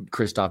like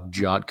Krzysztof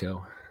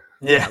Jotko.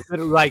 Yeah,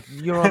 like,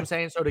 you know what I'm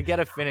saying? So to get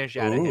a finish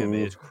out of him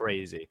is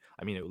crazy.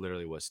 I mean, it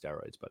literally was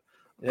steroids, but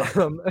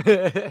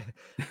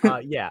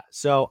yeah.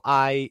 So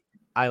I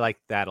like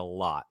that a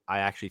lot. I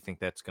actually think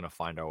that's going to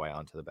find our way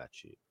onto the bet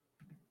sheet.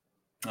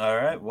 All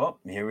right. Well,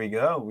 here we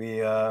go.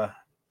 We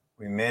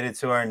made it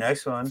to our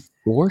next one.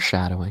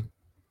 Foreshadowing.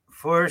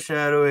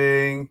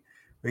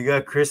 We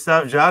got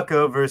Krzysztof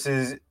Jotko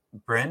versus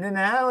Brendan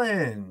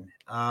Allen.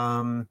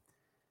 Wow.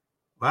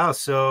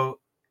 So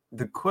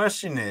the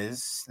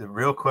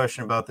real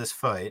question about this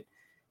fight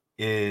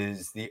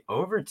is the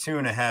over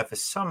 2.5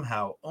 is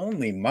somehow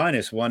only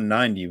minus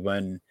 190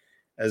 when,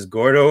 as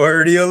Gordo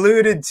already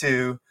alluded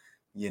to,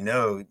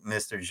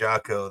 Mr.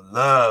 Jotko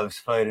loves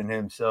fighting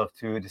himself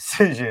to a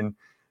decision.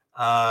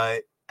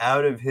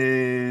 Out of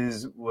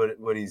his,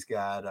 what he's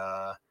got,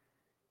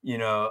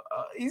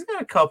 he's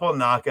got a couple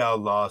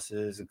knockout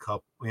losses, a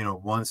couple,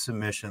 one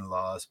submission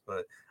loss,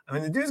 but I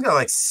mean, the dude's got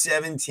like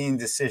 17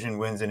 decision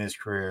wins in his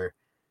career,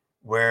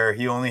 where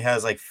he only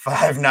has like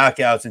 5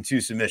 knockouts and 2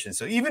 submissions.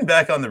 So even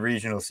back on the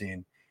regional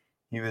scene,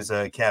 he was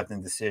a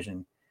captain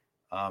decision,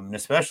 and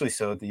especially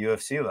so at the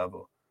UFC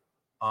level.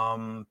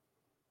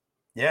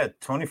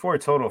 24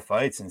 total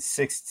fights, and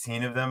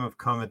 16 of them have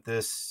come at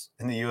this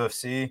in the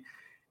UFC.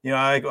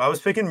 I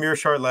was picking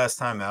Meerschaert last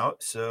time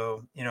out,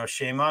 so,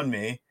 shame on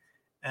me.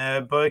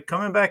 But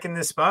coming back in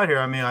this spot here,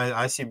 I mean,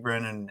 I see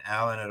Brendan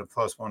Allen at a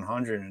plus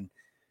 100, and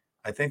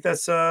I think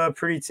that's a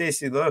pretty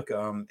tasty look.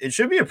 It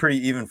should be a pretty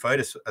even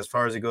fight as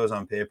far as it goes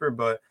on paper,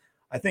 but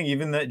I think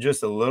even that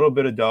just a little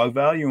bit of dog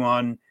value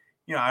on,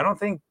 I don't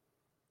think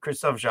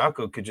Krzysztof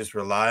Jotko could just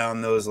rely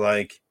on those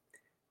lay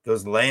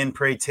and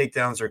pray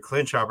takedowns or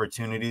clinch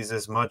opportunities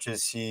as much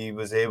as he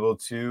was able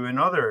to in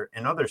other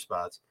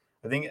spots.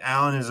 I think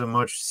Allen is a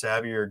much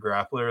savvier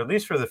grappler, at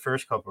least for the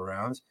first couple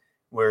rounds,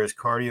 where his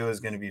cardio is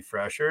going to be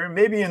fresher.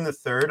 Maybe in the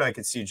third, I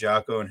could see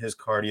Jotko and his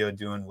cardio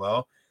doing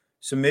well.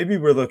 So maybe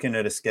we're looking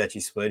at a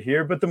sketchy split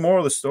here. But the moral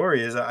of the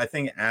story is I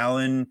think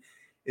Allen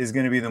is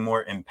going to be the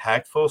more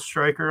impactful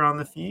striker on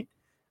the feet.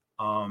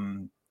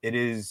 It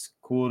is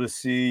cool to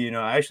see,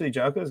 actually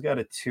Jotko's got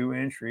a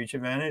 2-inch reach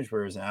advantage,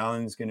 whereas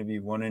Allen's going to be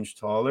 1 inch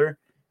taller.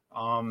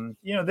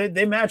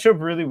 They match up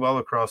really well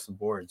across the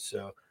board.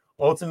 So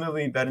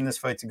ultimately, betting this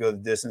fight to go the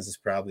distance is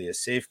probably a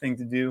safe thing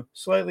to do.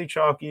 Slightly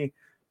chalky,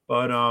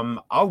 but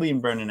I'll lean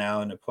Brendan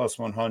Allen at plus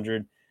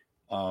 100.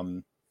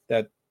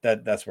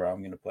 That's where I'm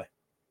going to play.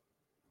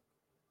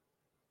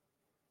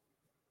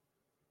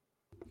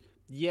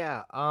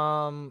 Yeah,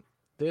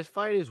 this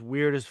fight is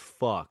weird as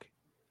fuck.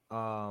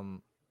 I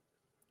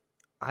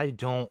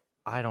don't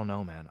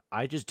know, man.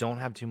 I just don't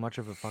have too much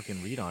of a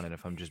fucking read on it,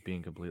 if I'm just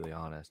being completely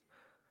honest.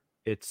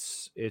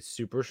 It's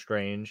super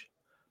strange.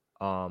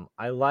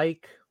 I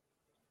like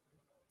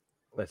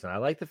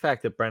the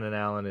fact that Brendan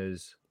Allen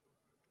is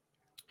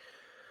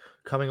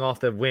coming off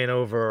the win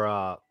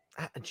over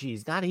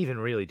not even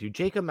really, dude.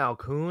 Jacob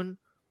Malkoun.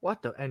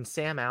 And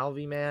Sam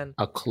Alvey, man.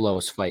 A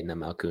close fight in the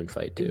Malkoun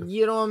fight, too.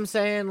 You know what I'm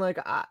saying? Like,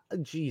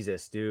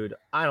 Jesus, dude.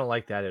 I don't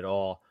like that at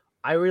all.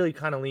 I really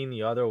kind of lean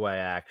the other way,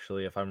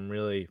 actually, if I'm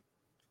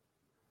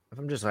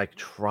just, like,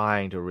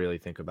 trying to really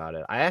think about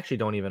it. I actually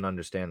don't even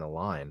understand the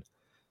line.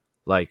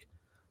 Like,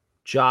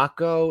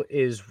 Jotko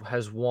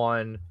has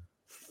won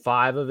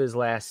 5 of his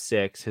last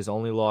 6, his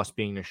only loss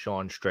being to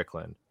Sean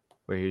Strickland,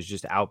 where he was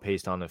just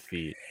outpaced on the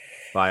feet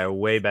by a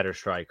way better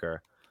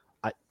striker.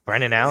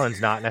 Brendan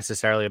Allen's not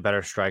necessarily a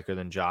better striker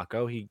than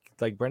Jotko.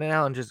 Brendan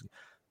Allen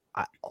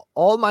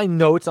all my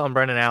notes on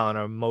Brendan Allen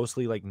are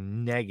mostly like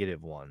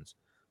negative ones,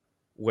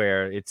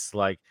 where it's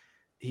like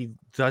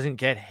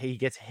he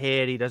gets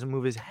hit. He doesn't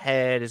move his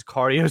head. His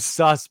cardio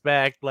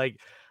suspect. Like,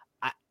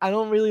 I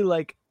don't really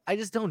like. I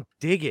just don't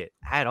dig it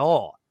at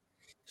all.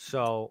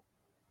 So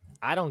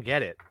I don't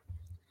get it.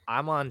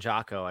 I'm on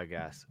Jocko, I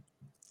guess.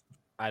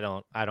 I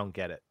don't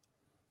get it.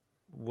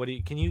 What do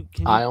you? Can you?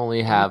 I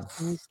only have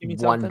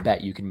one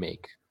bet you can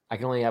make. I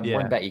can only have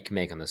one bet you can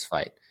make on this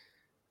fight,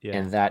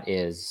 and that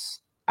is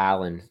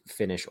Allen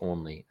finish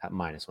only at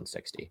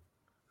 -160.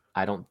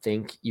 I don't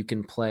think you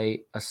can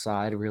play a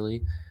side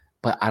really,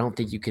 but I don't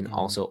think you can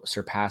also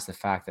surpass the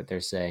fact that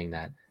they're saying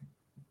that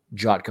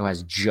Jotko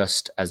has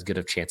just as good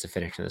of chance of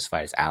finishing this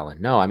fight as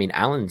Allen. No, I mean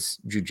Allen's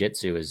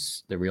jiu-jitsu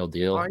is the real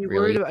deal. Are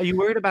you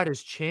worried about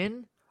his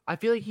chin? I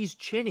feel like he's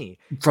chinny.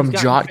 From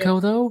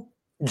Jotko though?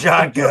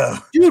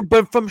 Jotko. Dude,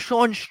 but from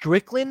Sean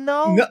Strickland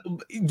though? No,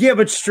 yeah,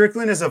 but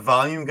Strickland is a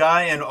volume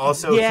guy, and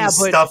also he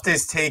stuffed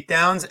his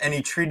takedowns and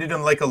he treated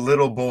him like a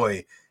little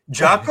boy.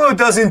 Jotko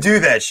doesn't do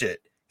that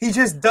shit. He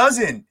just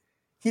doesn't.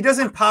 He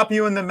doesn't pop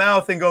you in the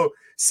mouth and go,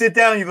 sit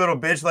down, you little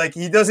bitch. Like,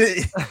 he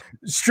doesn't.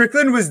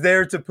 Strickland was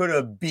there to put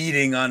a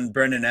beating on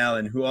Brendan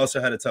Allen, who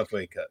also had a tough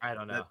weight cut. I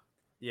don't know.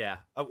 Yeah.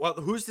 Well,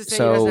 who's to say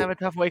he doesn't have a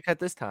tough weight cut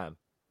this time?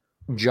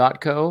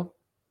 Jotko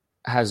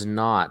has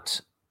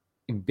not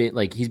been,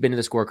 like, he's been to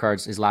the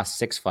scorecards his last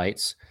 6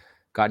 fights,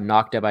 got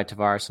knocked out by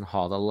Tavares and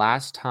Hall. The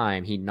last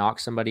time he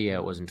knocked somebody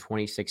out was in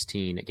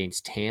 2016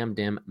 against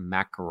Tamdim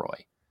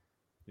McElroy.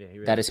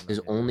 Yeah, that is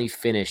his only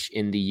finish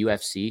in the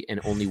UFC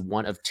and only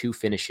one of 2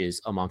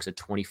 finishes amongst a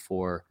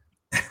 24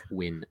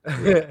 win.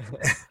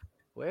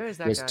 Where is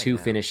that? He has 2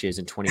 finishes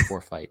in 24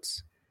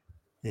 fights.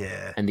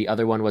 Yeah. And the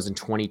other one was in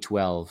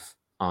 2012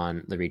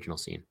 on the regional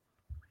scene.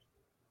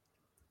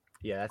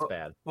 Yeah, that's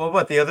bad. Well,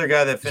 what the other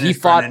guy that finished? He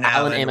fought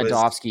Alan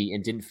Amedovski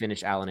and didn't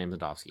finish Alan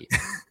Amedovski.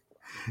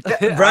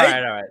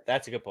 Right? All right.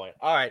 That's a good point.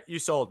 All right, you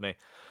sold me.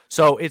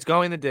 So it's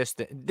going the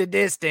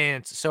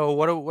distance. So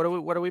what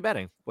are we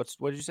betting? What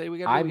did you say we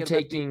got? I'm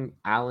taking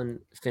Allen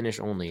finish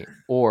only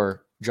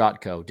or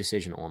Jotko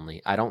decision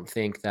only. I don't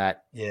think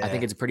that. I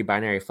think it's a pretty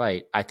binary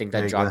fight. I think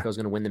that Jotko is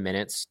going to win the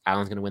minutes.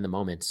 Allen's going to win the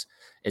moments.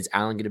 Is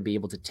Allen going to be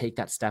able to take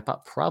that step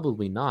up?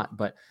 Probably not.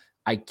 But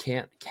I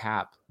can't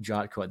cap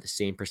Jotko at the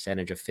same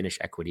percentage of finish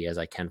equity as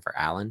I can for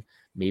Allen.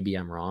 Maybe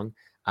I'm wrong.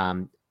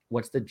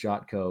 What's the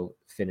Jotko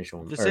finish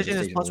only? Decision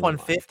is plus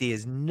 150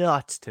 is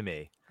nuts to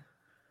me.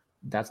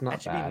 That's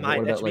not bad. What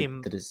about what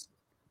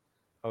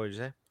did you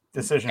say?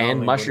 Decision and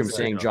only. Mushroom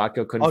saying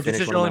Jotko couldn't finish.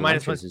 Decision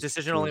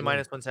only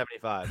minus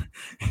 -175.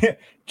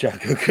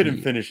 Jotko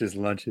couldn't finish his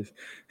lunches.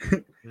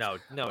 No.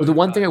 The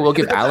one thing I will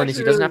give Allen is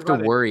he doesn't have to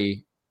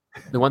worry.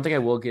 The one thing I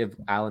will give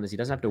Allen is he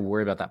doesn't have to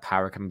worry about that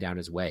power coming down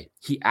his way.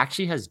 He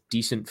actually has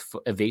decent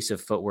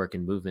evasive footwork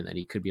and movement that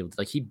he could be able to.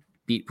 Like, he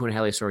beat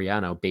Punahele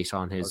Soriano based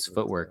on his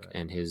footwork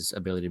and his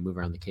ability to move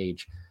around the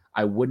cage.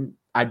 Wouldn't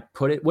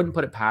put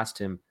it past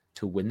him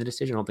to win the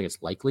decision. I don't think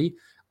it's likely.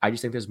 I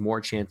just think there's more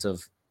chance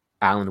of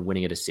Allen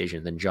winning a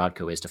decision than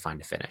Jotko is to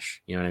find a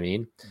finish. You know what I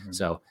mean? Mm-hmm.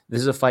 So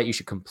this is a fight you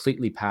should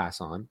completely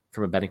pass on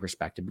from a betting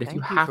perspective. But if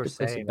you have to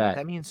place a bet,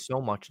 that means so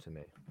much to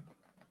me.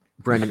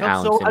 Brendan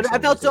Allen. I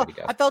felt so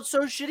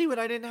shitty when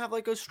I didn't have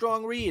like a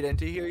strong read, and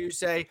to hear you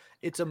say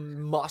it's a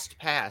must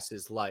pass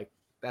is like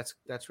that's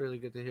really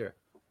good to hear.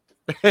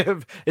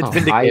 It's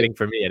vindicating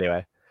for me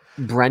anyway.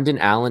 Brendan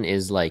Allen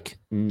is like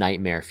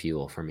nightmare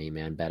fuel for me,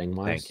 man. Betting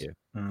wise, thank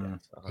you.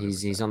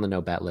 He's on the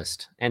no bet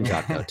list, and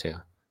Jotko too.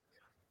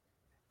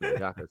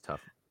 Jotko's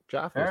tough.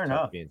 Fair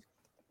enough.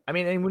 I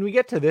mean, and when we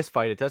get to this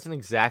fight, it doesn't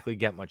exactly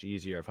get much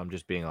easier, if I'm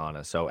just being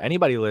honest. So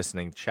anybody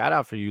listening, shout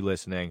out for you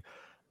listening.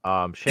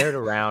 Share it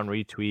around,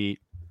 retweet,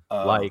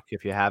 like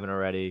if you haven't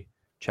already.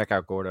 Check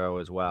out Gordo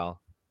as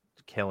well.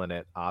 It's killing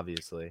it,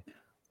 obviously.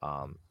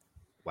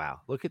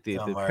 Wow, look at these.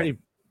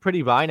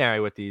 Pretty binary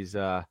with these.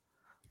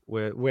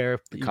 Where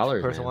each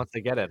person wants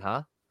to get it,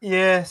 huh?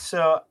 Yeah,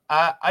 so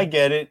I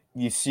get it.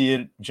 You see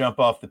it jump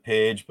off the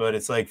page, but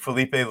it's like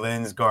Felipe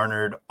Lins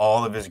garnered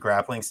all of his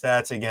grappling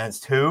stats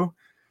against who?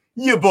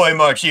 Your boy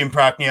Marcin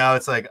Prachnio.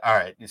 It's like, all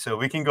right, so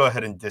we can go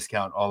ahead and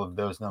discount all of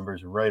those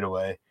numbers right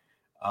away.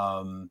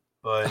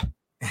 But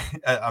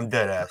I'm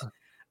dead ass.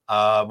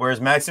 Whereas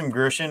Maxim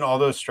Grishin, all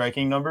those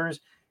striking numbers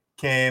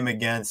came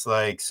against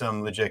like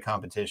some legit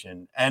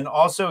competition. And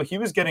also he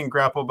was getting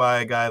grappled by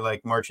a guy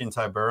like Marcin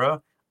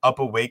Tybura up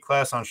a weight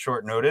class on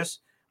short notice,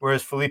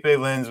 whereas Felipe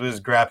Lins was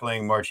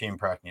grappling Marcin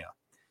Prachnio.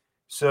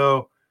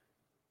 So,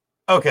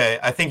 okay,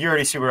 I think you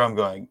already see where I'm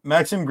going.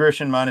 Maxim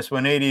Grishin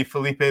 -180,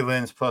 Felipe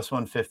Lins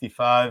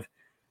 +155.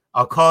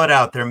 I'll call it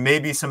out. There may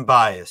be some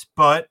bias,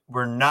 but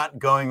we're not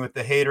going with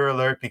the hater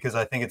alert because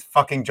I think it's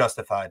fucking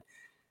justified.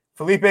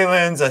 Felipe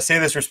Lins, I say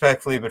this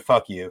respectfully, but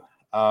fuck you.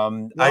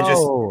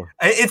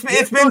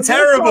 It's been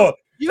terrible.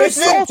 It's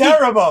been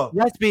terrible.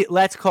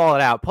 Let's call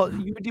it out.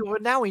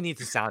 Now we need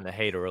to sound the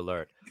hater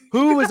alert.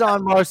 Who was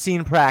on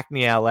Marcin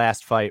Prachnio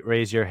last fight?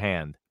 Raise your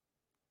hand.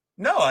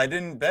 No, I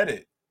didn't bet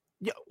it.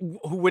 Yeah,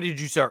 what did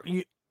you start?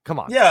 Come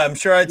on. Yeah, I'm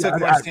sure I took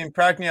Marcin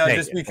Prachnio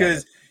just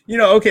because,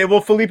 okay,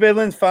 well, Felipe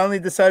Lins finally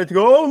decided to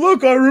go, oh,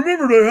 look, I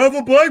remembered I have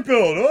a black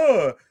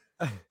belt.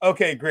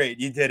 Okay, great.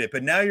 You did it.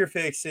 But now you're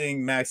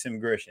facing Maxim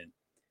Grishin.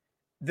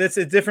 That's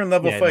a different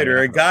level fighter,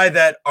 a guy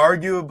that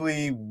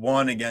arguably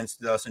won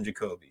against Dustin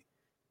Jacoby.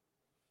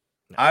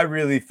 No. I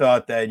really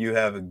thought that you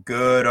have a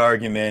good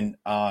argument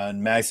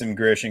on Maxim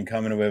Grishin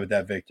coming away with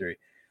that victory.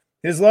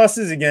 His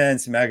losses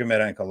against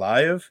Magomed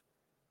Ankalaev,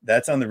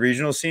 that's on the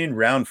regional scene,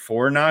 round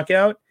 4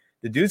 knockout.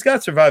 The dude's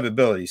got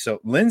survivability. So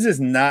Linz is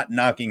not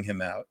knocking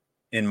him out,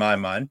 in my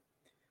mind.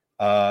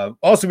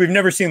 Also, we've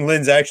never seen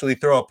Linz actually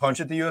throw a punch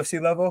at the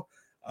UFC level.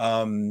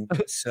 I'm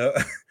sorry.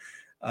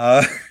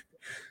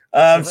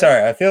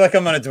 I feel like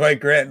I'm on a Dwight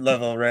Grant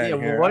level right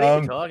here. What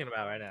are you talking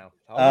about right now?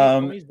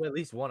 He's at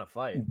least won a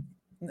fight.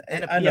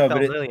 And a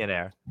PFL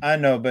millionaire. I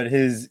know, but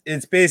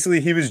it's basically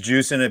he was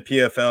juicing at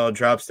PFL,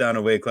 drops down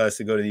a weight class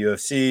to go to the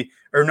UFC,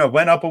 or no,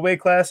 went up a weight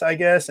class, I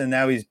guess, and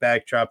now he's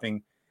back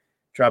dropping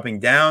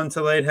down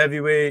to light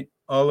heavyweight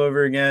all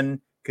over again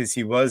because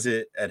he was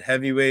at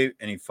heavyweight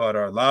and he fought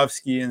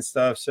Arlovsky and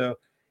stuff. So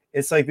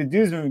it's like the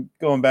dude's been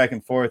going back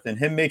and forth, and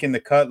him making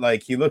the cut,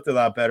 like he looked a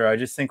lot better. I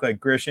just think like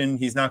Grishin,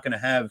 he's not going to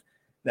have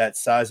that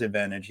size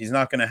advantage. He's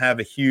not going to have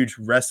a huge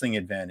wrestling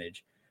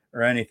advantage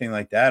or anything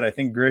like that. I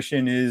think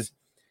Grishin is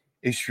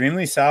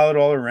extremely solid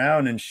all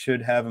around and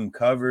should have him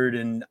covered.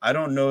 And I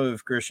don't know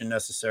if Grishin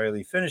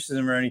necessarily finishes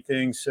him or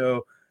anything.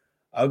 So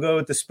I'll go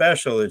with the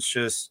special. It's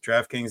just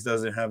DraftKings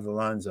doesn't have the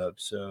lines up.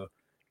 So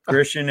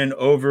Grishin and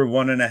over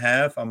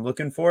 1.5, I'm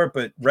looking for it.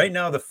 But right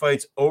now the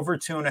fight's over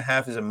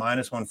 2.5 is a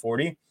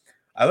 -140.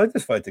 I like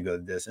this fight to go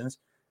the distance.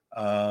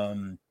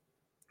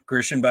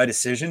 Grishin by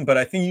decision, but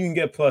I think you can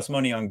get plus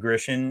money on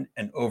Grishin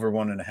and over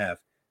 1.5.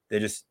 They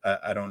just,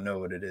 I don't know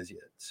what it is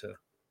yet. So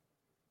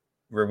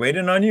we're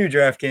waiting on you,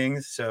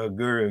 DraftKings. So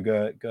Guru,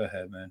 go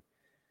ahead, man.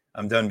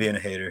 I'm done being a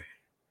hater.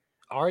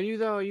 Are you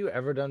though? Are you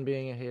ever done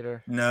being a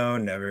hater? No,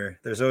 never.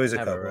 There's always a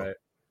couple. Right?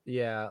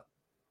 Yeah.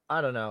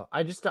 I don't know.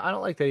 I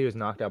don't like that he was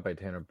knocked out by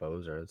Tanner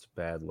Boser. It's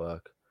bad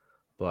luck.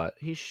 But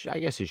I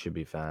guess he should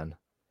be fine.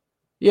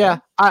 Yeah,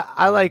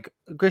 I like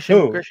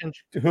Grishin.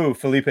 Who?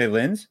 Felipe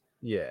Linz?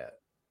 Yeah.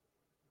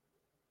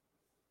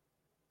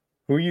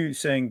 Who are you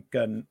saying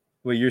got?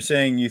 Well, you're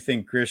saying you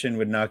think Grishin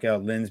would knock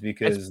out Linz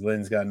because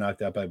Linz got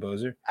knocked out by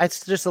Boser?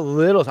 It's just a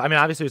little. I mean,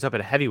 obviously, he was up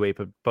at a heavyweight,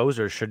 but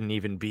Boser shouldn't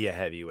even be a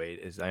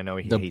heavyweight. I know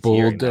he hates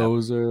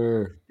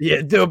bulldozer.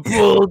 Yeah, the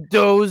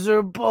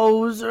bulldozer,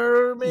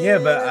 Boser, man. Yeah,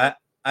 but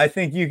I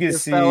think you could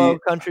see fellow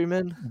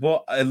countrymen.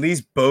 Well, at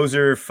least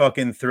Boser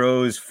fucking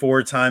throws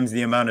 4 times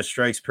the amount of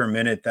strikes per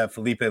minute that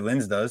Felipe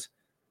Linz does.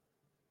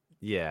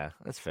 Yeah,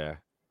 that's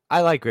fair.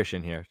 I like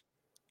Grishin here.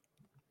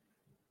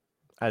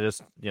 I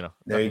just,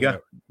 there you go.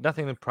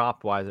 Nothing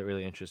prop wise that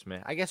really interests me.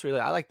 I guess really,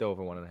 I like the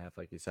over 1.5,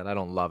 like you said. I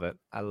don't love it.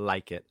 I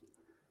like it.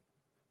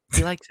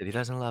 He likes it. He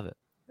doesn't love it.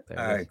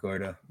 All right,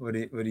 Gordo. What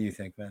do you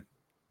think, man?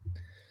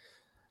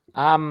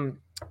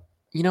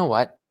 You know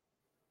what?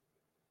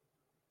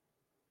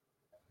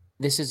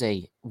 This is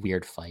a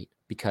weird fight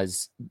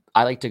because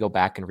I like to go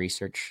back and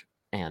research,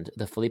 and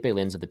the Felipe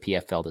Linz of the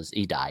PFL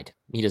he died.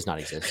 He does not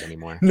exist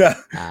anymore. No.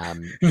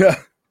 No.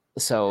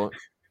 So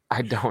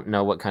I don't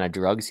know what kind of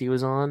drugs he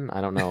was on. I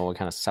don't know what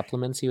kind of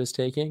supplements he was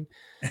taking.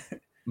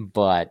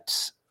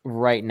 But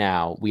right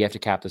now, we have to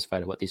cap this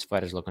fight at what these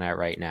fighters are looking at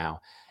right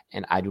now.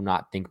 And I do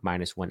not think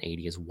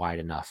 -180 is wide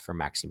enough for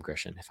Maxim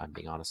Grishin, if I'm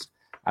being honest.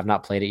 I've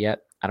not played it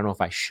yet. I don't know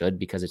if I should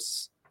because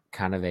it's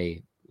kind of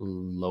a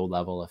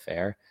low-level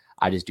affair.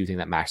 I just do think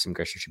that Maxim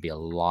Grishin should be a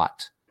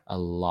lot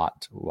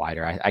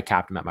wider. I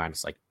capped him at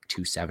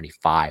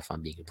 -275, if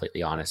I'm being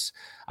completely honest.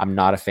 I'm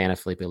not a fan of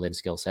Felipe Lin's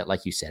skill set.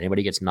 Like you said,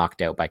 anybody gets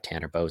knocked out by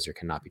Tanner Boser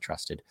cannot be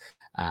trusted.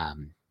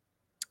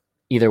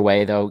 Either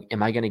way, though,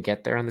 am I going to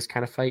get there in this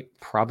kind of fight?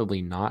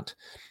 Probably not.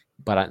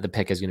 But the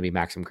pick is going to be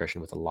Maxim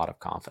Grishin with a lot of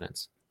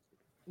confidence.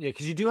 Yeah,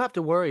 because you do have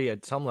to worry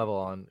at some level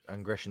on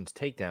Grishin's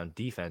takedown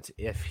defense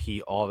if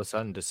he all of a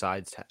sudden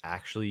decides to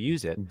actually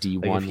use it.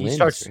 D1 Linz,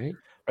 right?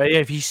 Right,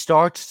 if he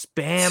starts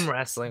spam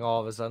wrestling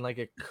all of a sudden,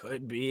 it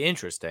could be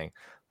interesting.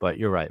 But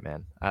you're right,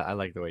 man. I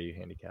like the way you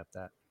handicap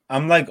that.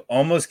 I'm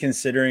almost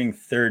considering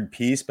third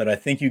piece, but I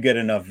think you get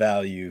enough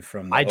value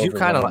from the over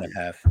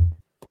 1.5.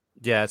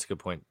 Yeah, that's a good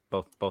point.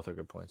 Both are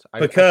good points.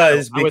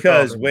 Because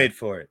wait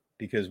for it.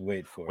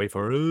 Wait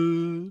for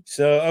it.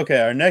 So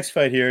okay, our next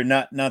fight here,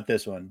 not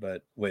this one,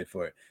 but wait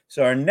for it.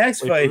 So our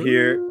next fight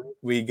here,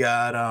 we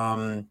got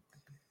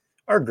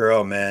our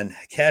girl, man,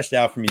 cashed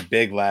out for me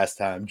big last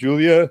time.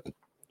 Julia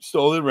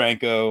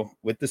Stoliarenko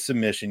with the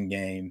submission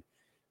game.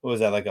 What was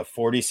that, like a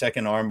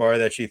 40-second armbar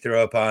that she threw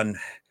up on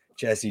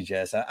Jessie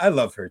Jess? I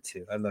love her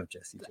too. I love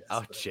Jessie Jess.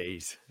 Oh,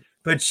 jeez.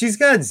 But she's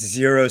got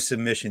 0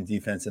 submission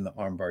defense in the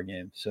armbar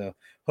game. So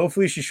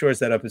hopefully she shores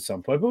that up at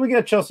some point. But we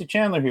got Chelsea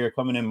Chandler here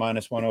coming in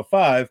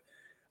 -105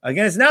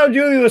 against now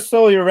Julia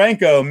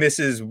Stoliarenko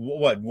misses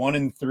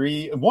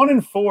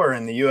 1-4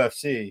 in the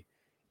UFC.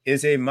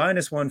 Is a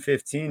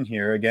 -115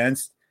 here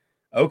against.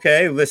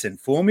 Okay, listen,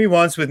 fool me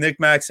once with Nick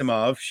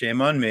Maximov.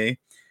 Shame on me.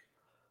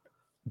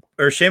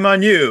 Or shame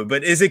on you.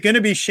 But is it going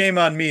to be shame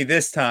on me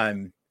this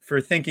time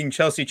for thinking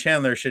Chelsea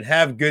Chandler should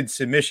have good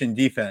submission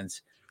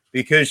defense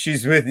because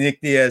she's with Nick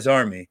Diaz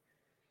Army?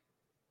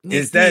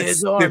 Is that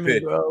stupid, army,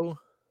 bro?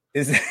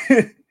 Is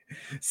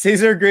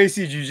Cesar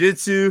Gracie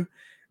Jiu-Jitsu?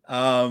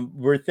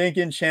 We're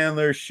thinking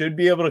Chandler should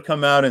be able to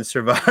come out and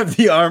survive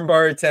the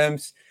armbar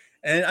attempts.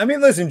 And I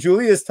mean, listen,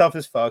 Julia is tough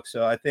as fuck.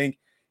 So I think,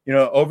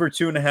 over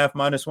 2.5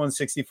 minus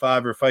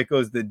 165 or fight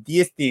goes the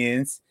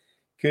distance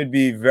could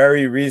be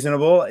very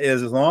reasonable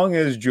as long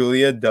as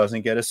Julia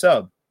doesn't get a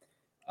sub.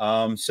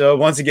 So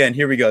once again,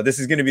 here we go. This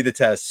is going to be the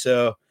test.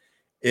 So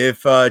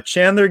if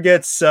Chandler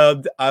gets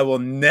subbed, I will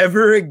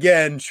never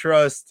again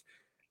trust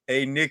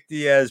a Nick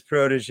Diaz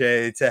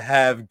protege to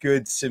have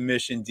good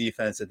submission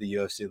defense at the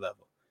UFC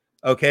level.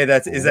 Okay,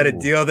 is that a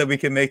deal that we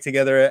can make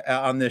together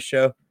on this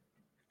show?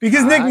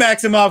 Because Nick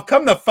Maximov,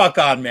 come the fuck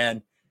on,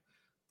 man.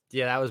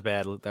 Yeah, that was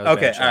bad. That was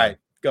okay, bad, all right.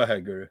 Go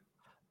ahead, Guru.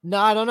 No,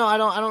 I don't know. I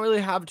don't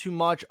really have too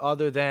much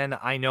other than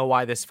I know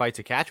why this fight's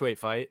a catchweight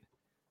fight.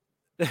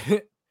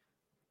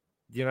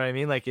 You know what I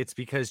mean? Like, it's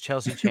because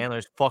Chelsea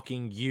Chandler's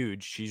fucking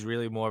huge. She's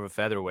really more of a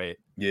featherweight.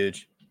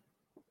 Huge.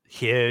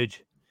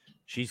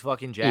 She's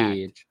fucking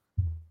jacked.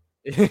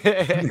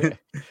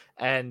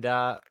 And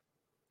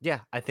yeah,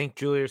 I think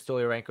Julia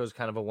Stoliarenko is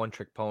kind of a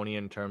one-trick pony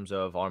in terms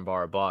of armbar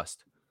or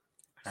bust.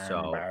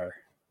 So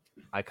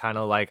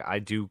I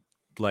do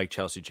like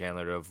Chelsea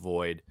Chandler to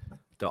avoid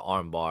the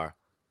armbar.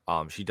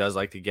 She does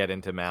like to get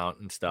into mount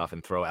and stuff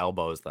and throw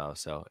elbows though,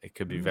 so it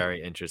could be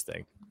very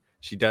interesting.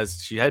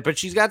 But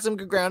she's got some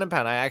good ground and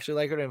pound. I actually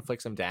like her to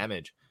inflict some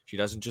damage. She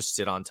doesn't just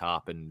sit on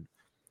top and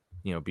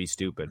be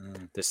stupid.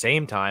 At the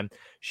same time,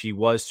 she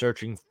was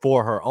searching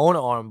for her own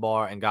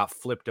armbar and got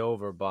flipped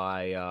over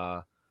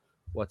by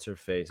what's her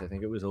face? I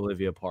think it was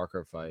Olivia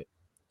Parker fight.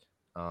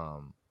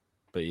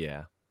 But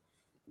yeah.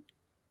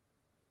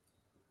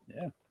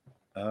 Yeah.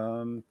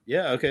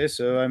 Okay.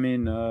 So I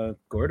mean,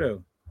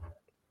 Gordo,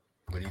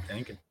 what are you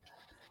thinking?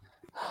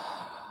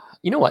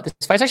 You know what? This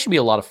fight's actually be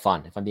a lot of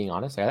fun, if I'm being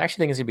honest. I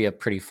actually think it's going to be a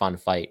pretty fun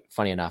fight.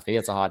 Funny enough. Maybe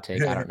it's a hot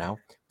take. I don't know.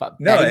 But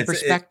betting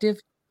perspective,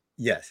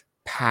 yes.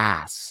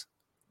 Pass.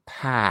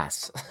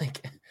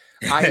 Like,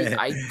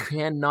 I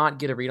cannot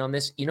get a read on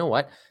this. You know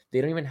what?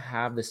 They don't even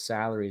have the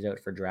salaries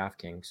out for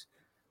DraftKings.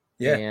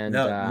 Yeah, and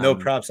no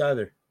props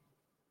either.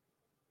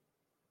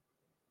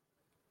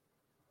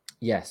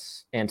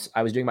 Yes, and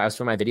I was doing my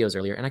videos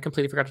earlier, and I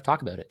completely forgot to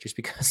talk about it just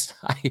because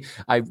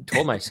I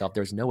told myself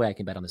there's no way I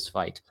can bet on this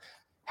fight.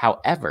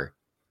 However,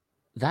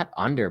 that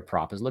under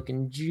prop is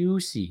looking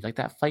juicy. Like,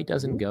 that fight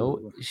doesn't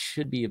go. It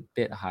should be a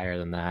bit higher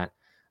than that.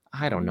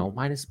 I don't know.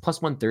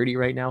 Plus 130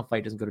 right now.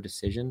 Fight doesn't go to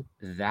decision.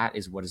 That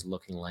is what is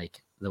looking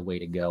like the way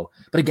to go.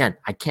 But again,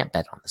 I can't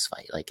bet on this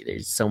fight. Like,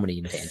 there's so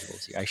many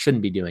intangibles here. I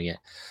shouldn't be doing it.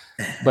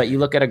 But you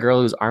look at a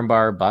girl who's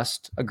armbar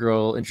bust, a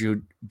girl in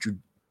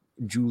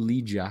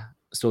Julija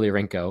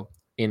Stoliarenko,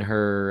 in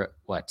her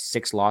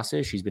 6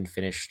 losses, she's been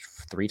finished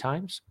 3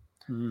 times.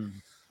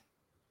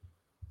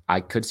 I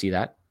could see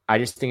that. I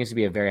just think it's going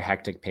to be a very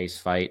hectic pace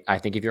fight. I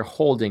think if you're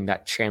holding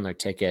that Chandler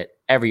ticket,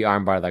 every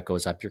armbar that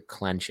goes up, you're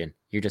clenching.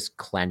 You're just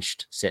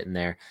clenched sitting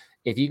there.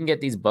 If you can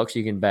get these books,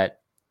 you can bet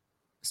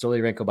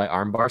Stoliarenko by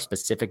armbar,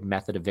 specific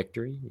method of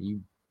victory.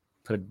 You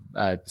put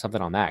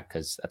something on that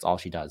because that's all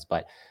she does.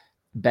 But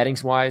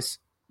bettings-wise,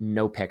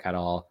 no pick at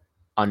all.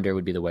 Under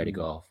would be the way to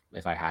go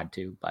if I had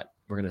to, but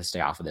we're going to stay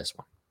off of this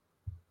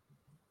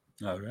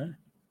one. All right.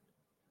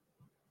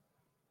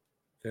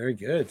 Very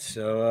good.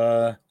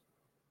 So,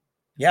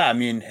 yeah, I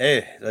mean,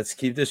 hey, let's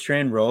keep this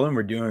train rolling.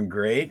 We're doing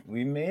great.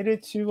 We made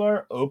it to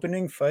our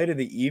opening fight of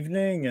the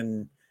evening,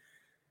 and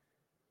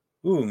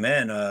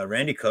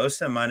Randy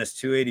Costa minus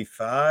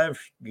 285,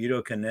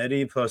 Guido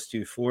Canetti plus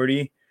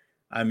 240.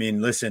 I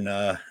mean, listen,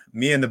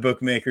 me and the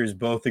bookmakers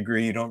both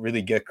agree you don't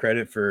really get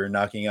credit for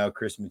knocking out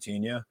Chris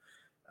Moutinho.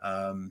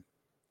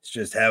 It's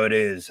just how it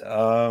is.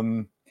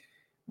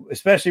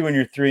 Especially when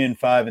you're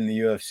 3-5 in the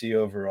UFC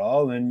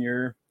overall, and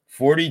you're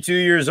 42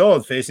 years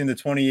old facing the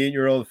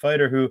 28-year-old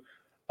fighter who,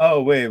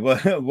 oh wait,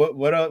 what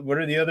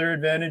are the other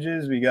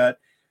advantages? We got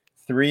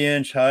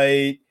 3-inch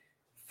height,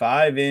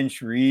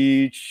 5-inch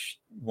reach,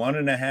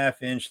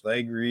 1.5-inch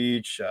leg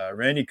reach.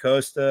 Randy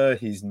Costa,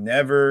 he's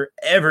never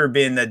ever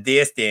been the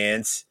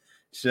distance.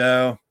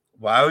 So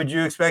why would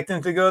you expect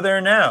him to go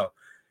there now?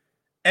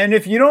 And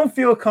if you don't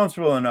feel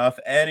comfortable enough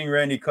adding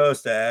Randy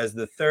Costa as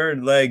the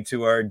third leg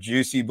to our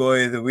juicy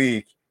boy of the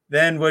week,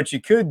 then what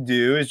you could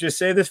do is just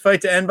say this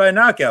fight to end by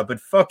knockout. But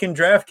fucking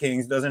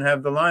DraftKings doesn't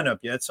have the lineup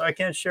yet, so I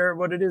can't share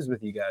what it is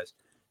with you guys.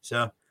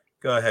 So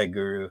go ahead,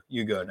 Guru.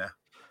 You go now.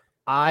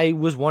 I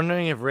was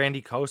wondering if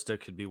Randy Costa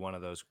could be one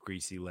of those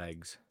greasy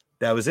legs.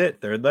 That was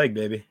it. Third leg,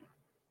 baby.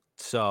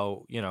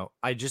 So,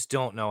 I just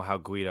don't know how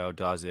Guido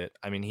does it.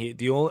 I mean,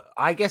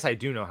 I guess I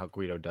do know how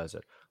Guido does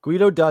it.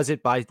 Guido does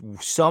it by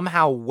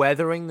somehow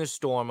weathering the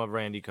storm of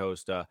Randy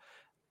Costa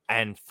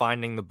and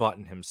finding the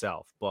button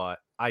himself. But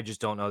I just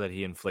don't know that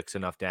he inflicts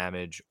enough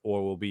damage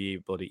or will be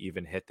able to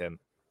even hit them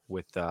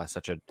with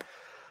such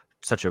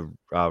a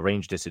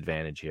range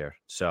disadvantage here.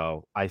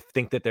 So I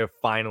think that they're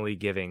finally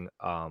giving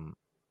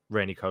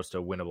Randy Costa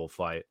a winnable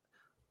fight.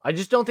 I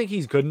just don't think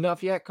he's good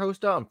enough yet,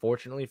 Costa,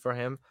 unfortunately for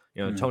him.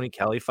 The Tony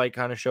Kelly fight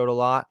kind of showed a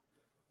lot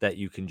that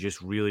you can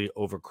just really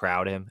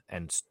overcrowd him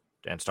and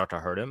start to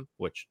hurt him,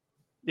 which,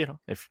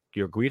 if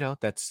you're Guido,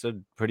 that's a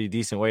pretty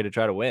decent way to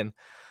try to win.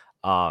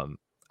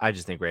 I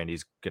just think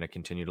Randy's going to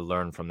continue to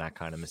learn from that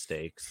kind of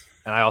mistakes.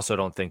 And I also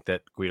don't think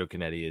that Guido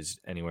Canetti is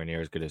anywhere near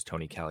as good as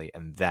Tony Kelly.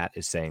 And that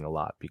is saying a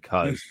lot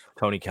because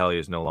Tony Kelly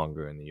is no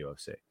longer in the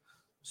UFC.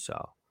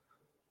 So,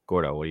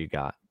 Gordo, what do you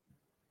got?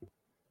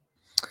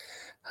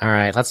 All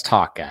right, let's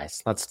talk,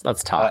 guys. Let's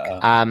talk.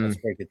 Let's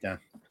break it down.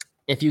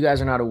 If you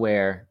guys are not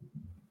aware,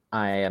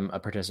 I am a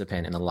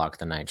participant in the Lock of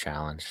the Night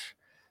Challenge.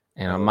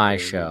 And on my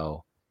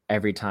show,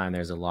 every time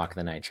there's a Lock of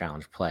the Night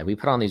Challenge play, we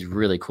put on these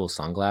really cool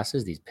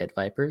sunglasses, these Pit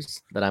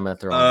Vipers that I'm going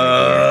to throw on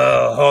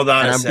right here. Hold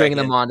on, and I'm bringing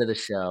them onto the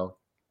show.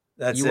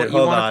 That's you, it. You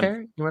hold want on. A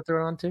pair? You want to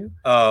throw it on too?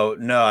 Oh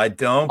no, I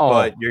don't.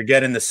 But you're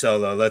getting the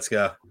solo. Let's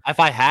go. If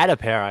I had a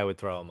pair, I would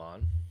throw them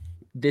on.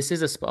 This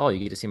is you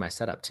get to see my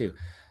setup too.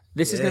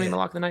 This is going to be my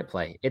Lock of the Night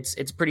play.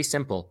 It's pretty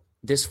simple.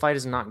 This fight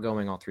is not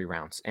going all 3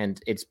 rounds,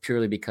 and it's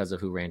purely because of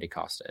who Randy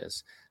Costa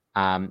is.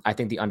 I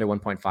think the under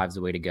 1.5 is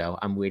the way to go.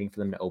 I'm waiting for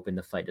them to open.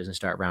 The fight doesn't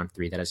start round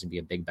 3. That has to be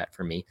a big bet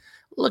for me.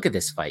 Look at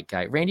this fight,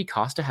 guy. Randy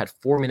Costa had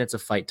 4 minutes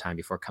of fight time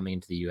before coming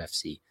into the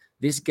UFC.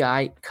 This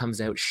guy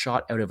comes out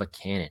shot out of a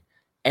cannon.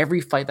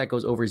 Every fight that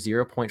goes over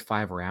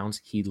 0.5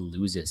 rounds, he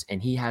loses,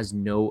 and he has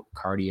no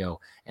cardio,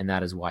 and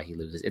that is why he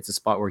loses. It's a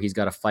spot where he's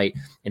got to fight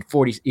in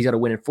 40. He's got to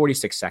win in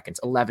 46 seconds,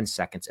 11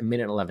 seconds, a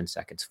minute, 11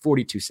 seconds,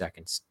 42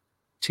 seconds.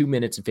 2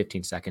 minutes and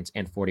 15 seconds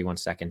and 41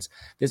 seconds.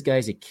 This guy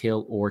is a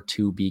kill or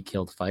to be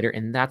killed fighter,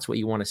 and that's what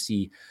you want to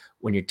see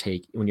when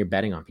you're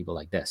betting on people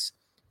like this.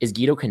 Is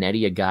Guido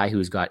Canetti a guy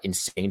who's got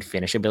insane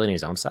finish ability in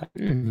his own side?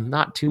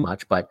 Not too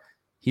much, but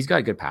he's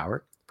got good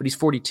power. But he's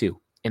 42,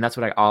 and that's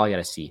what all I got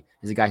to see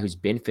is a guy who's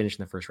been finished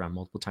in the first round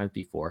multiple times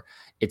before.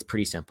 It's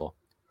pretty simple.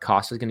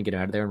 Costa's going to get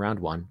out of there in round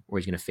 1, or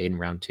he's going to fade in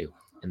round 2,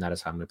 and that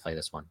is how I'm going to play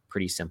this one.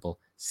 Pretty simple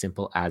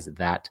as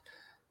that.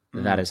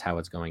 That is how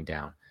it's going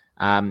down.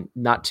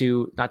 Not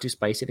too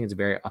spicy. I think it's a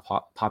very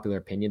popular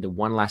opinion. The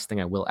one last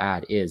thing I will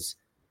add is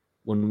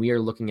when we are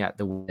looking at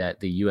the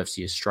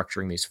UFC is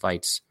structuring these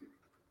fights,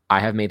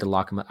 I made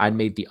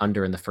the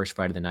under in the first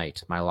fight of the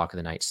night, my lock of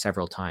the night,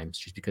 several times,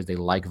 just because they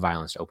like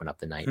violence to open up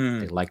the night.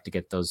 They like to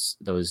get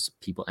those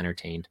people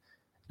entertained,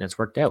 and it's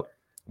worked out.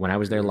 When I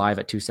was there live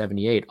at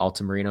 278,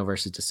 Altamirano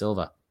versus Da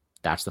Silva,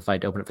 that's the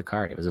fight to open up the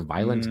card. It was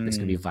violent. It's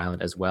going to be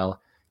violent as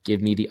well.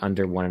 Give me the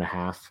under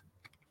 1.5.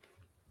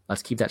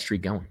 Let's keep that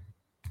streak going.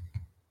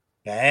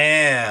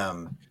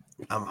 Damn.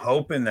 I'm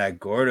hoping that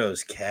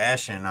Gordo's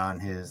cashing on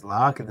his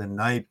Lock of the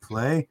Night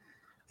play.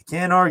 I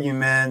can't argue,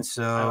 man.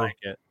 So I like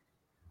it.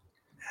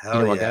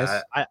 Hell you know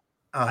yeah. What,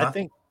 I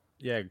think,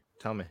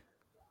 tell me.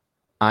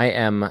 I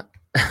am, I'm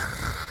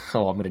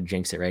going to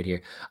jinx it right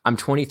here. I'm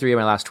 23 of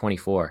my last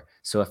 24.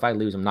 So if I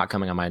lose, I'm not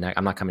coming on my neck.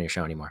 I'm not coming to your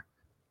show anymore.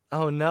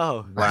 Oh,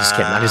 no. Wow.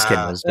 I'm just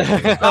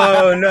kidding.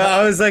 Oh, no.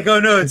 I was like, oh,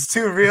 no, it's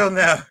too real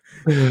now.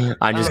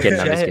 I'm just kidding.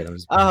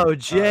 Oh,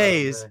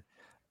 jeez.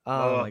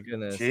 Oh my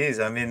goodness.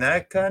 Jeez, I mean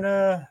that kind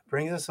of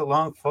brings us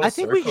along full circle. I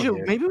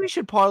think we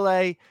should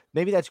parlay.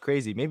 Maybe that's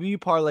crazy. Maybe you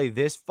parlay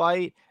this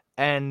fight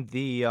and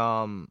the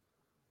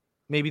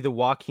maybe the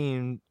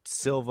Joaquin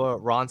Silva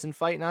Ronson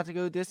fight not to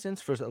go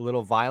distance for a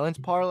little violence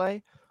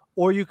parlay,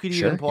 or you could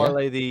even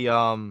parlay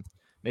the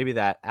maybe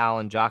that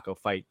Alan Jocko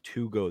fight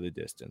to go the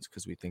distance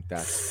because we think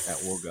that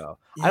will go.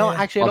 Yeah.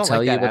 I'll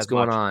tell you what's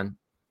going on.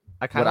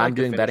 What I'm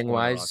doing betting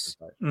wise.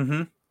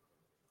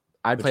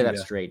 I'd play that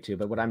straight too,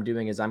 but what I'm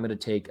doing is I'm going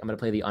to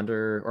play the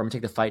under, or I'm going to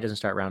take the fight doesn't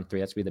start round 3.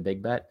 That's going to be the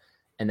big bet.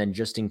 And then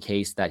just in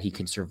case that he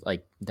can serve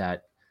like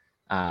that,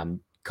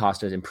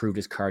 Costa has improved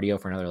his cardio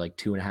for another like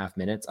 2.5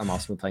 minutes. I'm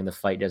also playing the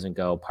fight doesn't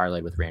go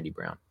parlayed with Randy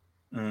Brown.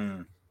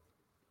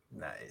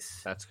 Nice.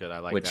 That's good. I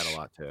like that a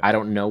lot too. I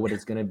don't know what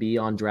it's going to be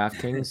on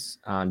DraftKings.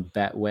 On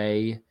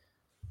Betway,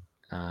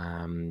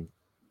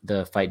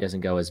 the fight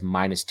doesn't go as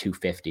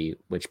 -250,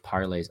 which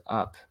parlays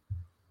up.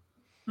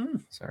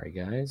 Sorry,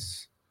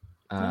 guys.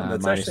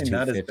 That's actually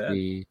not as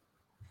bad.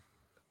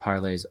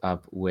 Parlays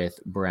up with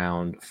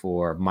Brown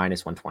for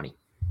 -120.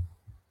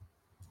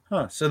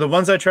 Huh. So the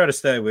ones I try to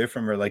stay away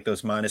from are like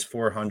those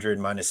 -400,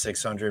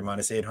 -600,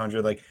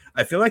 -800. Like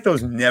I feel like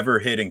those never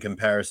hit in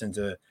comparison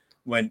to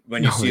when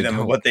you see them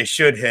and what they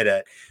should hit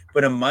at.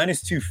 But a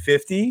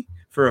 -250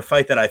 for a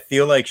fight that I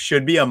feel like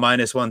should be a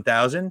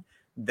 -1000,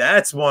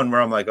 that's one where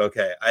I'm like,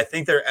 okay, I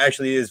think there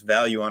actually is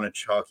value on a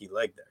chalky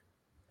leg there.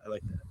 I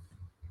like that.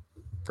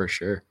 For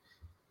sure.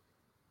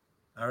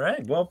 All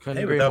right. Well,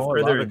 hey, without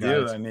further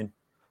ado, I mean,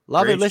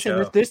 love it.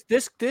 Listen,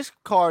 this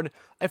card,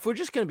 if we're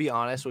just going to be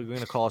honest, we're going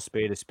to call a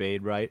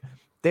spade, right?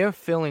 They're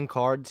filling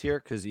cards here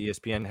because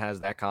ESPN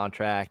has that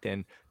contract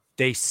and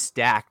they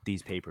stack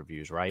these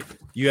pay-per-views, right?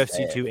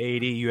 UFC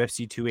 280,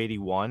 UFC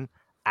 281,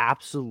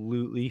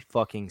 absolutely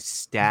fucking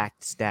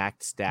stacked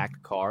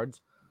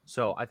cards.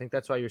 So I think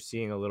that's why you're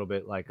seeing a little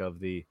bit like of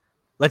the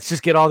let's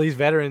just get all these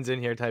veterans in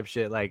here type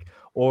shit. Like,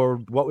 or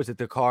what was it?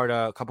 The card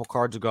a couple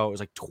cards ago, it was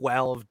like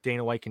 12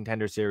 Dana White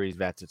Contender Series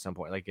vets at some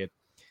point. Like it,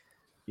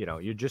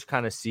 you're just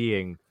kind of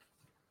seeing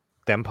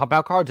them pump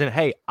out cards. And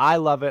hey, I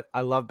love it.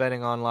 I love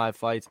betting on live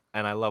fights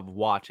and I love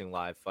watching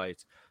live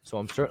fights. So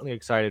I'm certainly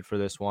excited for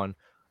this one.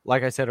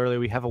 like I said earlier,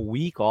 we have a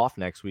week off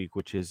next week,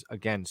 which is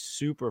again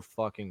super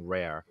fucking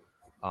rare.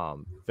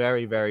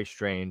 Very, very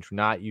strange.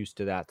 Not used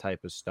to that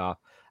type of stuff.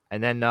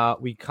 And then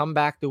we come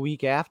back the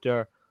week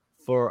after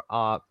for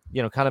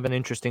kind of an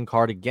interesting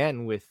card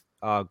again with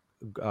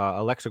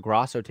Alexa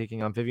Grasso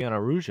taking on Viviane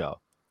Araújo.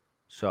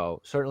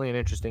 So certainly an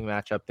interesting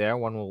matchup there.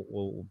 One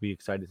we'll be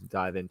excited to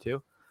dive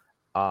into.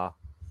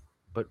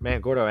 But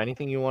man, Gordo,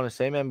 anything you want to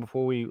say, man,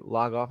 before we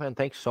log off, man?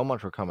 Thanks so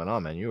much for coming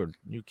on, man.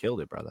 You killed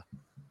it, brother.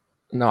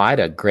 No, I had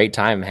a great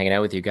time hanging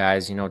out with you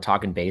guys,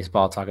 talking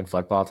baseball, talking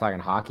football, talking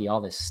hockey,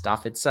 all this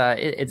stuff.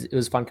 It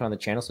was fun coming on the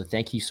channel. So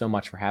thank you so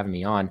much for having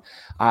me on.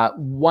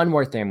 One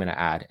more thing I'm going to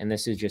add, and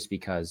this is just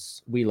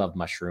because we love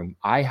Mushroom.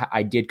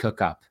 I did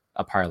cook up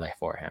a parlay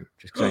for him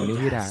just because I knew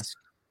he'd ask.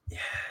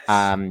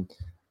 Yes.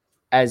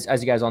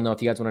 As you guys all know,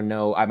 if you guys want to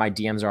know, my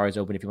DMs are always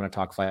open. If you want to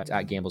talk fights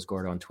at Gambles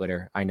Gordo on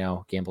Twitter, I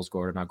know Gambles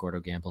Gordo, not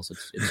Gordo Gambles.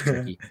 It's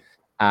tricky.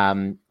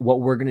 What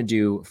we're going to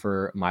do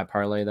for my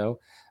parlay though,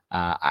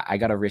 I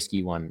got a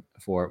risky one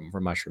for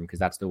Mushroom because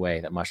that's the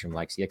way that Mushroom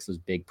likes. He likes those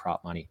big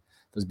prop money,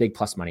 those big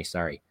plus money.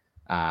 Sorry.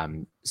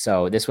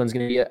 So this one's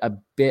going to be a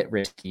bit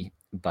risky,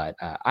 but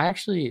I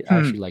actually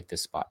like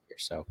this spot here.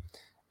 So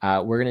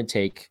we're going to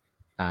take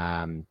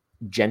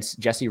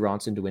Jesse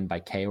Ronson to win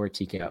by KO or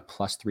TKO at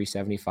plus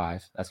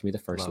 375. That's going to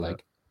be the first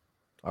leg.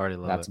 Already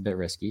love That's a bit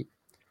risky.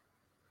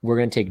 We're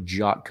going to take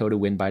Jotko to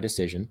win by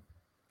decision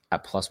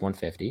at plus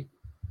 150.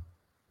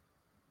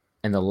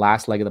 And the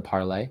last leg of the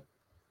parlay,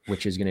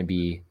 which is going to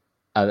be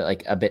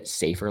a bit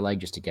safer leg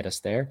just to get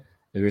us there,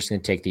 we're just going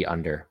to take the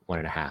under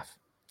 1.5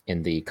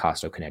 in the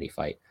Costo Canetti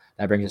fight.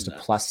 That brings us to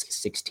plus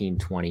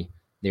 1620.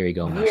 There you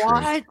go.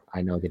 What?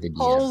 I know. Get the DM.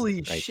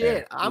 Holy right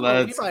shit!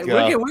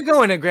 We're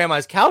going to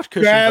Grandma's couch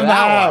cushions for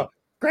that one.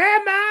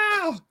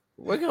 Grandma!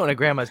 We're going to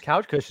Grandma's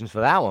couch cushions for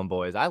that one,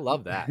 boys. I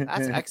love that.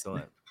 That's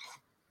excellent.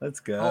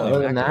 Let's go. Other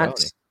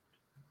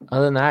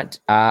than that,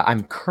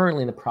 I'm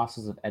currently in the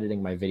process of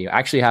editing my video. I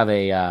actually have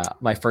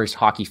my first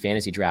hockey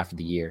fantasy draft of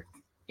the year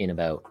in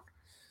about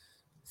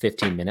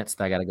 15 minutes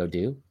that I got to go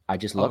do. I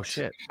just looked. Oh,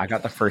 shit. I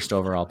got the first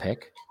overall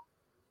pick.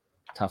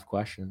 Tough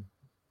question.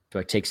 Do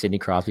I take Sidney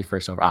Crosby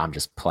first over? I'm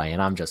just playing.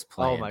 Oh,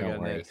 my Don't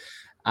goodness.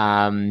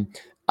 Worry.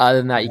 Other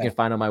than that, you can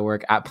find all my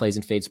work at Plays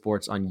and Fade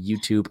Sports on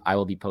YouTube. I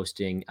will be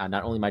posting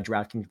not only my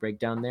DraftKings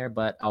breakdown there,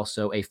 but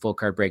also a full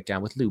card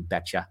breakdown with Lou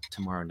Betcha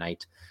tomorrow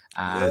night.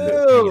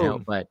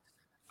 But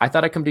I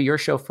thought I'd come to your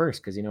show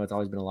first because, it's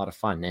always been a lot of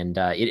fun. And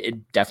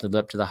it definitely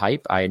lived up to the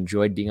hype. I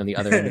enjoyed being on the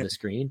other end of the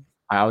screen.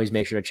 I always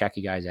make sure to check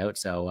you guys out.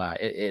 So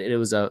it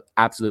was an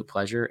absolute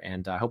pleasure.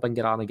 And I hope I can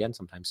get on again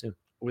sometime soon.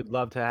 We'd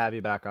love to have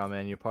you back on,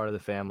 man. You're part of the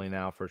family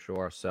now for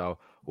sure. So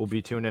we'll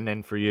be tuning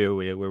in for you.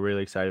 We're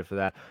really excited for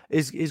that.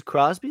 Is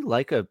Crosby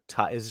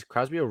is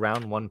Crosby a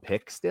round one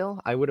pick still?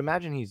 I would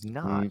imagine he's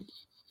not.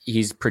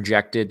 He's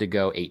projected to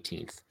go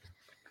 18th.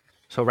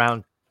 So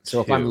round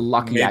So if I'm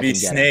lucky, maybe I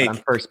can get it. But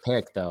I'm first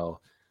pick though.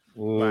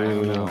 Ooh. I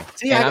don't know.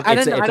 See,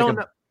 I don't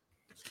know.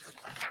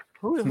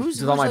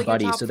 Who's all my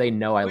buddies, so they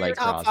know I like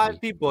Crosby. Top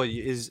 5 people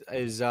is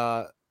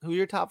who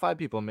your top 5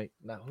 people make?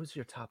 Now, who's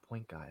your top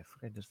point guy? I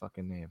forget his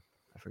fucking name.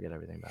 I forget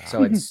everything about him.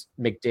 So it's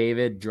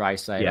McDavid,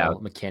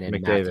 Draisaitl,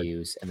 McKinnon,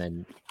 Matthews, and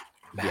then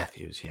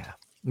Matthews.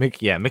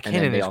 McKinnon.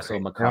 And they also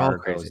Makar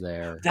goes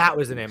there. That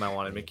was the name I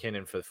wanted.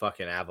 McKinnon for the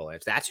fucking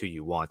Avalanche. That's who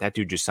you want. That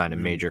dude just signed a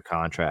major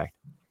contract.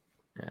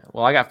 Yeah.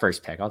 Well, I got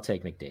first pick. I'll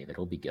take McDavid.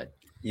 It'll be good.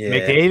 Yeah.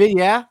 McDavid,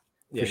 yeah.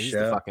 He's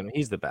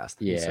the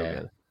best. Yeah. He's so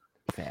good.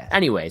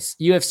 Anyways,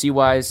 UFC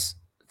wise,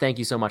 thank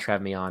you so much for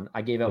having me on.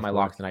 I gave out my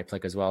lock tonight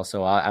pick as well,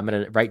 so I'm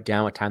gonna write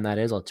down what time that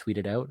is. I'll tweet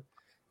it out.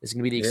 This is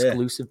gonna be the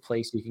exclusive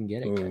place you can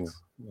get it. Ooh,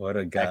 what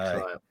a guy!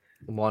 Excellent.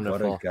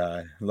 Wonderful. What a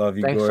guy! Love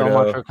you. Thanks Gordo. So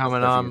much for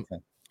coming on.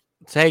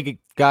 Hey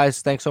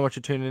guys, thanks so much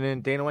for tuning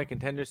in. Dana White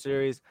Contender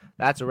Series.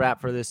 That's a wrap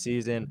for this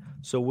season.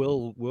 So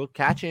we'll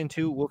catch you in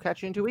 2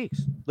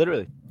 weeks.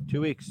 Literally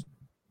 2 weeks.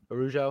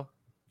 Araújo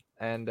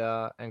and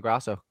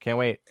Grasso. Can't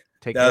wait.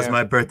 That was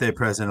my birthday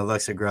present,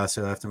 Alexa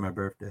Grasso, after my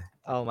birthday.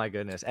 Oh my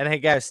goodness. And hey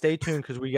guys, stay tuned because we got